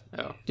 yeah.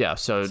 Oh.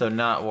 So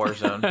not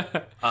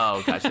Warzone.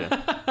 oh,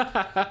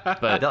 gotcha.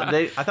 But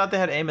I thought they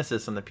had aim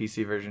assist on the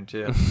PC version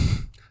too.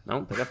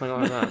 no, they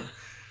definitely don't have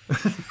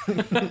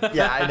that.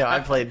 Yeah, I know. I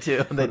played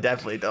too. They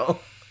definitely don't.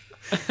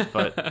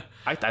 But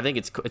I think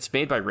it's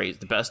made by Razer.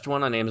 The best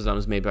one on Amazon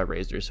is made by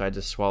Razer, so I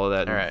just swallow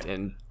that Alright.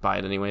 and buy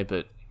it anyway.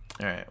 But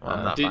All right. Well,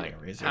 I'm not buying a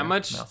Razer. How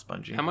much? mouse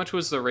bungee? How much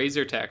was the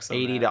Razer tax? On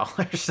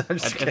 $80.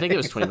 I think it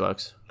was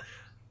 $20.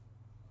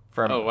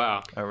 From. That? Oh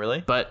wow, Oh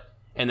really? But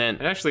and then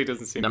it actually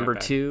doesn't seem number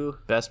that bad. 2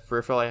 best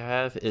peripheral I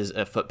have is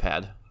a foot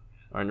pad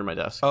under my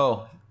desk.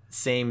 Oh,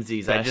 same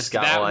Z's. I Best- just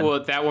got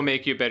one. That will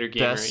make you a better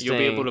gamer. Best You'll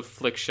be thing- able to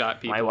flick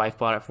shot people. My wife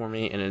bought it for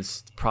me, and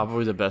it's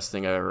probably the best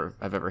thing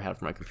I've ever had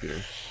for my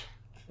computer.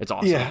 It's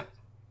awesome. Yeah.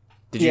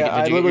 Did you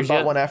get yours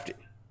yet? one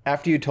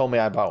after you told me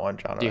I bought one,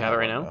 John. Do you have it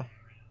right now?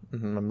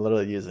 I'm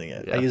literally using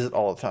it. Yeah. I use it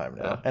all the time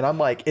now, Yeah. and I'm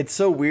like, it's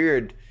so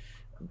weird.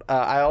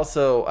 I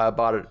also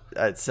bought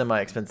a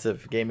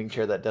semi-expensive gaming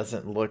chair that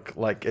doesn't look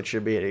like it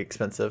should be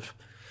expensive.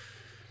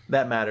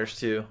 That matters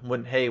too.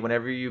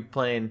 Whenever you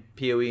playing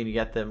PoE and you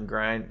get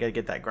gotta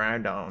get that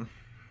grind on.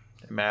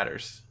 It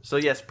matters. So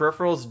yes,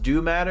 peripherals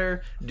do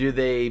matter. Do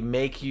they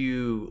make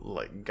you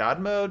like God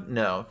mode?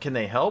 No. Can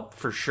they help?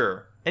 For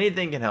sure.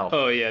 Anything can help.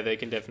 Oh yeah, they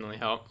can definitely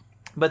help.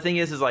 But the thing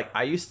is like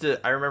I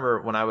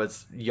remember when I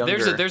was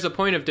younger. There's a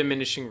point of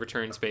diminishing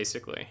returns,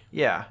 basically.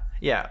 Yeah.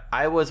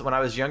 When I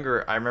was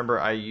younger, I remember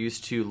I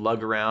used to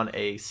lug around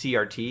a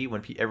CRT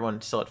when everyone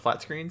still had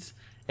flat screens,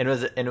 and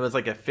it was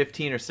like a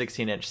 15 or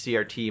 16 inch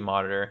CRT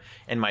monitor,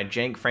 and my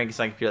jank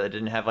Frankenstein computer that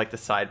didn't have like the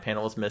side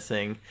panel was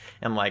missing,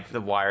 and like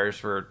the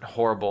wires were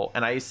horrible,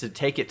 and I used to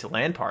take it to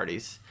LAN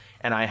parties.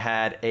 And I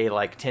had a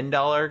like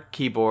 $10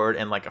 keyboard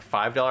and like a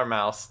 $5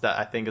 mouse that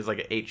I think is like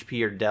an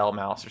HP or Dell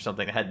mouse or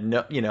something. It had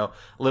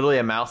literally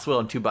a mouse wheel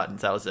and 2 buttons.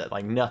 That was it.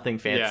 Like nothing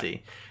fancy. Yeah.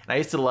 And I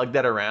used to lug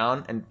that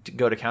around and to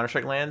go to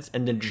Counter-Strike lands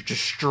and then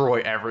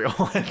destroy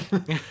everyone.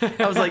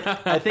 I was like,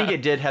 I think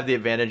it did have the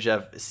advantage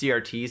of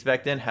CRTs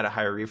back then had a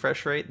higher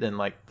refresh rate than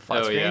like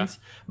flat screens.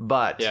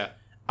 But Yeah.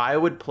 I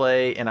would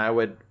play and I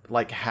would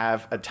like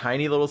have a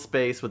tiny little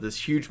space with this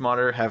huge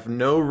monitor, have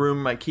no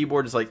room. My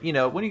keyboard is like,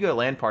 when you go to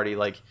LAN party,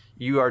 like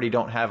you already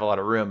don't have a lot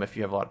of room if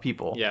you have a lot of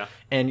people. Yeah.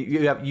 And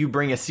you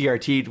bring a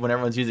CRT when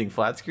everyone's using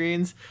flat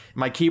screens.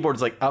 My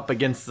keyboard's like up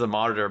against the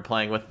monitor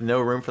playing with no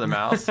room for the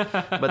mouse.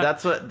 But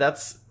that's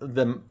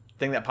the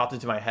thing that popped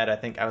into my head. I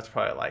think I was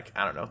probably like,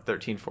 I don't know,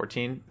 13,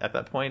 14 at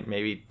that point,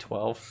 maybe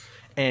 12.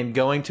 And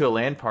going to a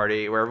LAN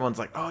party where everyone's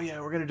like, oh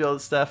yeah, we're going to do all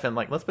this stuff. And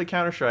like, let's play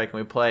Counter-Strike.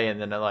 And we play. And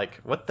then they're like,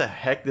 what the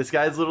heck? This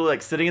guy's literally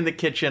like sitting in the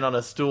kitchen on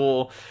a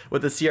stool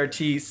with a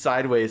CRT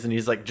sideways. And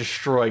he's like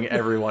destroying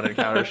everyone in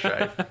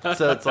Counter-Strike.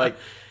 So it's like,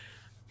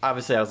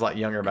 obviously I was a lot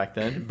younger back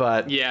then.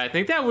 But Yeah, I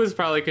think that was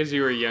probably because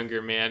you were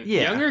younger, man.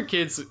 Yeah. Younger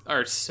kids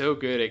are so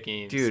good at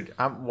games. dude,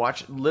 I'm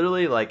watching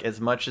literally like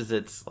as much as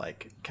it's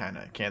like kind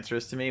of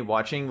cancerous to me,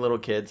 watching little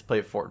kids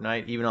play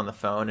Fortnite, even on the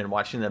phone and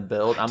watching them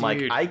build. I'm like,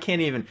 Dude. I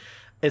can't even.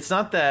 It's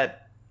not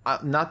that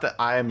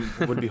I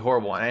would be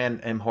horrible. I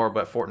am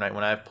horrible at Fortnite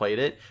when I've played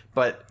it,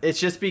 but it's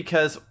just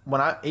because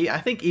when I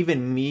think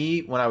even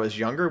me when I was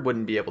younger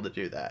wouldn't be able to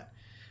do that.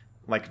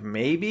 Like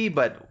maybe,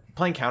 but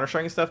playing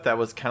Counter-Strike and stuff, that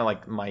was kind of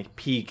like my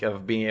peak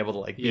of being able to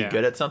like be Yeah.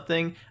 good at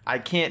something. I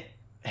can't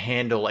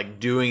handle like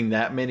doing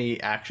that many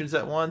actions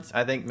at once.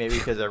 I think maybe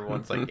because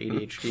everyone's like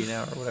ADHD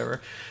now or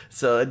whatever,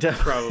 so it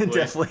Probably.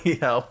 definitely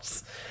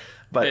helps.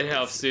 But It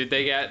helps, dude.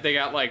 They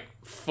got like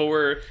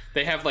four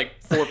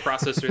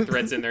processor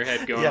threads in their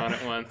head going Yeah. on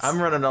at once.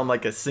 I'm running on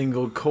like a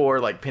single core,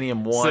 like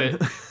Pentium 1.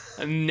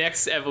 A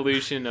next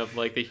evolution of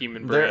like the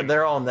human brain.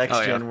 They're all next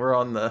Oh, yeah. gen. We're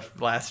on the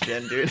last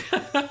gen, dude.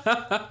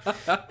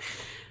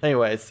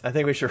 Anyways, I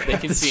think we should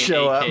wrap can this see an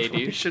show up. 8K,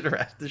 dude. We should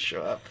wrap this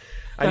show up.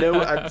 I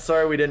know. I'm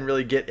sorry we didn't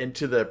really get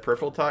into the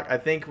peripheral talk. I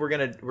think we're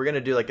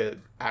gonna do like a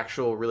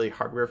actual really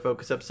hardware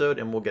focused episode,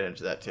 and we'll get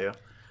into that too.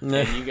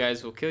 And you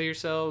guys will kill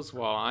yourselves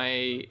while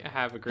I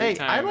have a great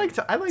time. I like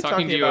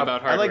talking to you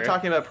about I like hardware.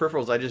 talking about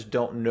peripherals. I just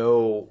don't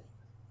know.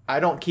 I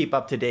don't keep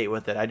up to date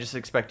with it. I just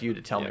expect you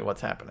to tell me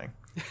what's happening.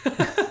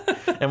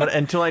 And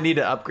until I need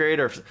to upgrade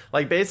or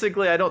like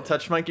basically I don't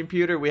touch my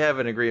computer. We have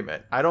an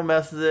agreement. I don't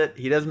mess with it.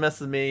 He doesn't mess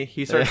with me.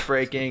 He starts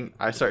breaking.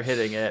 I start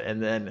hitting it,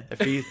 and then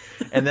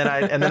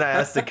I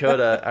ask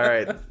Dakota. All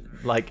right,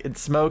 like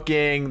it's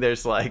smoking.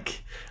 There's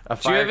like a Do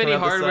you fire. have any coming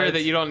out the hardware sides.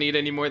 that you don't need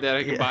anymore that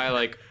I can buy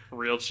like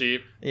real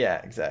cheap?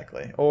 Yeah,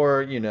 exactly.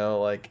 Or,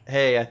 like,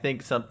 hey, I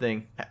think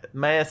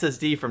my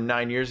SSD from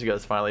 9 years ago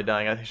is finally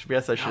dying. I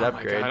guess I should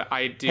upgrade. My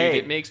God, Hey.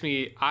 it makes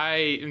me.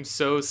 I am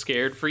so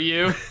scared for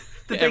you.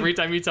 Every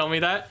time you tell me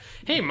that,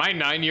 hey, my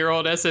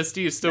 9-year-old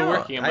SSD is still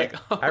working. I'm like,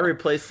 oh. I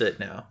replaced it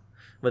now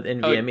with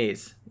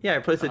NVMe's. Yeah, I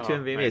replaced it to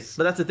NVMe's. nice.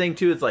 But that's the thing,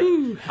 too. It's like,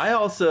 I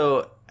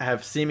also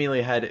have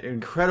seemingly had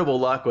incredible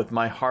luck with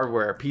my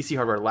hardware, PC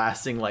hardware,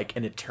 lasting like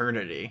an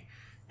eternity.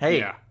 Hey,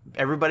 Yeah.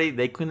 everybody,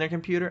 they clean their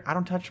computer. I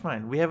don't touch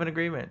mine. We have an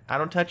agreement. I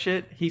don't touch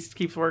it. He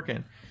keeps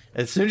working.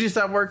 As soon as you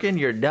stop working,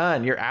 you're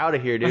done. You're out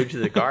of here, dude, to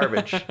the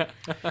garbage.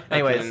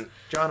 Anyways,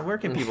 John, where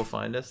can people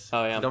find us?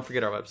 Oh, yeah. Don't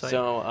forget our website.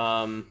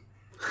 So,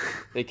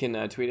 they can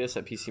tweet us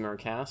at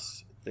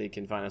PCMarcast. They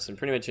can find us in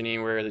pretty much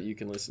anywhere that you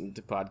can listen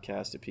to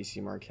podcasts at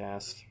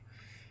PCMarcast.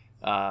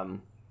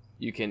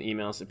 You can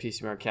email us at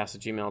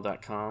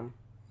PCMarcast@gmail.com.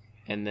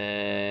 And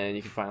then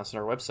you can find us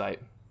on our website,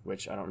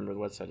 which I don't remember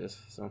the website is.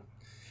 So,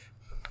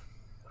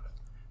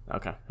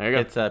 okay, there you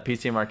go. It's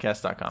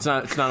PCMarcast.com.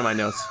 It's not in my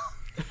notes.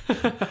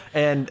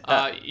 And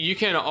you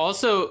can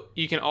also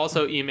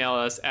email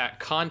us at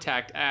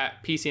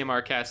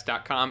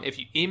contact@pcmrcast.com. If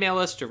you email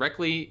us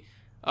directly,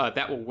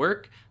 that will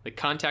work. The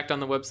contact on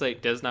the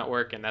website does not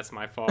work, and that's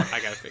my fault.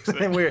 I gotta fix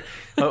it.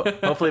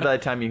 hopefully by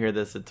the time you hear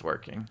this, it's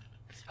working.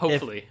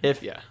 Hopefully,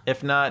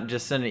 If not,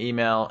 just send an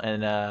email.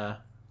 And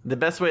the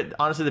best way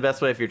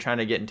if you're trying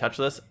to get in touch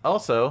with us.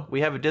 Also,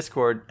 we have a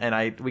Discord,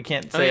 and we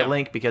can't say a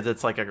link because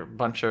it's like a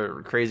bunch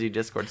of crazy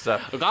Discord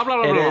stuff. Blah,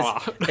 blah, blah, blah,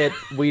 blah.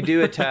 We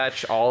do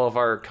attach all of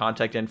our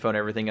contact info and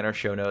everything in our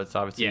show notes.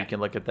 Obviously, Yeah. you can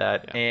look at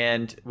that. Yeah.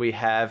 And we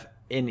have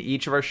in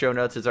each of our show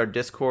notes is our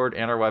Discord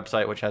and our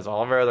website, which has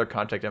all of our other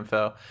contact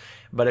info.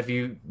 But if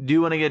you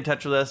do want to get in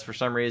touch with us for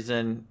some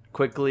reason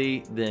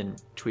quickly, then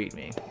tweet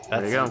me.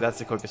 There you go. That's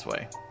the quickest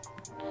way.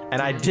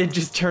 And I did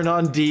just turn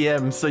on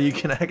DM so you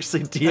can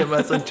actually DM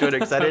us on Twitter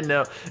because I didn't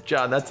know,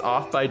 John, that's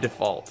off by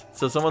default.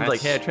 So someone's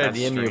like, hey, I tried to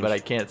DM you, but I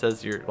can't. It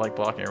says you're like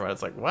blocking everyone.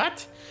 It's like,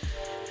 what?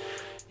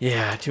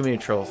 Yeah, too many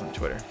trolls on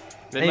Twitter.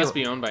 They must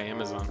be owned by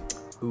Amazon.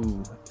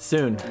 Ooh,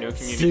 soon. No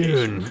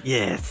communication. Soon.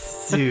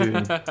 Yes, soon.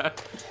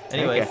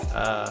 Anyways,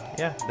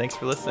 yeah, thanks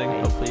for listening.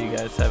 Hopefully you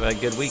guys have a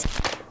good week.